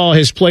 Arkansas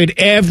has played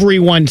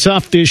everyone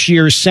tough this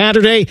year.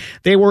 Saturday,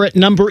 they were at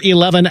number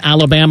 11,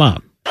 Alabama.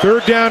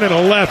 3rd down and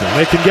 11.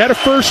 They can get a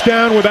first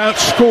down without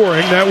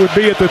scoring. That would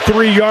be at the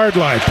 3-yard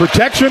line.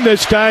 Protection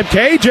this time.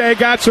 KJ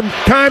got some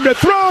time to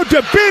throw.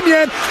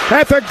 DeBinion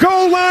at the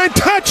goal line.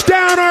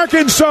 Touchdown,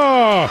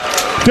 Arkansas.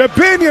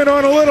 DeBinion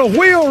on a little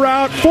wheel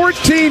route.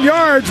 14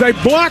 yards. They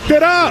blocked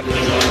it up.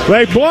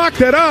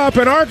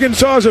 And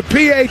Arkansas is a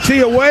PAT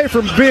away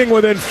from being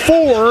within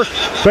 4.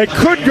 They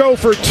could go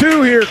for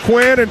 2 here,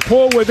 Quinn, and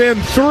pull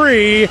within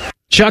 3.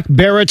 Chuck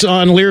Barrett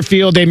on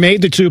Learfield. They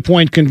made the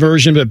 2-point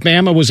conversion, but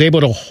Bama was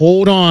able to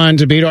hold on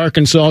to beat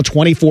Arkansas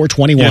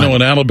 24-21.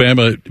 In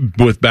Alabama,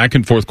 with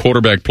back-and-forth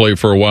quarterback play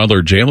for a while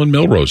there, Jalen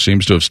Milrose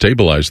seems to have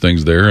stabilized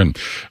things there.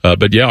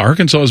 But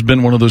Arkansas has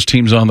been one of those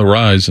teams on the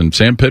rise, and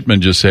Sam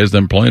Pittman just has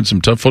them playing some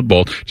tough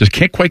football. Just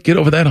can't quite get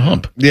over that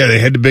hump. Yeah, they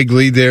had the big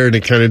lead there, and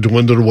it kind of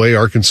dwindled away.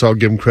 Arkansas,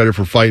 give them credit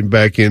for fighting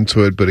back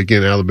into it. But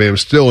again, Alabama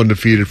still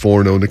undefeated,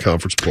 4-0 in the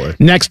conference play.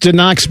 Next to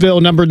Knoxville,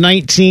 number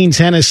 19,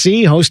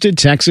 Tennessee, hosted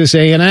Texas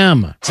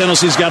A&M.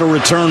 Tennessee's got a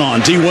return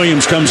on. D.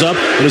 Williams comes up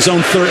at his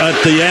own at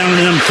the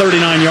A&M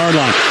 39-yard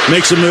line.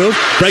 Makes a move,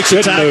 breaks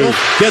a tackle,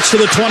 gets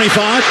to the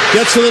 25,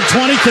 gets to the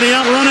 20. Can he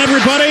outrun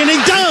everybody? And he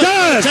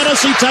does!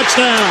 Tennessee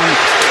touchdown.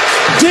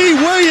 D.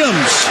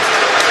 Williams,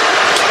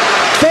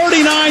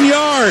 39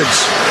 yards.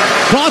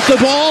 Caught the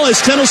ball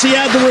as Tennessee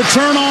had the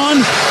return on,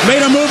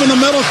 made a move in the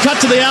middle,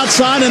 cut to the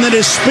outside, and then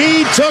his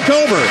speed took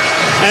over.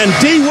 And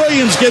D.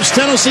 Williams gives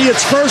Tennessee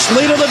its first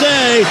lead of the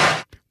day.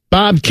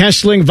 Bob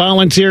Kessling,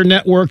 Volunteer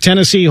Network.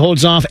 Tennessee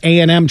holds off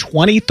A&M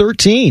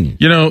 2013.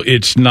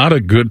 It's not a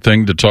good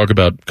thing to talk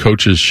about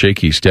coaches'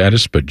 shaky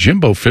status, but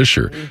Jimbo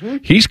Fisher,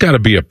 he's got to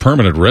be a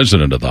permanent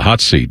resident of the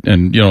hot seat.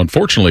 And,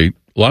 unfortunately,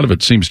 a lot of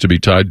it seems to be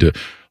tied to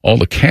all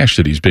the cash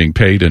that he's being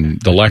paid and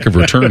the lack of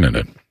return in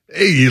it.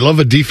 Hey, you love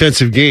a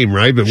defensive game,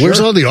 right? But where's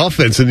all the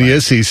offense in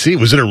the SEC?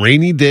 Was it a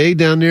rainy day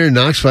down there in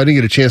Knoxville? I didn't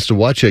get a chance to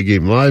watch that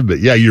game live, but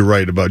yeah, you're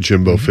right about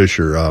Jimbo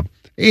Fisher.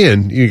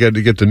 And you got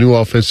to get the new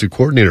offensive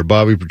coordinator,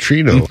 Bobby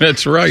Petrino.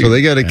 That's right. So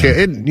they got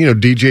to, and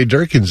DJ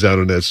Durkin's out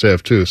on that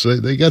staff too. So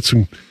they got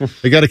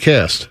a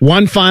cast.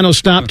 One final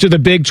stop to the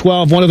Big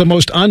 12. One of the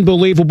most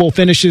unbelievable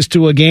finishes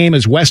to a game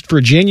as West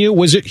Virginia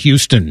was at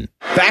Houston.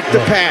 Back to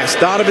pass,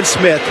 Donovan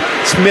Smith.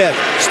 Smith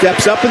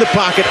steps up in the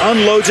pocket,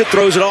 unloads it,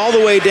 throws it all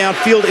the way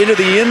downfield into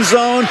the end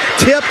zone,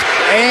 tipped,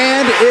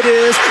 and it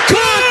is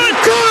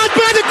caught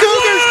by the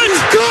Cougars,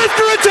 caught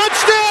for a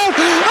touchdown.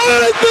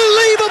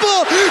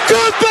 Unbelievable!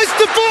 Caught by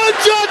Stephon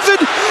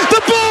Johnson.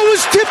 The ball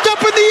was tipped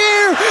up in the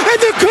air, and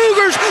the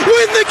Cougars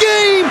win the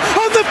game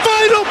on the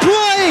final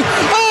play.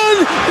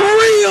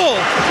 Unreal!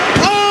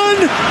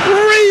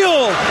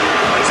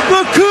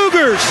 The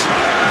Cougars,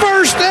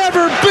 first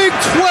ever Big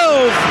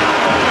 12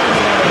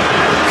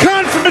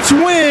 conference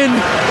win.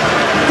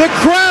 The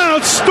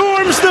crowd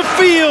storms the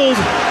field,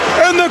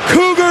 and the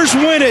Cougars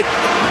win it.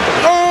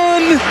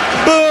 Unbelievable.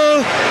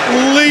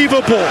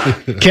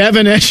 Unbelievable.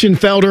 Kevin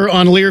Eschenfelder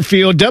on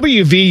Learfield.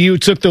 WVU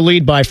took the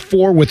lead by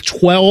 4 with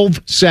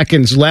 12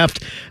 seconds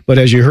left. But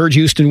as you heard,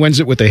 Houston wins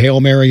it with a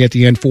Hail Mary at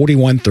the end,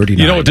 41-39.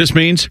 You know what this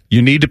means?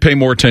 You need to pay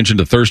more attention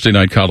to Thursday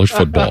night college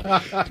football.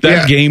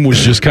 That game was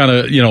just kind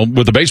of,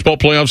 with the baseball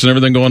playoffs and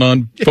everything going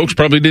on, folks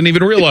probably didn't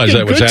even realize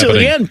that was Good happening.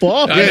 Till the end,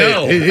 Paul. I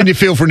know. And you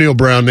feel for Neil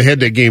Brown. They had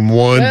that game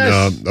won.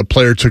 Yes. A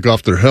player took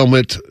off their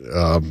helmet.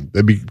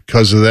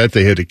 Because of that,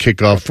 they had to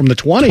kick off from the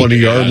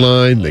 20-yard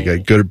line. They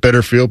got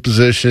better field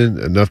position,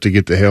 enough to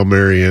get the Hail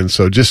Mary in.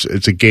 So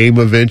it's a game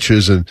of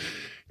inches, and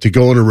to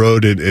go on the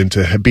road and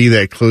to be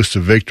that close to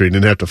victory and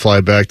then have to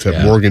fly back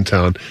to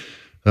Morgantown,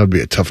 that would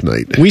be a tough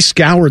night. We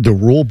scoured the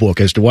rule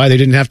book as to why they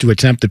didn't have to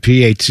attempt the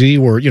PAT,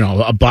 where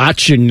a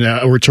botch and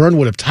a return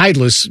would have tied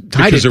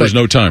because there was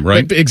no time,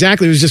 right?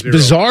 Exactly. It was just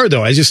bizarre,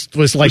 though. I just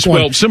was like,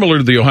 similar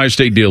to the Ohio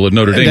State deal at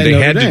Notre Dame, they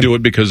had to do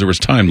it because there was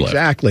time left.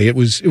 Exactly. It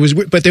was.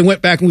 But they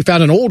went back and we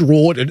found an old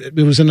rule. It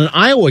was in an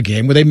Iowa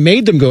game where they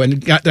made them go,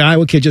 and the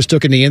Iowa kid just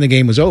took a knee, and the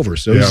game was over.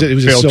 So it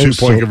was failed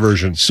 2-point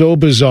conversion. So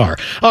bizarre.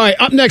 All right.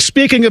 Up next,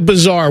 speaking of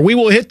bizarre, we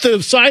will hit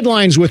the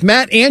sidelines with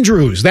Matt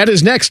Andrews. That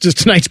is next as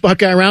tonight's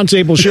Buckeye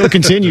Roundtable show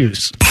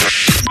continues.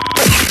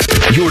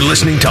 You're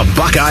listening to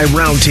Buckeye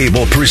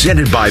Roundtable,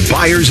 presented by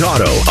Byers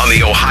Auto on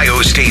the Ohio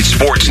State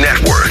Sports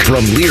Network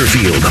from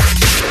Learfield.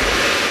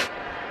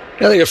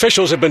 Now, the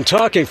officials have been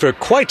talking for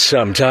quite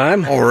some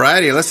time. All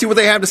righty, let's see what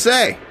they have to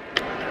say.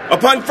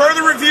 Upon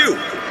further review,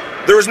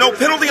 there is no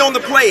penalty on the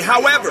play.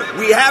 However,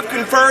 we have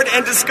conferred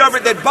and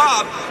discovered that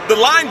Bob, the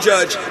line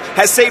judge,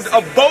 has saved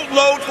a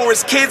boatload for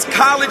his kids'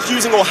 college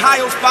using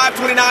Ohio's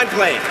 529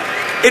 plan.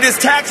 It is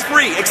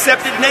tax-free,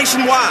 accepted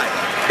nationwide.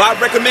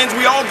 Bob recommends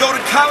we all go to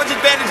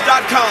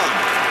collegeadvantage.com.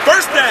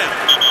 First down.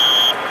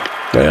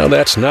 Well,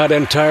 that's not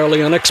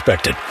entirely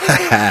unexpected.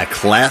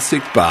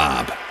 Classic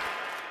Bob.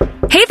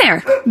 Hey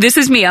there, this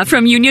is Mia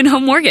from Union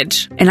Home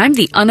Mortgage, and I'm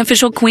the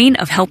unofficial queen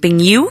of helping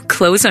you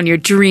close on your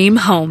dream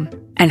home.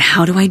 And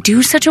how do I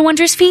do such a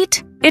wondrous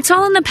feat? It's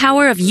all in the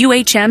power of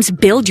UHM's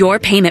Build Your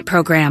Payment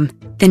program.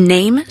 The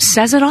name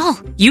says it all.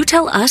 You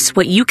tell us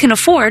what you can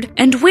afford,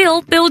 and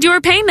we'll build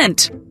your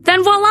payment.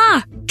 Then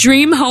voila!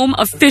 Dream home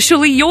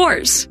officially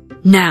yours.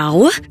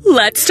 Now,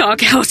 let's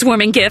talk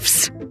housewarming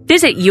gifts.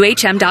 Visit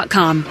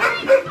UHM.com.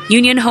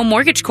 Union Home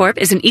Mortgage Corp.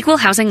 is an equal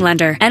housing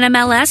lender.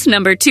 NMLS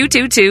number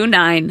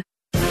 2229.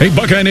 Hey,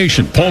 Buckeye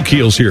Nation, Paul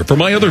Keels here for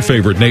my other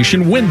favorite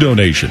nation, Window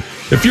Nation.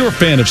 If you're a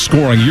fan of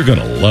scoring, you're going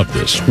to love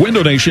this.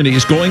 Window Nation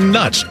is going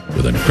nuts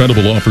with an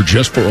incredible offer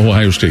just for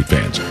Ohio State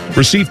fans.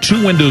 Receive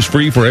 2 windows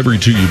free for every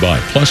 2 you buy,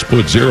 plus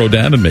put 0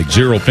 down and make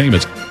 0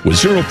 payments with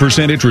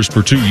 0% interest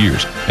for 2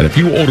 years. And if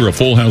you order a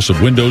full house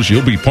of windows,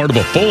 you'll be part of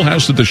a full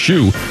house at the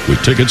Shoe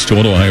with tickets to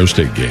an Ohio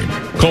State game.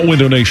 Call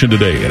Window Nation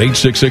today at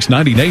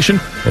 866-90-NATION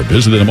or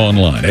visit them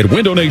online at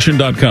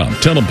windownation.com.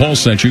 Tell them Paul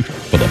sent you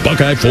for the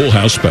Buckeye Full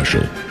House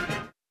Special.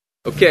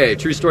 Okay,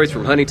 true stories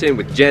from Huntington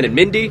with Jen and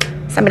Mindy.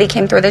 Somebody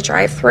came through the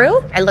drive-thru.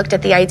 I looked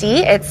at the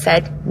ID. It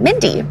said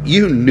Mindy.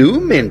 You knew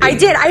Mindy? I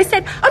did. I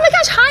said, oh my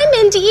gosh, hi,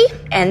 Mindy.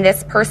 And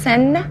this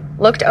person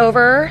looked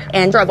over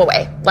and drove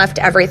away, left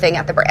everything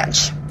at the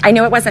branch. I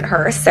knew it wasn't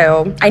her,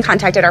 so I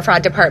contacted our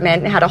fraud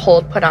department and had a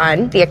hold put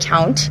on the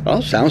account.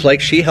 Well, sounds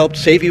like she helped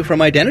save you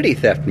from identity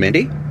theft,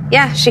 Mindy.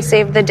 Yeah, she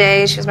saved the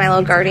day. She was my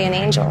little guardian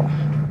angel.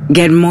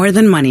 Get more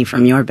than money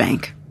from your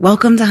bank.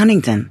 Welcome to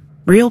Huntington.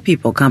 Real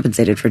people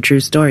compensated for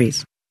true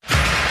stories.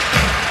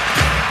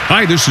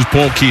 Hi, this is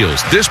Paul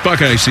Keels. This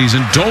Buckeye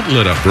season, don't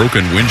let a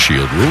broken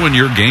windshield ruin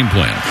your game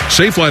plan.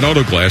 Safelite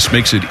Auto Glass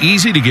makes it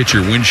easy to get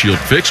your windshield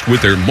fixed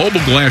with their mobile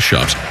glass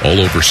shops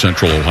all over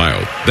Central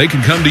Ohio. They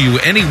can come to you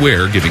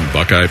anywhere, giving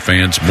Buckeye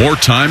fans more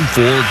time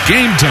for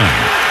game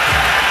time.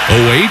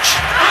 OH?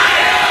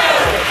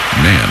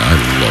 Man, I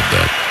love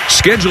that.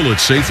 Schedule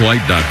at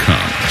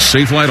Safelite.com.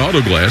 Safelite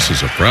Auto Glass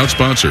is a proud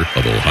sponsor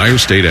of Ohio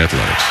State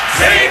Athletics.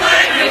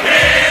 Safelite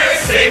Repair,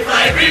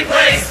 Safelite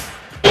Replace.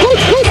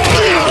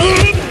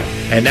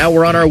 And now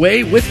we're on our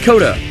way with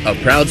Coda, a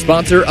proud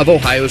sponsor of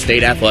Ohio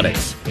State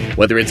Athletics.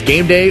 Whether it's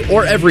game day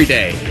or every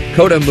day,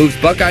 Coda moves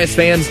Buckeyes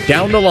fans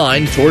down the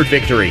line toward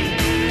victory.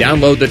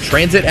 Download the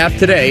Transit app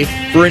today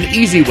for an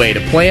easy way to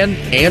plan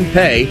and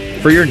pay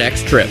for your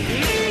next trip.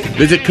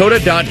 Visit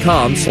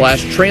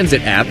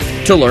coda.com/transit app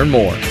to learn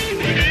more.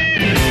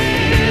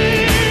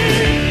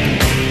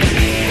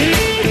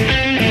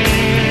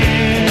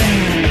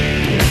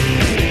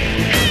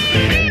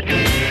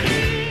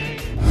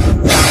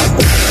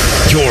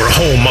 Your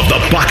home of the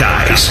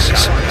Buckeyes,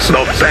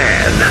 the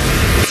Fan.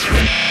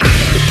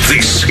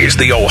 This is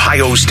the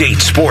Ohio State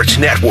Sports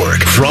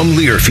Network from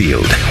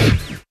Learfield.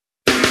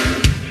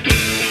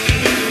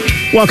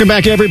 Welcome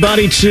back,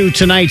 everybody, to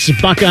tonight's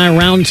Buckeye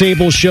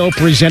Roundtable show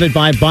presented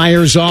by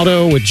Byers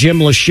Auto with Jim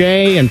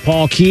Lachey and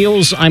Paul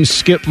Keels. I'm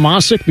Skip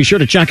Mossick. Be sure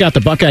to check out the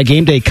Buckeye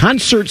Game Day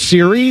concert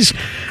series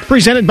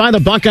presented by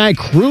the Buckeye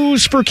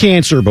Cruise for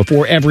Cancer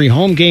before every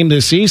home game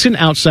this season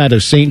outside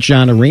of St.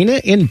 John Arena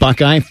in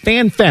Buckeye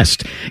Fan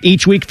Fest.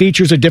 Each week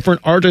features a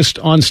different artist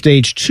on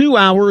stage 2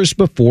 hours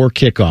before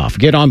kickoff.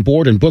 Get on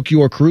board and book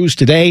your cruise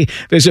today.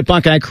 Visit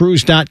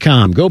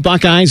BuckeyeCruise.com. Go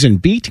Buckeyes and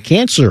beat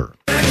cancer.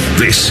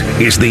 This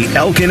is the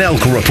Elk and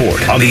Elk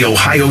Report on the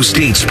Ohio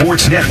State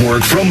Sports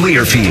Network from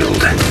Learfield.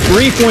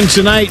 Brief one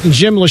tonight, and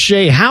Jim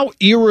Lachey, how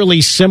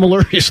eerily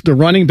similar is the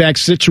running back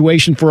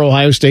situation for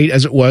Ohio State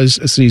as it was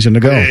a season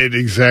ago?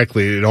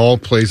 Exactly. It all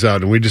plays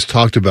out, and we just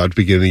talked about at the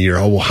beginning of the year,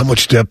 how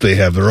much depth they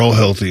have. They're all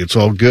healthy. It's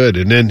all good.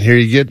 And then here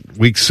you get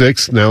week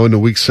 6, now into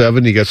week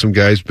 7, you got some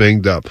guys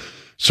banged up.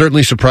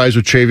 Certainly surprised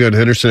with Travion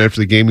Henderson after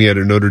the game he had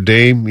at Notre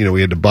Dame. We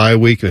had to bye a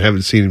week and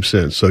haven't seen him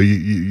since. So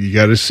you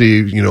got to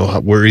see,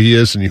 where he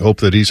is, and you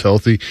hope that he's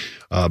healthy.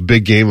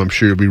 Big game. I'm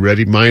sure he'll be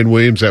ready. Mayan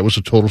Williams, that was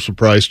a total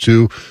surprise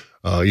too.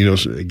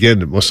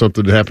 Again, it was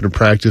something that happened in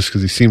practice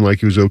because he seemed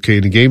like he was okay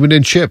in the game. And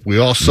then Chip, we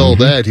all saw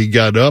that. He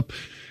got up.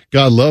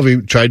 God love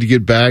him. Tried to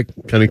get back,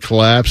 kind of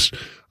collapsed.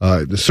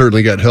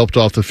 Certainly got helped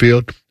off the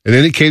field. And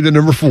then he came to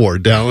number 4,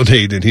 Dallin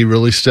Hayden. He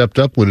really stepped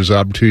up when his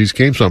opportunities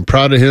came. So I'm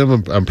proud of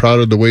him. I'm proud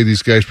of the way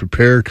these guys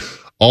prepared.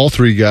 All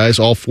 3 guys,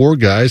 all 4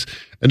 guys.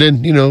 And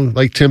then,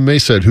 like Tim May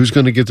said, who's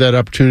going to get that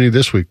opportunity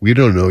this week? We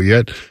don't know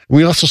yet.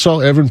 We also saw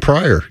Evan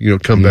Pryor,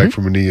 come back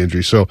from a knee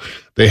injury. So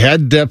they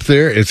had depth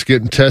there. It's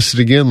getting tested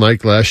again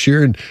like last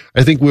year. And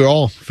I think we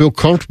all feel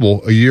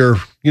comfortable a year.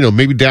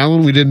 Maybe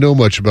Dallin, we didn't know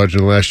much about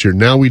him last year.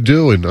 Now we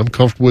do, and I'm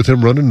comfortable with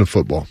him running the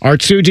football. Our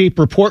 2 Deep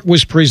report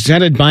was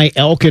presented by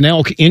Elk and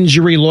Elk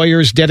Injury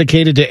Lawyers,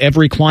 dedicated to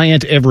every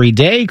client every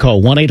day.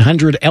 Call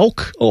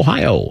 1-800-ELK,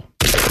 Ohio.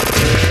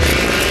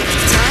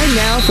 Time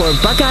now for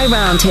Buckeye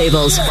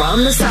Roundtables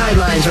from the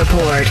Sidelines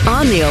Report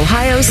on the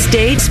Ohio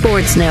State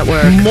Sports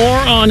Network. More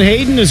on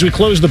Hayden as we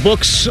close the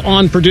books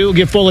on Purdue.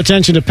 Give full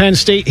attention to Penn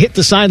State. Hit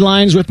the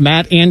sidelines with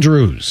Matt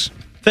Andrews.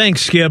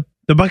 Thanks, Skip.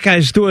 The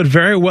Buckeyes do it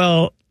very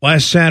well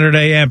last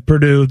Saturday at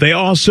Purdue. They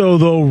also,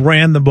 though,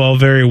 ran the ball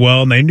very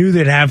well, and they knew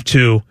they'd have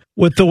to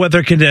with the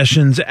weather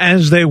conditions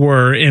as they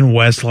were in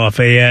West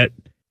Lafayette.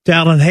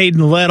 Dallin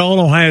Hayden led all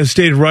Ohio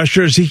State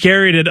rushers. He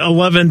carried it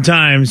 11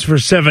 times for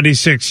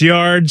 76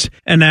 yards,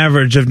 an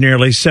average of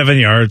nearly 7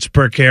 yards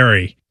per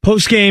carry.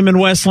 Post-game in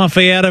West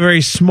Lafayette, a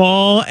very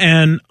small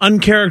and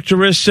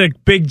uncharacteristic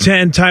Big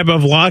Ten type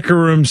of locker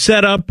room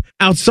setup.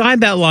 Outside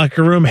that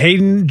locker room,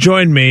 Hayden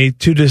joined me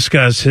to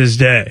discuss his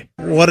day.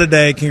 What a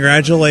day.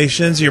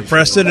 Congratulations. You're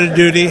pressed into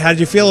duty. How'd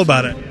you feel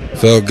about it?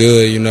 Felt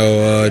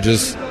good,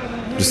 just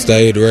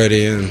stayed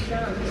ready and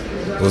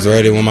was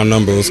ready when my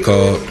number was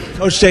called.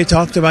 Coach Day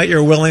talked about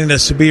your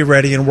willingness to be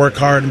ready and work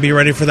hard and be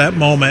ready for that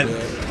moment.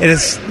 And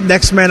it's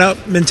next man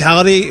up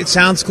mentality. It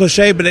sounds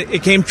cliche, but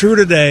it came true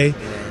today.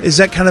 Is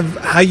that kind of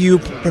how you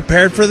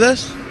prepared for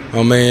this?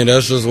 I mean,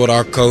 that's just what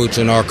our coach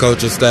and our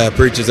coaching staff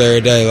preaches every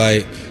day,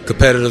 like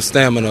competitive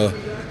stamina.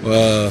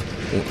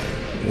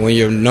 When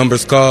your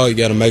number's called, you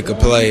got to make a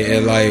play.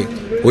 And,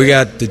 we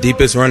got the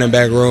deepest running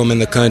back room in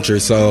the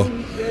country. So,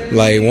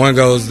 one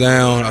goes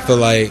down, I feel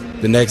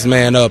like the next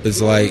man up is,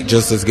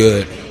 just as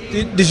good.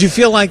 Did you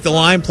feel like the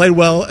line played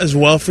well as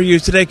well for you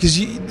today? Because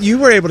you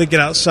were able to get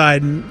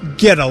outside and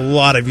get a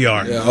lot of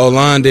yards. Yeah,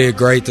 O-line did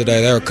great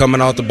today. They were coming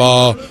off the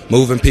ball,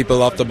 moving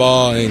people off the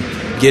ball, and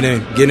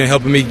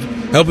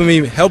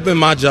helping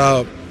my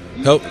job.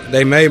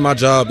 They made my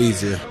job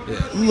easier.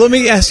 Yeah. Let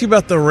me ask you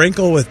about the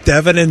wrinkle with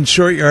Devin and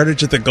short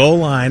yardage at the goal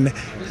line.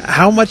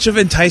 How much of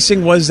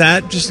enticing was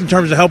that, just in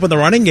terms of helping the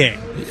running game?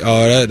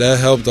 Oh, that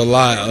helped a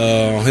lot.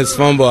 On his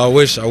fumble, I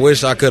wish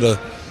I could have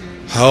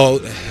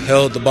held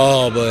the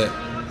ball, but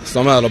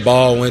somehow the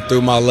ball went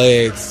through my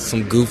legs,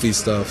 some goofy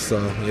stuff. So,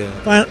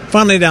 yeah.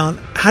 Finally, Dallin,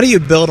 how do you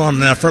build on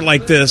an effort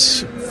like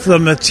this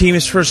from a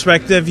team's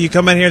perspective? You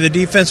come in here, the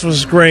defense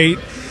was great.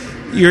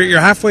 You're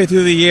halfway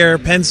through the year.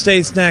 Penn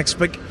State's next,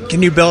 but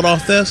can you build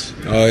off this?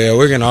 Oh, yeah,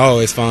 we're going to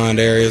always find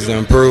areas to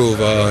improve,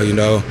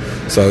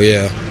 So,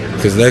 yeah,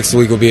 because next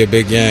week will be a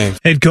big game.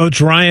 Head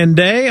coach Ryan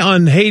Day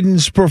on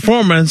Hayden's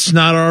performance,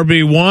 not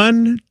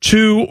RB1,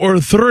 2, or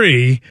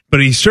 3,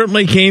 but he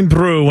certainly came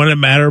through when it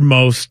mattered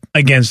most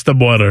against the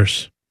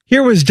Boilers.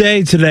 Here was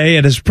Day today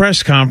at his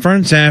press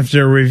conference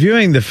after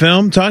reviewing the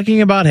film,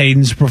 talking about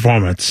Hayden's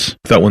performance.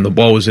 I thought when the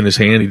ball was in his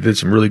hand, he did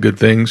some really good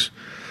things.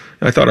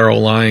 I thought our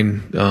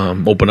O-line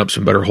opened up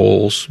some better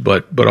holes,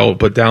 but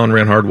Dallin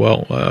ran hard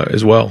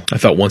as well. I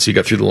thought once he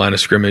got through the line of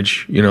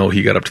scrimmage,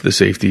 he got up to the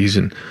safeties,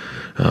 and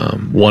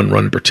one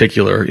run in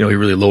particular, he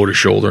really lowered his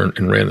shoulder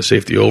and ran the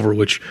safety over,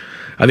 which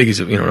I think he's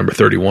number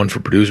 31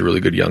 for Purdue, is a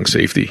really good young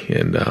safety,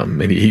 and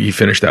he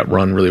finished that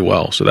run really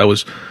well. So that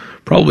was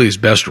probably his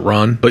best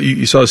run, but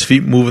you saw his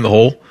feet move in the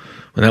hole.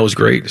 And that was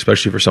great,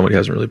 especially for somebody who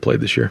hasn't really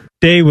played this year.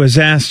 Day was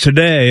asked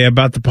today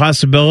about the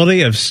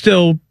possibility of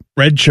still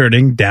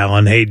redshirting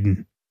Dallin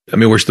Hayden. I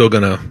mean, we're still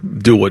going to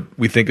do what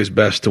we think is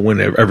best to win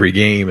every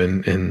game,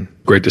 and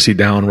great to see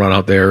Dallin run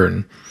out there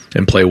and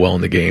and play well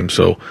in the game.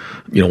 So,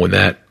 when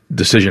that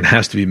decision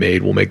has to be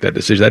made, we'll make that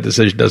decision. That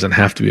decision doesn't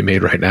have to be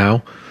made right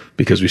now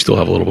because we still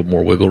have a little bit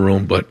more wiggle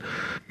room. But,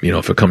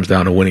 if it comes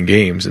down to winning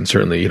games, then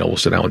certainly, we'll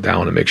sit down with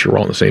Dallin and make sure we're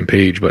all on the same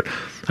page. But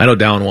I know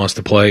Dallin wants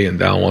to play, and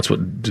Dallin wants to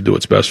do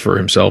what's best for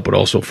himself, but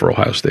also for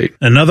Ohio State.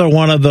 Another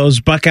one of those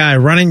Buckeye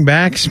running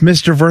backs,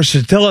 Mr.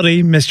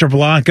 Versatility, Mr.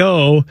 Block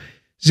O,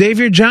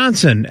 Xavier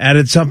Johnson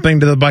added something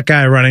to the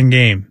Buckeye running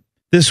game.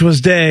 This was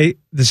Day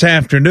this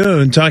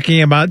afternoon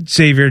talking about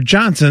Xavier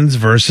Johnson's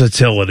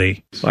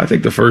versatility. I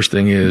think the first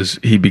thing is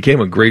he became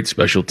a great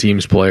special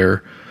teams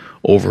player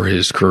over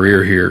his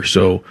career here.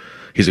 So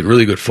he's a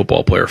really good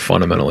football player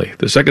fundamentally.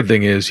 The second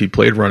thing is he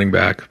played running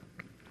back.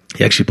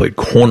 He actually played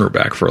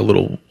cornerback for a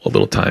little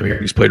time here.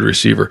 He's played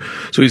receiver.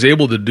 So he's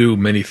able to do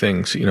many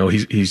things.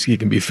 He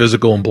can be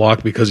physical and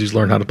block because he's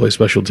learned how to play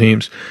special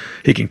teams.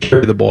 He can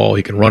carry the ball.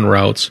 He can run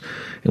routes.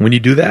 And when you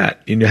do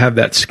that and you have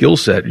that skill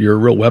set, you're a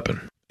real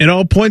weapon. It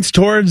all points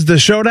towards the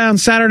showdown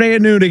Saturday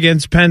at noon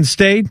against Penn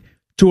State,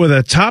 two of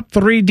the top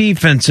 3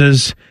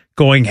 defenses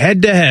going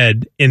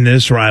head-to-head in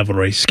this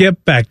rivalry.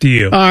 Skip, back to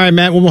you. All right,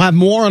 Matt, we'll have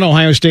more on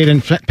Ohio State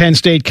and Penn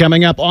State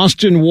coming up.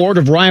 Austin Ward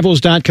of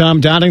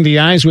Rivals.com dotting the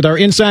I's with our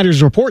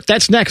Insiders Report.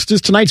 That's next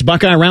as tonight's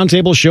Buckeye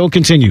Roundtable show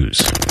continues.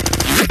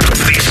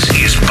 This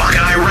is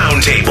Buckeye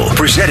Roundtable,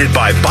 presented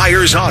by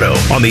Byers Auto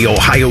on the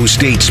Ohio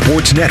State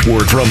Sports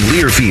Network from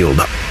Learfield.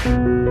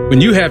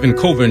 When you have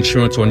Encova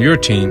Insurance on your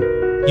team,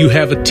 you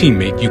have a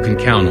teammate you can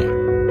count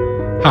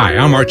on. Hi,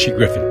 I'm Archie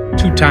Griffin,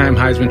 2-time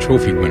Heisman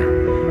Trophy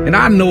winner, and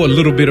I know a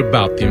little bit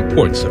about the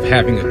importance of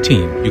having a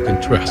team you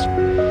can trust.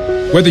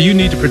 Whether you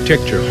need to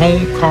protect your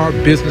home, car,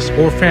 business,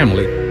 or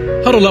family,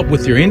 huddle up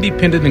with your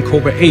independent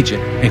Encova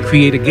agent and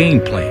create a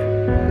game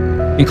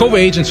plan. Encova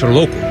agents are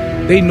local.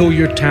 They know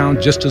your town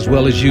just as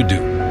well as you do.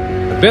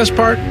 The best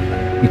part?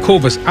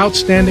 Encova's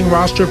outstanding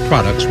roster of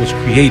products was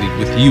created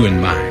with you in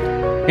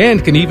mind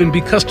and can even be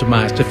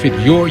customized to fit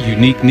your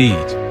unique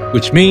needs,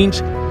 which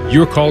means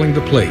you're calling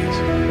the plays.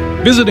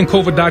 Visit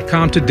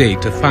Encova.com today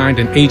to find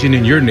an agent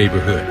in your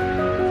neighborhood.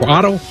 For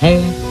auto,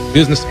 home,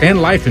 business,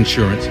 and life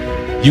insurance,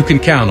 you can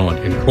count on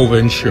Encova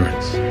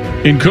Insurance.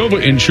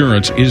 Encova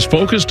Insurance is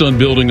focused on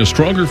building a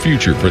stronger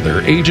future for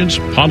their agents,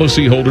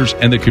 policyholders,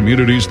 and the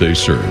communities they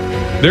serve.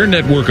 Their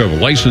network of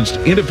licensed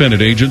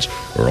independent agents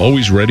are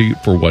always ready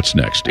for what's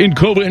next.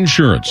 Encova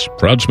Insurance,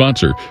 proud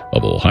sponsor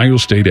of Ohio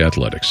State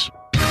Athletics.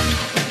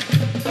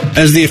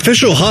 As the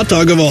official hot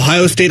dog of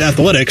Ohio State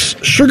Athletics,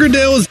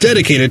 Sugardale is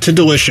dedicated to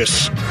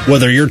delicious.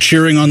 Whether you're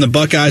cheering on the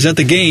Buckeyes at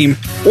the game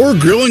or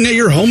grilling at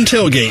your home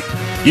tailgate,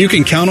 you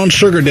can count on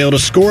Sugardale to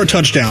score a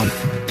touchdown.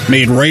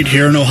 Made right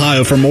here in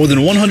Ohio for more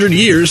than 100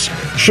 years,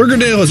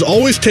 Sugardale has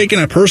always taken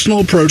a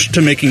personal approach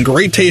to making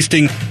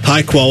great-tasting,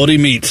 high-quality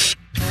meats.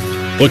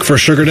 Look for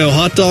Sugardale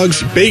hot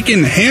dogs,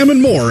 bacon, ham,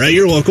 and more at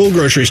your local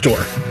grocery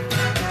store.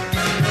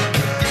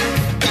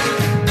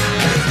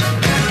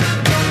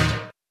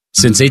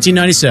 Since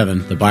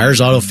 1897, the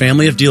Byers Auto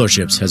family of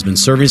dealerships has been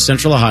serving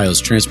Central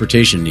Ohio's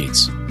transportation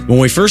needs. When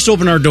we first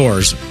opened our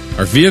doors,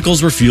 our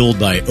vehicles were fueled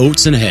by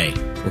oats and hay,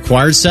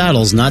 required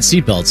saddles, not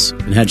seatbelts,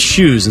 and had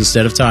shoes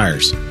instead of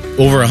tires.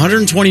 Over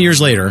 120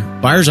 years later,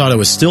 Byers Auto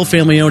is still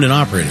family-owned and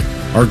operated.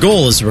 Our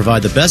goal is to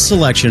provide the best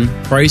selection,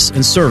 price,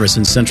 and service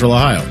in Central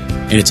Ohio.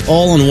 And it's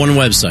all on one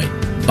website,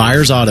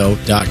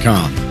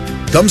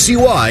 ByersAuto.com. Come see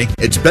why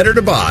it's better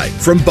to buy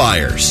from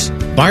Byers.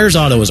 Byers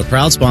Auto is a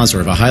proud sponsor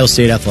of Ohio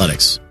State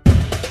Athletics.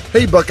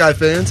 Hey Buckeye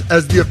fans,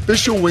 as the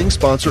official wing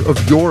sponsor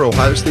of your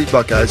Ohio State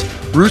Buckeyes,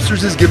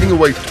 Roosters is giving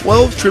away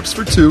 12 trips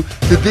for 2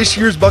 to this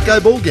year's Buckeye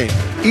Bowl game.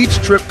 Each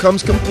trip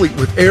comes complete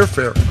with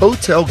airfare,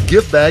 hotel,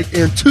 gift bag,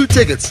 and 2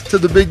 tickets to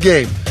the big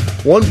game.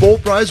 One bowl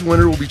prize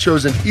winner will be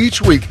chosen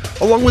each week,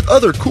 along with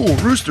other cool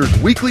Roosters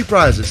weekly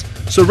prizes.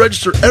 So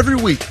register every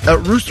week at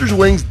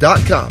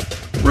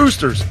roosterswings.com.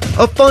 Roosters,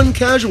 a fun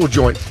casual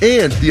joint,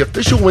 and the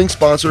official wing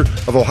sponsor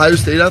of Ohio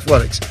State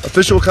Athletics.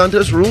 Official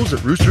contest rules at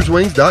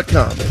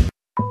roosterswings.com.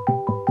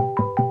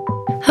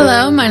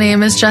 Hello, my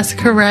name is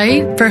Jessica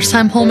Wright,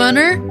 first-time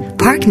homeowner.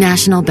 Park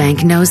National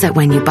Bank knows that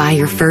when you buy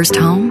your first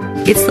home,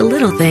 it's the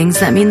little things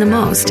that mean the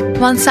most.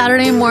 On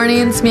Saturday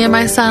mornings, me and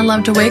my son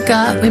love to wake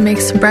up. We make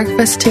some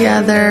breakfast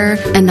together.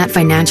 And that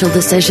financial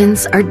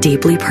decisions are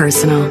deeply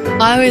personal.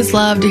 I always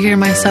love to hear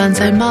my son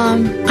say,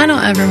 Mom, I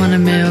don't ever want to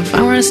move.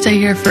 I want to stay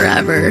here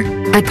forever.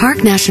 At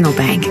Park National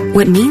Bank,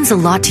 what means a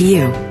lot to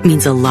you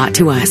means a lot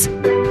to us.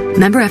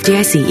 Member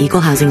FDIC,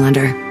 Equal Housing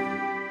Lender.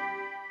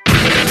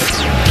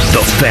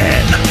 The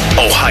Fan,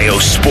 Ohio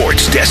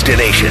sports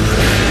destination.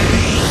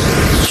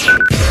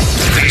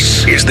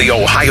 This is the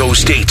Ohio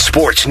State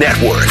Sports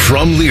Network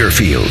from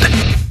Learfield.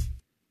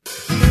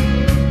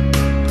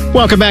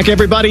 Welcome back,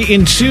 everybody,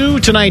 into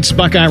tonight's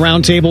Buckeye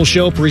Roundtable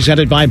show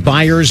presented by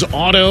Byers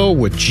Auto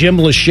with Jim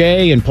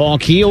Lachey and Paul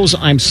Keels.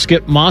 I'm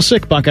Skip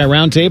Mossick. Buckeye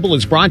Roundtable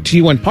is brought to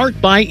you in part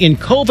by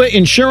Encova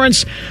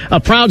Insurance, a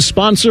proud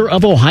sponsor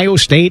of Ohio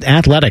State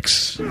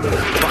Athletics.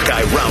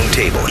 Buckeye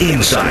Roundtable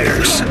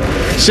Insiders.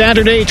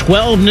 Saturday,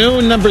 12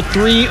 noon, number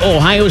 3,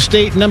 Ohio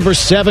State, number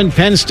 7,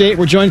 Penn State.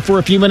 We're joined for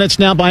a few minutes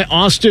now by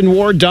Austin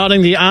Ward,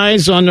 dotting the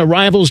I's on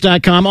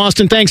Rivals.com.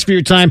 Austin, thanks for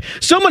your time.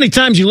 So many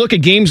times you look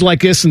at games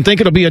like this and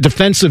think it'll be a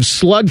defensive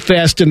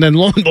slugfest, and then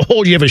lo and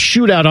behold, you have a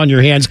shootout on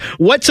your hands.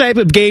 What type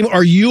of game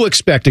are you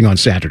expecting on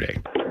Saturday?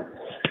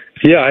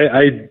 Yeah,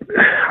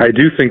 I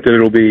do think that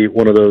it'll be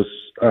one of those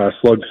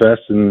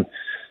slugfests and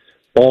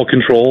ball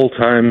control,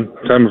 time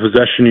of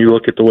possession. You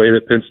look at the way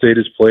that Penn State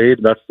has played.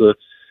 That's the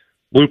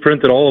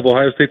blueprint that all of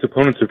Ohio State's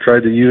opponents have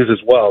tried to use as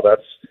well.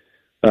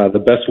 That's the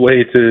best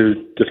way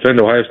to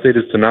defend Ohio State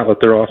is to not let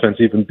their offense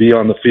even be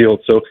on the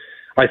field. So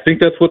I think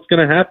that's what's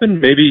going to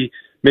happen.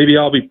 Maybe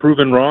I'll be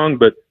proven wrong,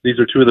 but these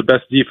are two of the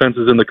best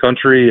defenses in the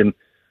country, and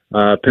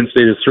Penn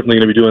State is certainly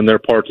going to be doing their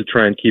part to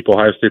try and keep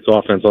Ohio State's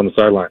offense on the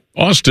sideline.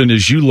 Austin,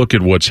 as you look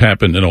at what's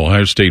happened in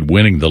Ohio State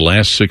winning the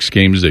last 6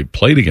 games they've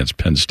played against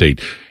Penn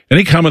State,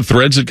 any common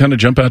threads that kind of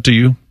jump out to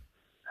you?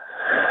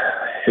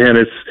 And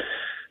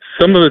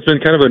some of it's been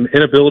kind of an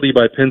inability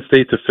by Penn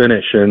State to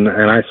finish, and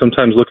I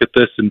sometimes look at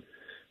this, and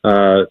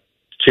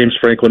James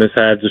Franklin has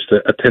had just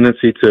a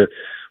tendency to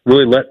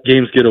really let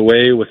games get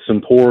away with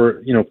some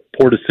poor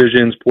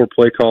decisions, poor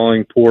play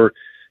calling, poor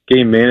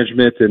game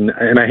management, and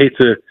I hate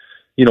to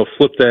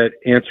flip that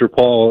answer,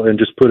 Paul, and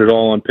just put it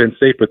all on Penn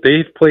State, but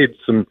they've played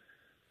some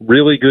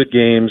really good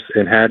games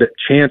and had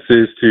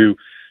chances to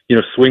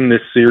swing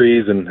this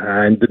series, and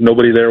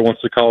nobody there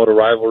wants to call it a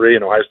rivalry,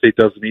 and Ohio State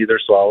doesn't either,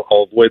 so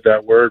I'll avoid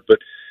that word. But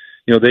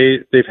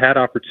they've had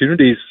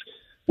opportunities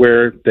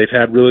where they've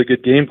had really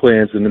good game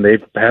plans, and then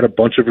they've had a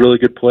bunch of really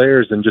good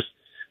players, and just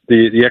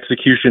the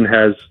execution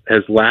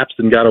has lapsed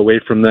and got away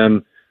from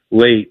them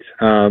late.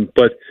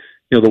 But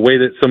the way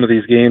that some of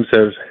these games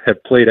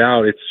have played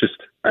out, it's just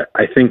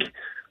I think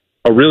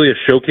really a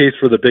showcase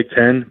for the Big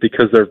Ten,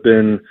 because there have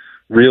been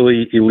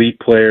really elite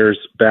players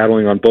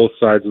battling on both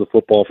sides of the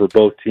football for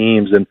both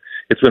teams, and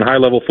it's been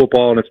high-level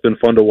football, and it's been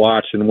fun to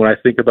watch. And when I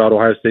think about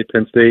Ohio State,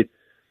 Penn State,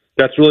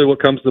 that's really what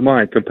comes to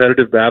mind,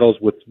 competitive battles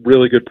with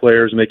really good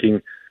players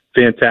making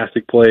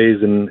fantastic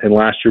plays, and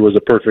last year was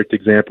a perfect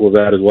example of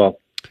that as well.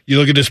 You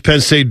look at this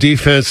Penn State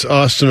defense,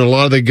 Austin, a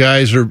lot of the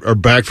guys are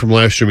back from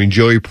last year. I mean,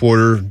 Joey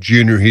Porter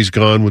Jr., he's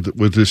gone with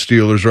the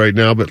Steelers right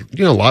now, but,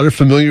 a lot of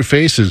familiar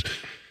faces.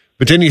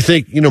 But then you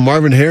think,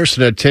 Marvin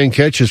Harrison had 10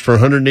 catches for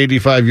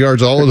 185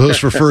 yards, all of those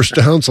for first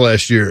downs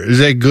last year. Is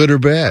that good or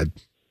bad?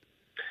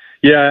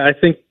 Yeah, I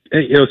think,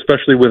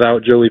 especially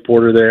without Joey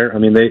Porter there, I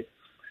mean,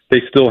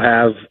 they still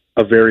have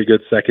a very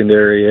good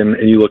secondary,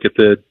 and you look at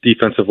the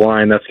defensive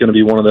line, that's going to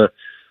be one of the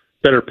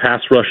better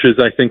pass rushes,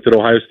 I think, that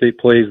Ohio State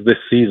plays this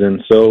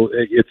season. So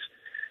it's,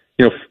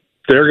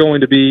 they're going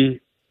to be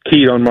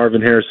keyed on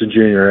Marvin Harrison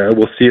Jr.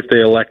 We'll see if they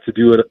elect to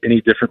do it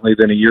any differently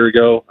than a year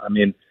ago. I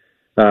mean,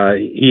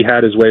 he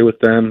had his way with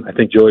them. I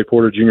think Joey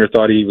Porter Jr.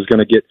 thought he was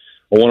going to get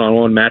a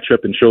one-on-one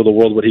matchup and show the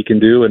world what he can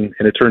do, and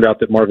it turned out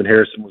that Marvin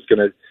Harrison was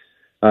going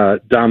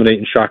to dominate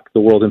and shock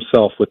the world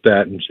himself with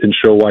that, and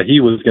show why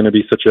he was going to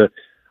be such a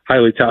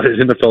highly touted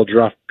NFL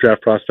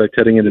draft prospect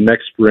heading into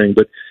next spring.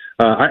 But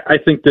I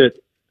think that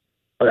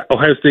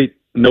Ohio State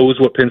knows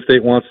what Penn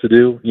State wants to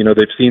do.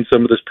 They've seen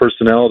some of this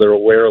personnel. They're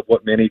aware of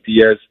what Manny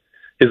Diaz,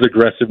 his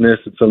aggressiveness,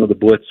 and some of the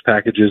blitz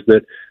packages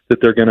that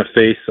they're going to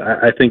face.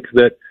 I think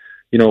that,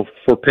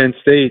 for Penn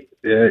State,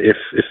 if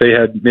they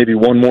had maybe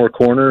one more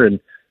corner, and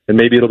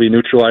maybe it'll be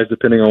neutralized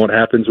depending on what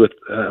happens with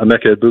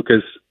Emeka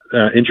Egbuka's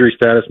injury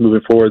status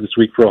moving forward this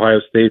week for Ohio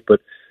State. But,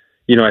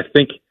 I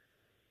think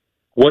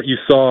what you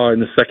saw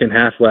in the second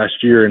half last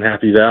year in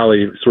Happy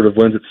Valley sort of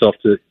lends itself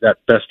to that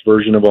best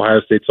version of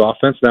Ohio State's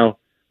offense. Now,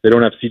 they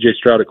don't have C.J.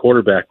 Stroud at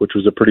quarterback, which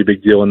was a pretty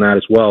big deal in that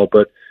as well.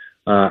 But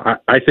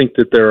I think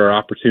that there are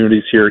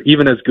opportunities here.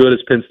 Even as good as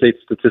Penn State's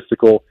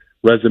statistical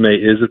resume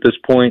is at this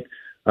point,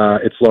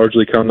 it's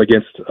largely come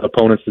against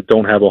opponents that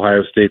don't have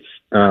Ohio State's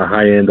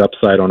high-end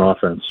upside on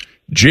offense.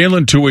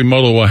 Jalen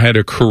Tuimoloau had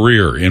a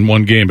career in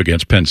one game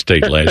against Penn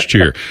State last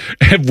year.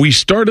 Have we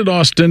started,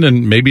 Austin,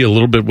 and maybe a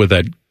little bit with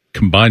that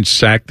combined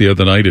sack the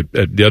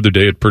other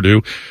day at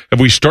Purdue? Have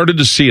we started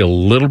to see a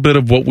little bit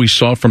of what we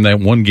saw from that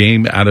one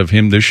game out of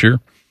him this year?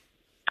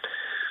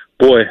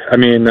 Boy, I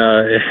mean,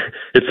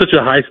 it's such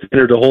a high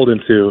standard to hold him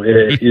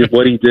to.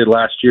 What he did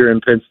last year in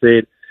Penn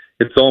State,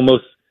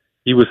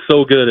 he was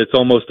so good, it's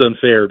almost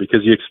unfair,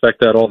 because you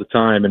expect that all the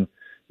time. And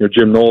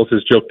Jim Knowles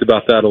has joked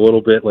about that a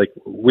little bit. Like,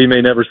 we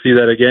may never see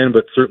that again,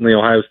 but certainly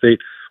Ohio State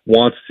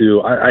wants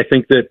to. I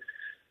think that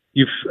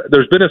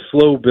there's been a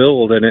slow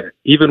build, and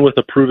even with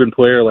a proven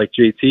player like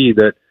JT,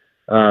 that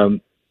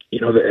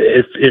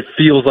it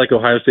feels like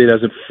Ohio State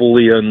hasn't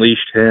fully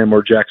unleashed him,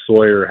 or Jack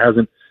Sawyer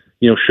hasn't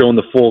shown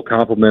the full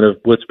complement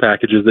of blitz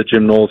packages that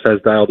Jim Knowles has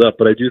dialed up.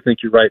 But I do think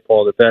you're right,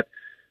 Paul, that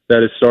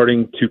is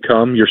starting to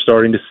come. You're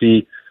starting to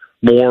see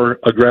more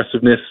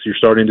aggressiveness. You're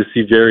starting to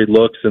see varied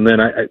looks. And then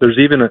there's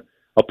even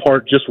a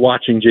part just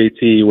watching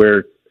JT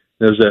where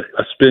there's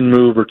a spin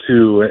move or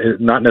two,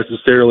 not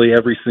necessarily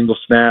every single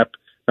snap,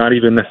 not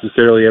even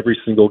necessarily every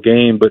single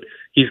game, but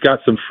he's got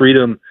some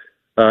freedom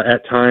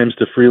at times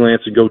to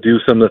freelance and go do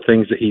some of the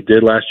things that he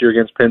did last year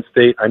against Penn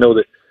State. I know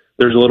that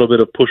there's a little bit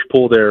of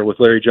push-pull there with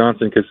Larry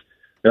Johnson because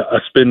a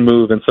spin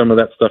move and some of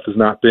that stuff has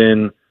not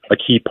been a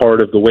key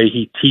part of the way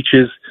he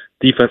teaches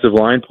defensive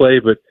line play.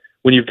 But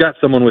when you've got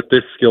someone with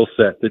this skill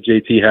set that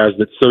JT has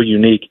that's so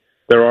unique,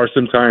 there are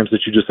some times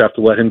that you just have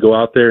to let him go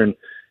out there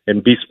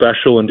and be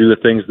special and do the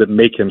things that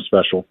make him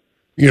special.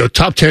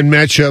 Top 10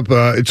 matchup.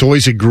 It's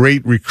always a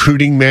great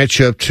recruiting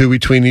matchup, too,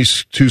 between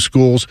these two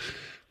schools.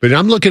 But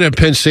I'm looking at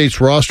Penn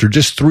State's roster,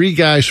 just 3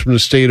 guys from the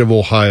state of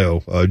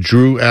Ohio,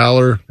 Drew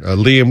Aller,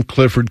 Liam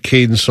Clifford,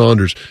 Caden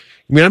Saunders.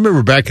 I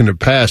remember back in the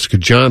past,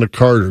 Kajana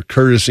Carter,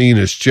 Curtis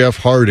Enos, Jeff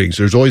Hardings.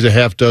 There's always a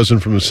half dozen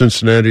from the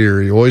Cincinnati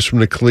area, always from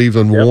the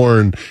Cleveland,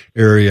 Warren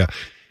area.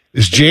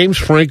 Does James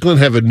Franklin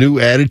have a new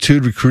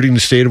attitude recruiting the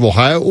state of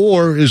Ohio,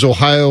 or is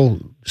Ohio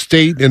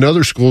State and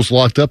other schools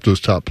locked up those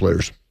top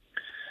players?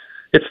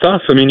 It's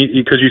tough. I mean,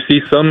 because you see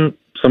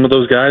some of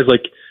those guys,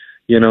 like,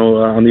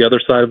 on the other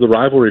side of the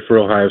rivalry for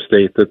Ohio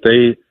State, that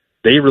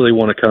they really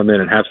want to come in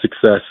and have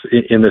success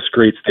in this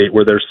great state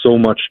where there's so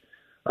much,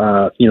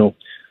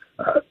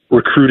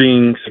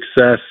 recruiting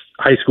success,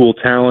 high school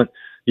talent.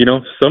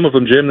 Some of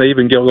them, Jim, they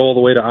even go all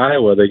the way to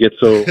Iowa. They get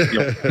so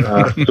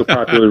so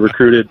popularly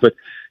recruited. But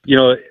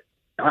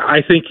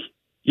I think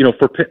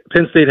for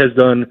Penn State has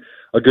done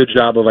a good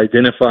job of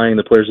identifying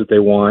the players that they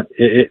want.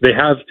 They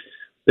have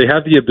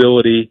the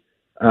ability.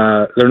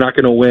 They're not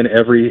going to win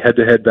every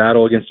head-to-head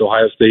battle against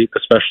Ohio State,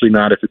 especially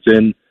not if it's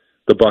in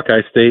the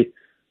Buckeye State.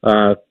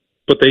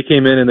 But they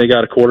came in and they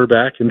got a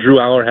quarterback, and Drew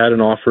Aller had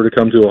an offer to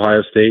come to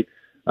Ohio State.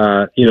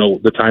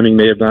 The timing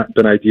may have not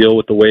been ideal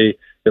with the way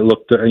it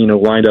looked,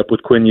 lined up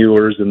with Quinn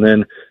Ewers, and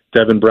then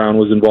Devin Brown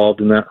was involved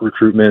in that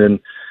recruitment. And,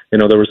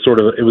 there was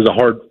it was a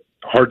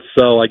hard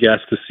sell, I guess,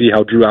 to see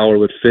how Drew Aller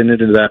would fit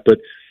into that. But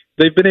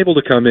they've been able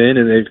to come in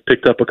and they've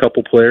picked up a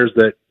couple players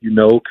that,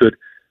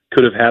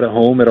 could have had a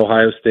home at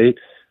Ohio State.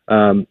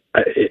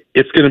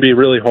 It's going to be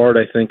really hard,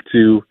 I think,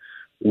 to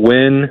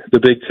win the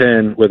Big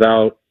Ten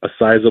without a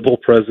sizable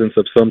presence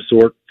of some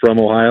sort from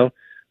Ohio.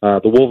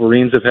 The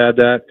Wolverines have had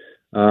that.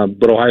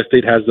 But Ohio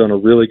State has done a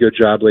really good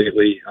job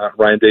lately.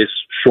 Ryan Day's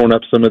shorn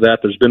up some of that.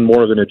 There's been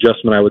more of an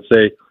adjustment, I would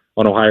say,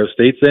 on Ohio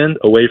State's end,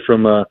 away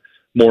from a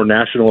more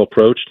national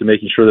approach to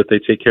making sure that they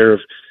take care of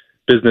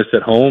business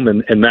at home.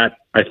 And that,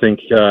 I think,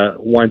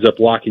 winds up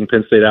locking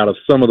Penn State out of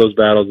some of those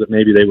battles that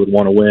maybe they would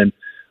want to win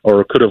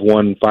or could have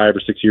won 5 or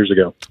 6 years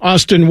ago.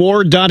 Austin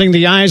Ward, dotting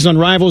the I's on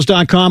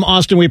Rivals.com.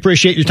 Austin, we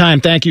appreciate your time.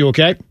 Thank you,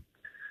 okay?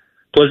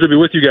 Pleasure to be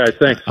with you guys.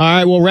 Thanks. All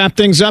right, we'll wrap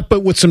things up,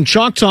 but with some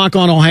chalk talk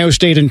on Ohio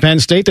State and Penn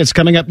State. That's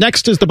coming up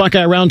next as the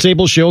Buckeye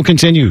Roundtable show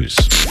continues.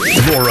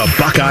 More of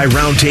Buckeye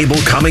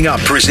Roundtable coming up,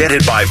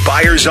 presented by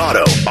Buyers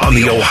Auto on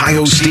the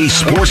Ohio State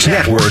Sports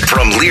Network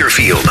from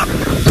Learfield.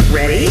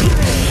 Ready?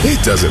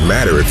 It doesn't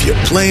matter if you're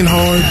playing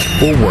hard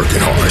or working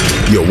hard.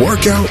 Your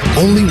workout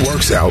only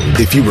works out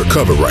if you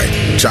recover right.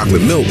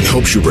 Chocolate milk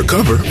helps you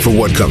recover for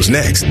what comes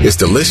next. It's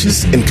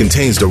delicious and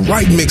contains the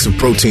right mix of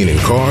protein and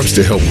carbs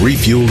to help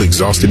refuel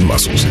exhausted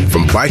muscles.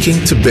 From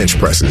biking to bench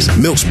presses,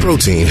 Milk's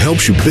protein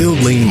helps you build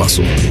lean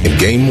muscle and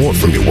gain more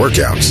from your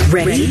workouts.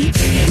 Ready?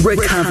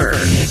 Recover.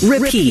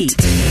 Repeat.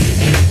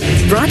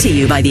 Brought to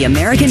you by the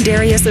American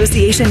Dairy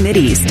Association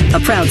Mideast, a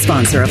proud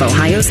sponsor of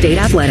Ohio State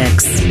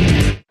Athletics.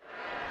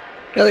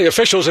 Now, the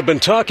officials have been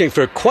talking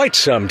for quite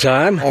some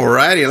time. All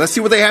righty, let's see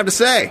what they have to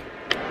say.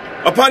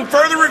 Upon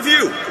further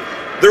review,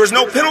 there is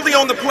no penalty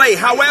on the play.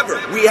 However,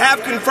 we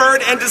have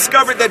conferred and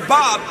discovered that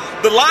Bob,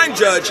 the line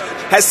judge,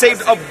 has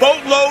saved a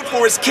boatload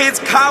for his kids'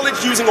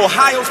 college using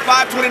Ohio's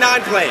 529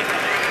 plan.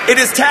 It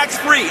is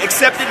tax-free,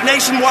 accepted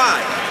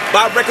nationwide.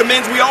 Bob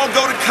recommends we all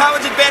go to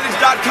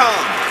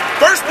collegeadvantage.com.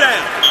 First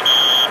down.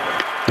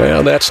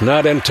 Well, that's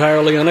not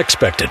entirely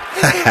unexpected.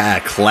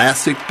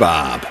 Classic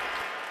Bob.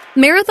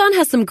 Marathon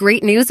has some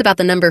great news about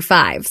the number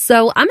 5,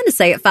 so I'm going to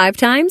say it 5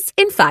 times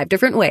in 5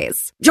 different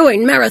ways.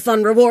 Join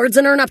Marathon Rewards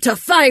and earn up to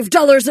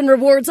 $5 in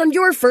rewards on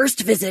your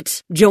first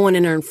visit. Join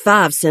and earn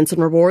 5 cents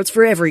in rewards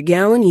for every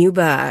gallon you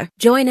buy.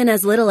 Join in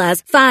as little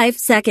as 5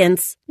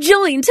 seconds.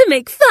 Join to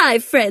make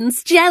 5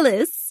 friends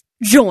jealous.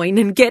 Join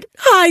and get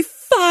high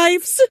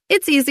fives.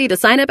 It's easy to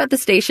sign up at the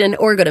station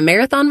or go to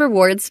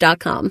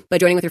marathonrewards.com. By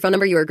joining with your phone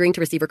number, you are agreeing to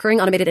receive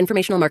recurring automated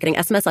informational marketing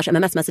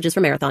SMS/MMS messages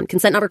from Marathon.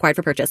 Consent not required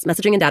for purchase.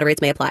 Messaging and data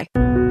rates may apply.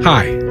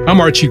 Hi, I'm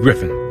Archie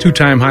Griffin,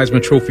 2-time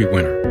Heisman Trophy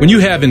winner. When you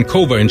have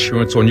Encova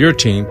insurance on your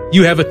team,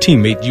 you have a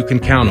teammate you can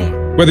count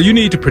on. Whether you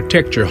need to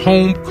protect your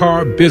home,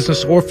 car,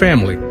 business, or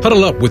family,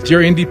 huddle up with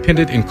your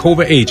independent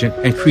Encova agent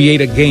and create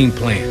a game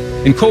plan.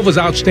 Encova's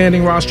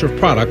outstanding roster of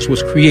products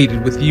was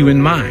created with you in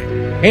mind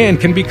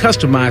and can be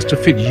customized to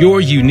fit your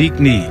unique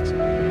needs.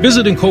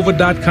 Visit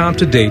Encova.com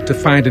today to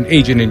find an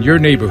agent in your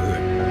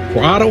neighborhood.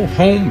 For auto,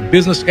 home,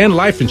 business, and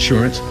life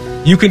insurance,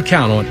 you can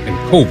count on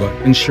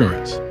Encova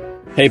Insurance.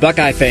 Hey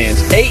Buckeye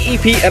fans,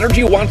 AEP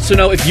Energy wants to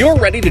know if you're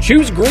ready to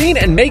choose green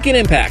and make an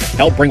impact.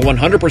 Help bring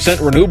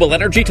 100% renewable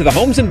energy to the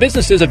homes and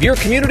businesses of your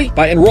community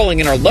by enrolling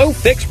in our low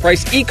fixed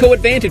price Eco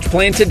Advantage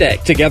plan today.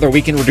 Together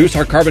we can reduce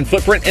our carbon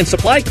footprint and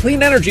supply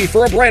clean energy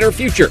for a brighter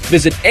future.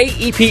 Visit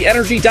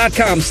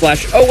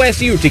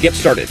aepenergy.com/OSU to get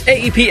started.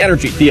 AEP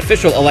Energy, the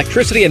official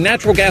electricity and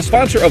natural gas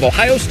sponsor of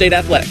Ohio State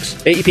Athletics.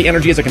 AEP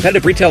Energy is a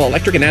competitive retail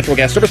electric and natural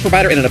gas service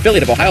provider and an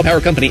affiliate of Ohio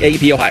Power Company,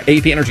 AEP Ohio.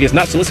 AEP Energy is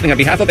not soliciting on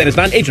behalf of and is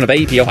not an agent of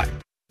AEP Ohio.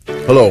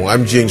 Hello,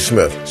 I'm Gene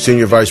Smith,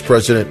 Senior Vice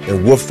President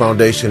and Wolf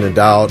Foundation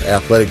Endowed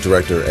Athletic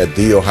Director at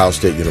The Ohio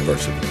State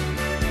University.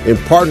 In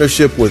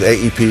partnership with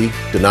AEP,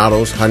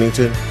 Donatos,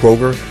 Huntington,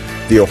 Kroger,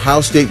 The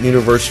Ohio State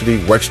University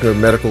Wexner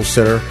Medical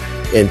Center,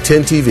 and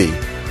 10 TV,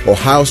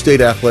 Ohio State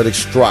Athletics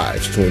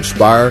strives to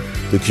inspire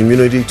the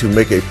community to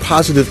make a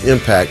positive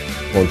impact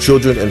on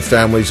children and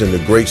families in the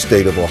great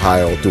state of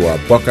Ohio through our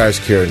Buckeyes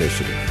Care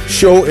initiative.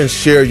 Show and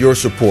share your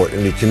support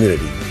in the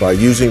community by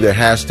using the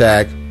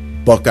hashtag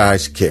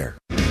Buckeyes Care.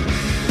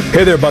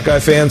 Hey there, Buckeye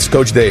fans.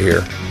 Coach Day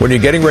here. When you're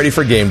getting ready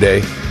for game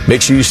day,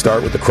 make sure you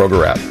start with the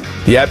Kroger app.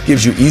 The app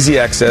gives you easy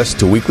access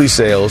to weekly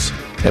sales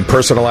and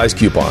personalized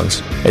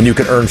coupons, and you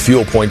can earn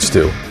fuel points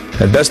too.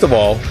 And best of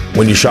all,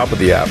 when you shop with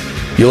the app,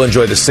 you'll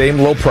enjoy the same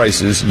low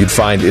prices you'd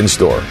find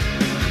in-store.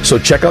 So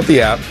check out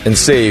the app and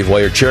save while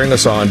you're cheering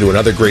us on to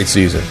another great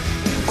season.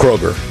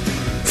 Kroger.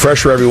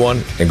 Fresh for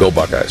everyone, and go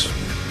Buckeyes.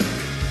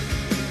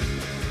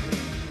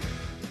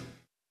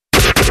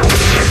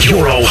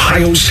 Your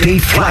Ohio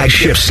State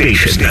flagship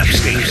station,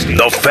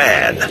 The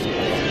Fan.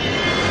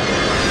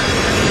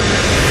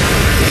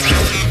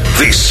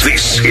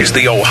 This is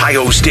the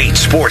Ohio State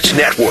Sports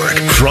Network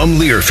from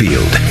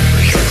Learfield.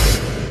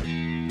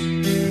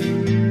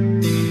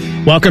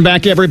 Welcome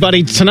back,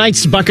 everybody.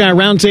 Tonight's Buckeye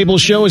Roundtable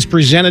show is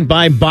presented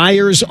by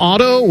Byers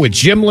Auto with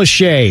Jim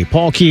Lachey,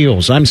 Paul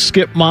Keels. I'm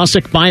Skip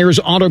Mossick. Byers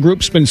Auto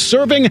Group's been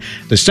serving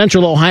the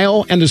Central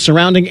Ohio and the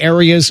surrounding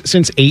areas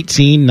since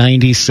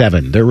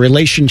 1897. Their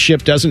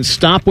relationship doesn't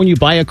stop when you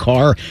buy a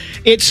car.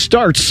 It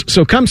starts.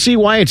 So come see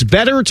why it's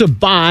better to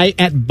buy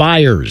at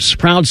Byers,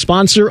 proud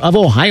sponsor of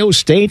Ohio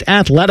State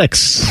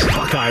Athletics.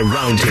 Buckeye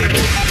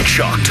Roundtable,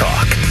 Chalk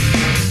Talk.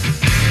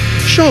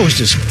 Show has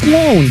just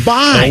flown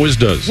by. Always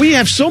does. We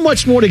have so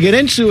much more to get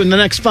into in the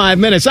next 5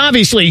 minutes.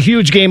 Obviously, a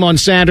huge game on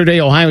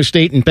Saturday, Ohio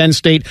State and Penn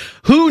State.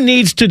 Who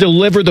needs to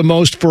deliver the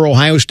most for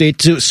Ohio State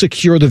to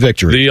secure the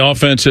victory? The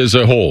offense as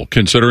a whole,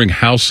 considering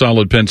how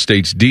solid Penn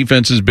State's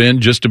defense has been,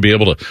 just to be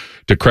able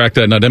to crack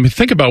that nut. I mean,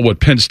 think about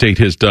what Penn State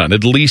has done.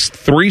 At least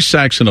 3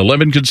 sacks in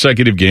 11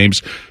 consecutive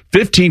games,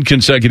 15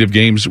 consecutive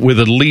games with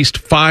at least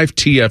 5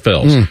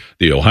 TFLs.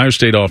 The Ohio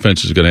State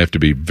offense is going to have to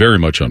be very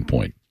much on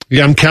point.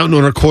 Yeah, I'm counting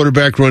on our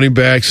quarterback, running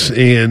backs,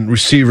 and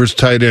receivers,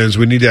 tight ends.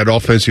 We need that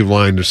offensive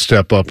line to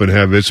step up and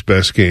have its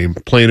best game.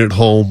 Playing at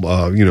home,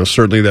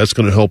 certainly that's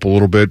going to help a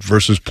little bit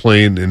versus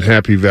playing in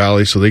Happy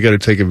Valley, so they got to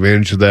take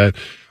advantage of that.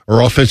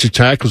 Our offensive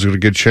tackles are going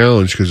to get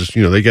challenged because,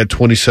 they got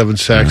 27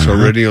 sacks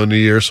already on the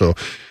year, so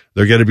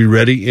they're going to be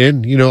ready.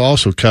 And,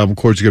 also Calvin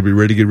Court's going to be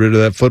ready to get rid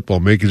of that football,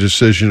 make a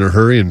decision in a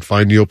hurry, and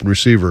find the open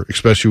receiver,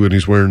 especially when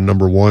he's wearing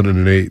number 1 and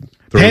an 8.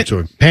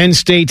 Penn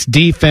State's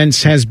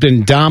defense has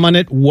been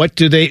dominant. What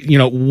do they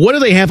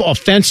have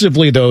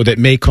offensively, though, that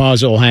may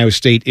cause Ohio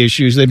State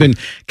issues? They've been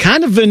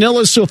kind of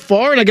vanilla so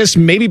far, and I guess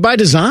maybe by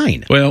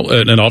design. Well,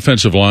 an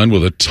offensive line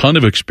with a ton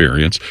of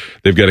experience.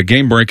 They've got a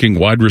game-breaking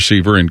wide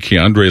receiver in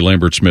Keandre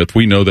Lambert-Smith.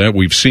 We know that.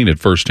 We've seen it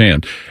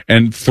firsthand.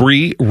 And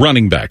 3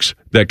 running backs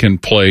that can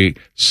play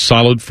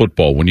solid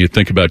football when you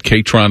think about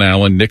Katron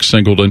Allen, Nick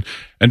Singleton,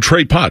 and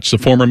Trey Potts, the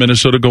former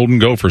Minnesota Golden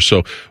Gopher.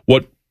 So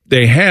what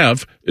they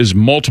have is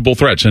multiple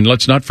threats. And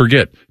let's not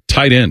forget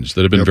tight ends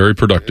that have been very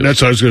productive. And that's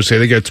what I was going to say.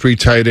 They got 3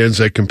 tight ends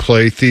that can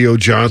play. Theo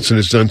Johnson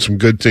has done some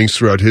good things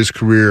throughout his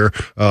career.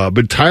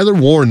 But Tyler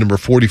Warren, number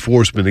 44,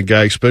 has been a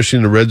guy, especially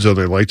in the red zone,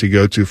 they like to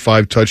go to.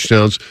 5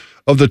 touchdowns.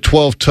 Of the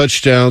 12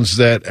 touchdowns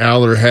that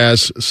Aller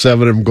has,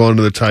 7 of them gone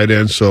to the tight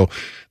end. So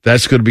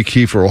that's going to be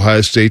key for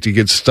Ohio State to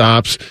get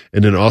stops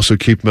and then also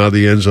keep them out of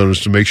the end zones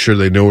to make sure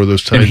they know where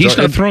those tight ends are. And he's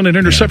not thrown an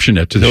interception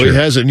yet to this year. No, he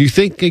hasn't. And you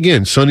think,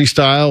 again, Sonny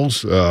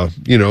Styles,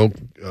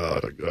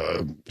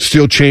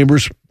 Steel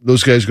Chambers,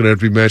 those guys are going to have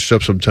to be matched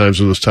up sometimes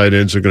with those tight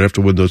ends. They're going to have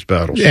to win those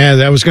battles. Yeah,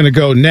 that was going to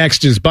go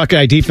next. As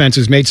Buckeye defense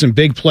has made some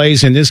big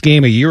plays in this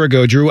game a year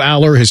ago. Drew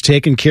Aller has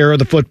taken care of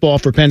the football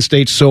for Penn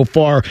State so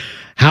far.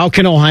 How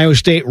can Ohio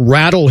State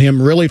rattle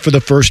him really for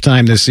the first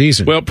time this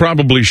season? Well,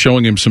 probably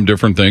showing him some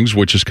different things,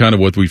 which is kind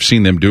of what we've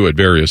seen them do at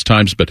various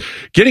times. But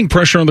getting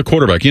pressure on the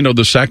quarterback,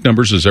 the sack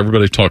numbers, as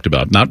everybody talked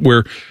about, not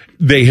where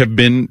they have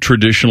been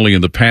traditionally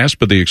in the past,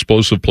 but the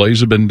explosive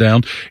plays have been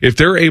down. If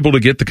they're able to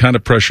get the kind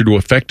of pressure to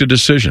affect a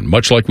decision,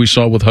 much like we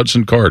saw with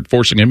Hudson Card,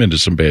 forcing him into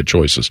some bad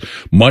choices,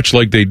 much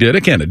like they did,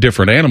 again, a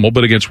different animal,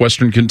 but against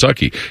Western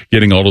Kentucky,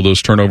 getting all of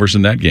those turnovers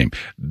in that game.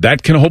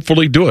 That can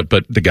hopefully do it,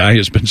 but the guy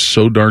has been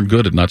so darn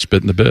good at not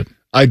spitting the bit.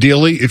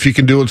 Ideally, if you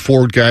can do it with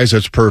forward guys,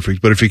 that's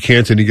perfect. But if you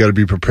can't, then you got to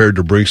be prepared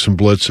to bring some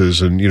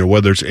blitzes. And,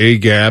 whether it's A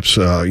gaps,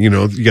 you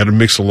got to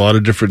mix a lot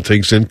of different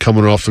things in,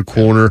 coming off the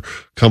corner,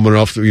 coming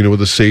off,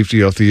 with a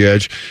safety off the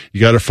edge.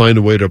 You got to find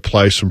a way to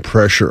apply some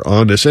pressure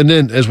on this. And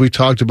then, as we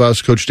talked about,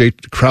 as Coach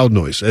State, crowd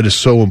noise. That is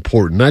so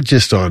important, not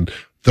just on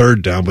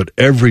third down, but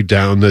every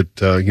down that,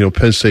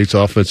 Penn State's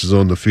offense is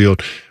on the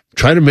field.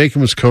 Try to make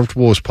them as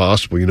comfortable as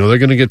possible. They're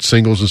going to get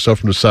singles and stuff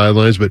from the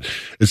sidelines, but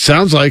it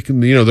sounds like,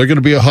 they're going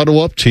to be a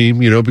huddle-up team,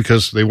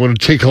 because they want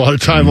to take a lot of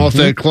time off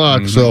that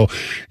clock. So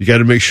you got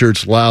to make sure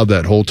it's loud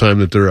that whole time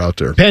that they're out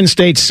there. Penn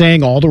State's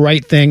saying all the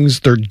right things.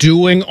 They're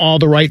doing all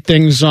the right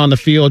things on the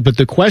field, but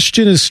the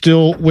question is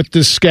still with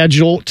the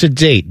schedule to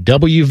date.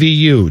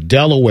 WVU,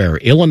 Delaware,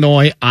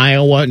 Illinois,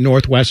 Iowa,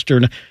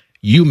 Northwestern,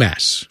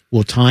 UMass.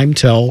 Will time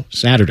tell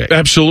Saturday?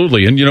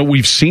 Absolutely. And,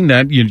 we've seen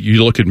that.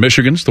 You look at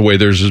Michigan's, the way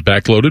theirs is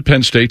backloaded.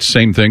 Penn State's,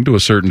 same thing to a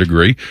certain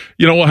degree.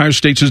 Ohio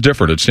State's is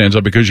different. It stands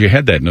out because you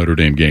had that Notre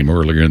Dame game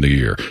earlier in the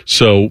year.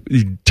 So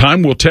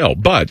time will tell.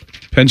 But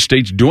Penn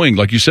State's doing,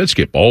 like you said,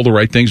 Skip, all the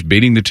right things,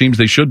 beating the teams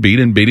they should beat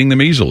and beating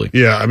them easily.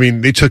 Yeah,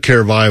 they took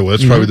care of Iowa.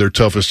 That's probably their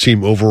toughest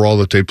team overall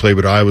that they played.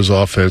 But Iowa's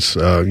offense,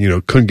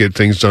 couldn't get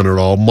things done at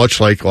all. Much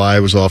like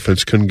Iowa's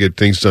offense couldn't get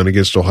things done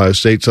against Ohio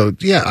State. So,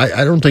 yeah,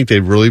 I don't think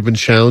they've really been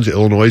challenged.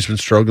 Illinois been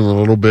struggling a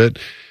little bit.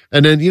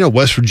 And then,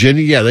 West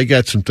Virginia, yeah, they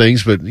got some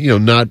things, but,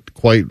 not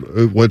quite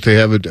what they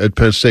have at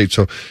Penn State.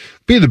 So,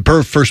 be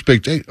the first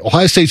big thing.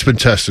 Ohio State's been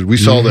tested. We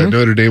saw that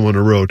Notre Dame on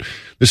the road.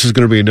 This is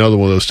going to be another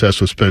one of those tests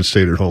with Penn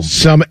State at home.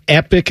 Some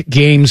epic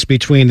games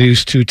between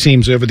these two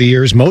teams over the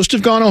years. Most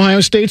have gone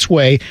Ohio State's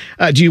way.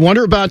 Do you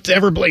wonder about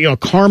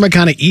karma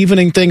kind of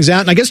evening things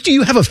out? And I guess, do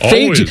you have a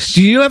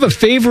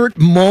favorite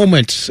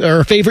moment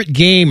or a favorite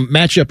game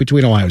matchup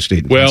between Ohio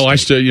State and Penn State? I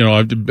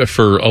still,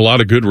 for a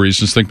lot of good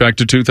reasons, think back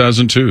to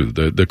 2002,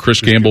 the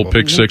Chris Gamble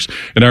pick six.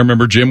 And I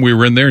remember, Jim, we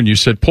were in there and you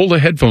said, pull the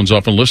headphones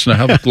off and listen to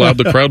how loud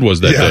the crowd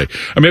was that day.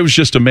 It was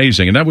just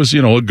amazing. And that was,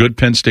 a good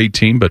Penn State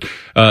team, but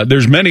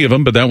there's many of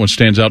them, but that one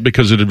stands out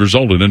because it had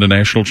resulted in a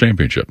national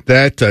championship.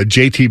 That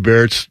J.T.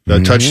 Barrett's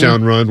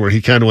touchdown run where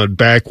he kind of went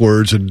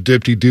backwards and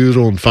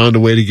dippy-doodle and found a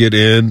way to get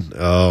in.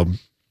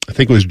 I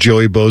think it was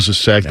Joey Bosa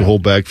sacked the whole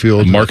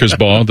backfield. Marcus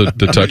Baugh,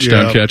 the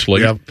touchdown catch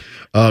late. Yeah.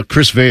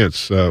 Chris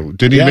Vance,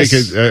 didn't he make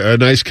a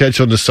nice catch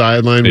on the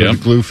sideline with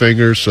the glue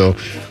finger? So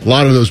a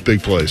lot of those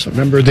big plays.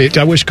 Remember,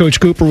 I wish Coach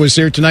Cooper was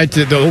here tonight.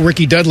 The old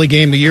Ricky Dudley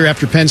game the year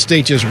after Penn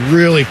State just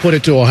really put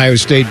it to Ohio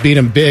State, beat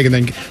them big, and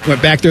then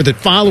went back there the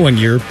following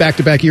year,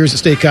 back-to-back years at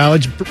State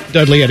College.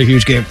 Dudley had a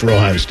huge game for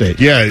Ohio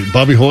State. Yeah,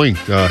 Bobby Hoying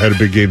had a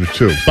big game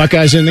too.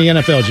 Buckeyes in the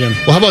NFL, Jim.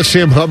 Well, how about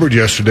Sam Hubbard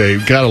yesterday?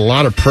 Got a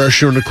lot of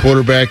pressure on the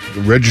quarterback,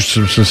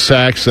 registered some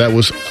sacks. That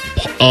was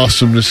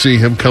awesome to see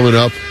him coming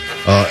up.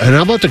 And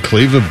how about the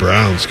Cleveland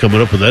Browns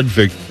coming up with that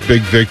big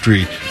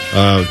victory?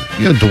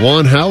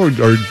 DeJuan Howard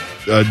or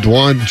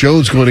DeJuan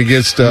Jones going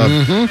against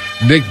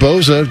Nick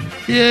Bosa.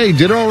 Yeah, he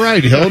did all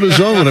right. He held his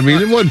own.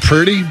 It wasn't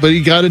pretty, but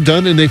he got it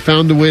done, and they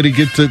found a way to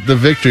get the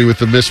victory with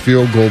the missed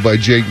field goal by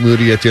Jake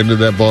Moody at the end of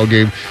that ball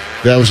game.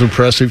 That was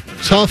impressive.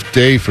 Tough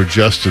day for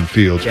Justin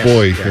Fields. Yes,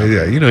 Boy,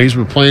 he's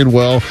been playing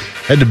well.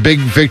 Had the big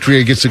victory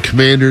against the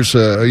Commanders,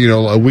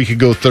 a week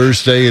ago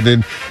Thursday, and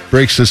then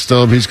breaks his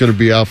thumb. He's going to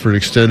be out for an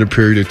extended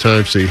period of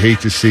time, so you hate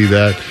to see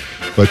that.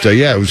 But,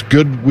 it was a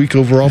good week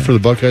overall for the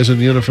Buckeyes in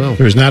the NFL.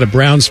 There's not a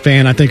Browns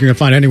fan I think you're going to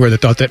find anywhere that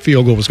thought that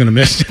field goal was going to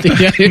miss.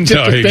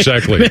 No,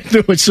 exactly.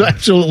 It's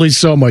absolutely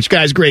so much.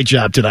 Guys, great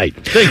job tonight.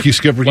 Thank you,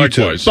 Skipper.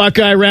 Likewise.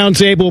 Buckeye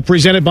Roundtable,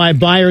 presented by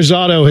Byers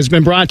Auto, has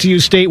been brought to you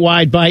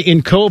statewide by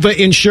Encova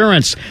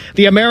Insurance,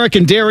 the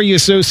American Dairy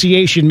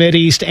Association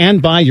Mideast,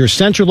 and by your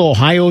Central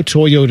Ohio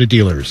Toyota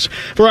dealers.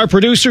 For our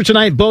producer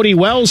tonight, Bodie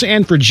Wells,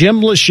 and for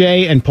Jim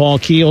Lachey and Paul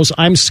Keels,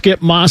 I'm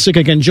Skip Mossick.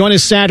 Again, join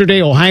us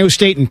Saturday, Ohio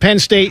State and Penn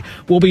State.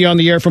 We'll be on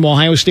the air from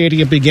Ohio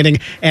Stadium beginning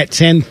at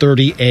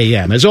 10:30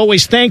 a.m. As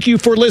always, thank you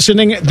for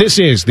listening. This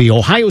is the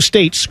Ohio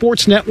State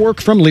Sports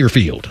Network from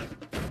Learfield.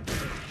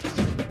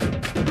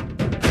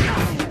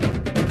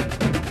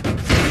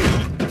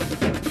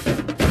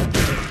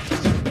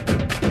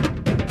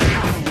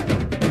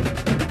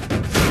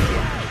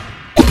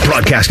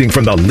 Broadcasting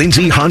from the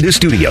Lindsay Honda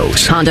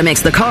Studios. Honda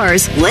makes the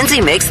cars.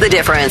 Lindsay makes the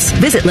difference.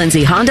 Visit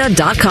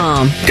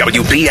lindsayhonda.com.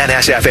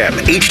 WBNS-FM,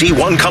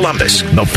 HD1 Columbus. The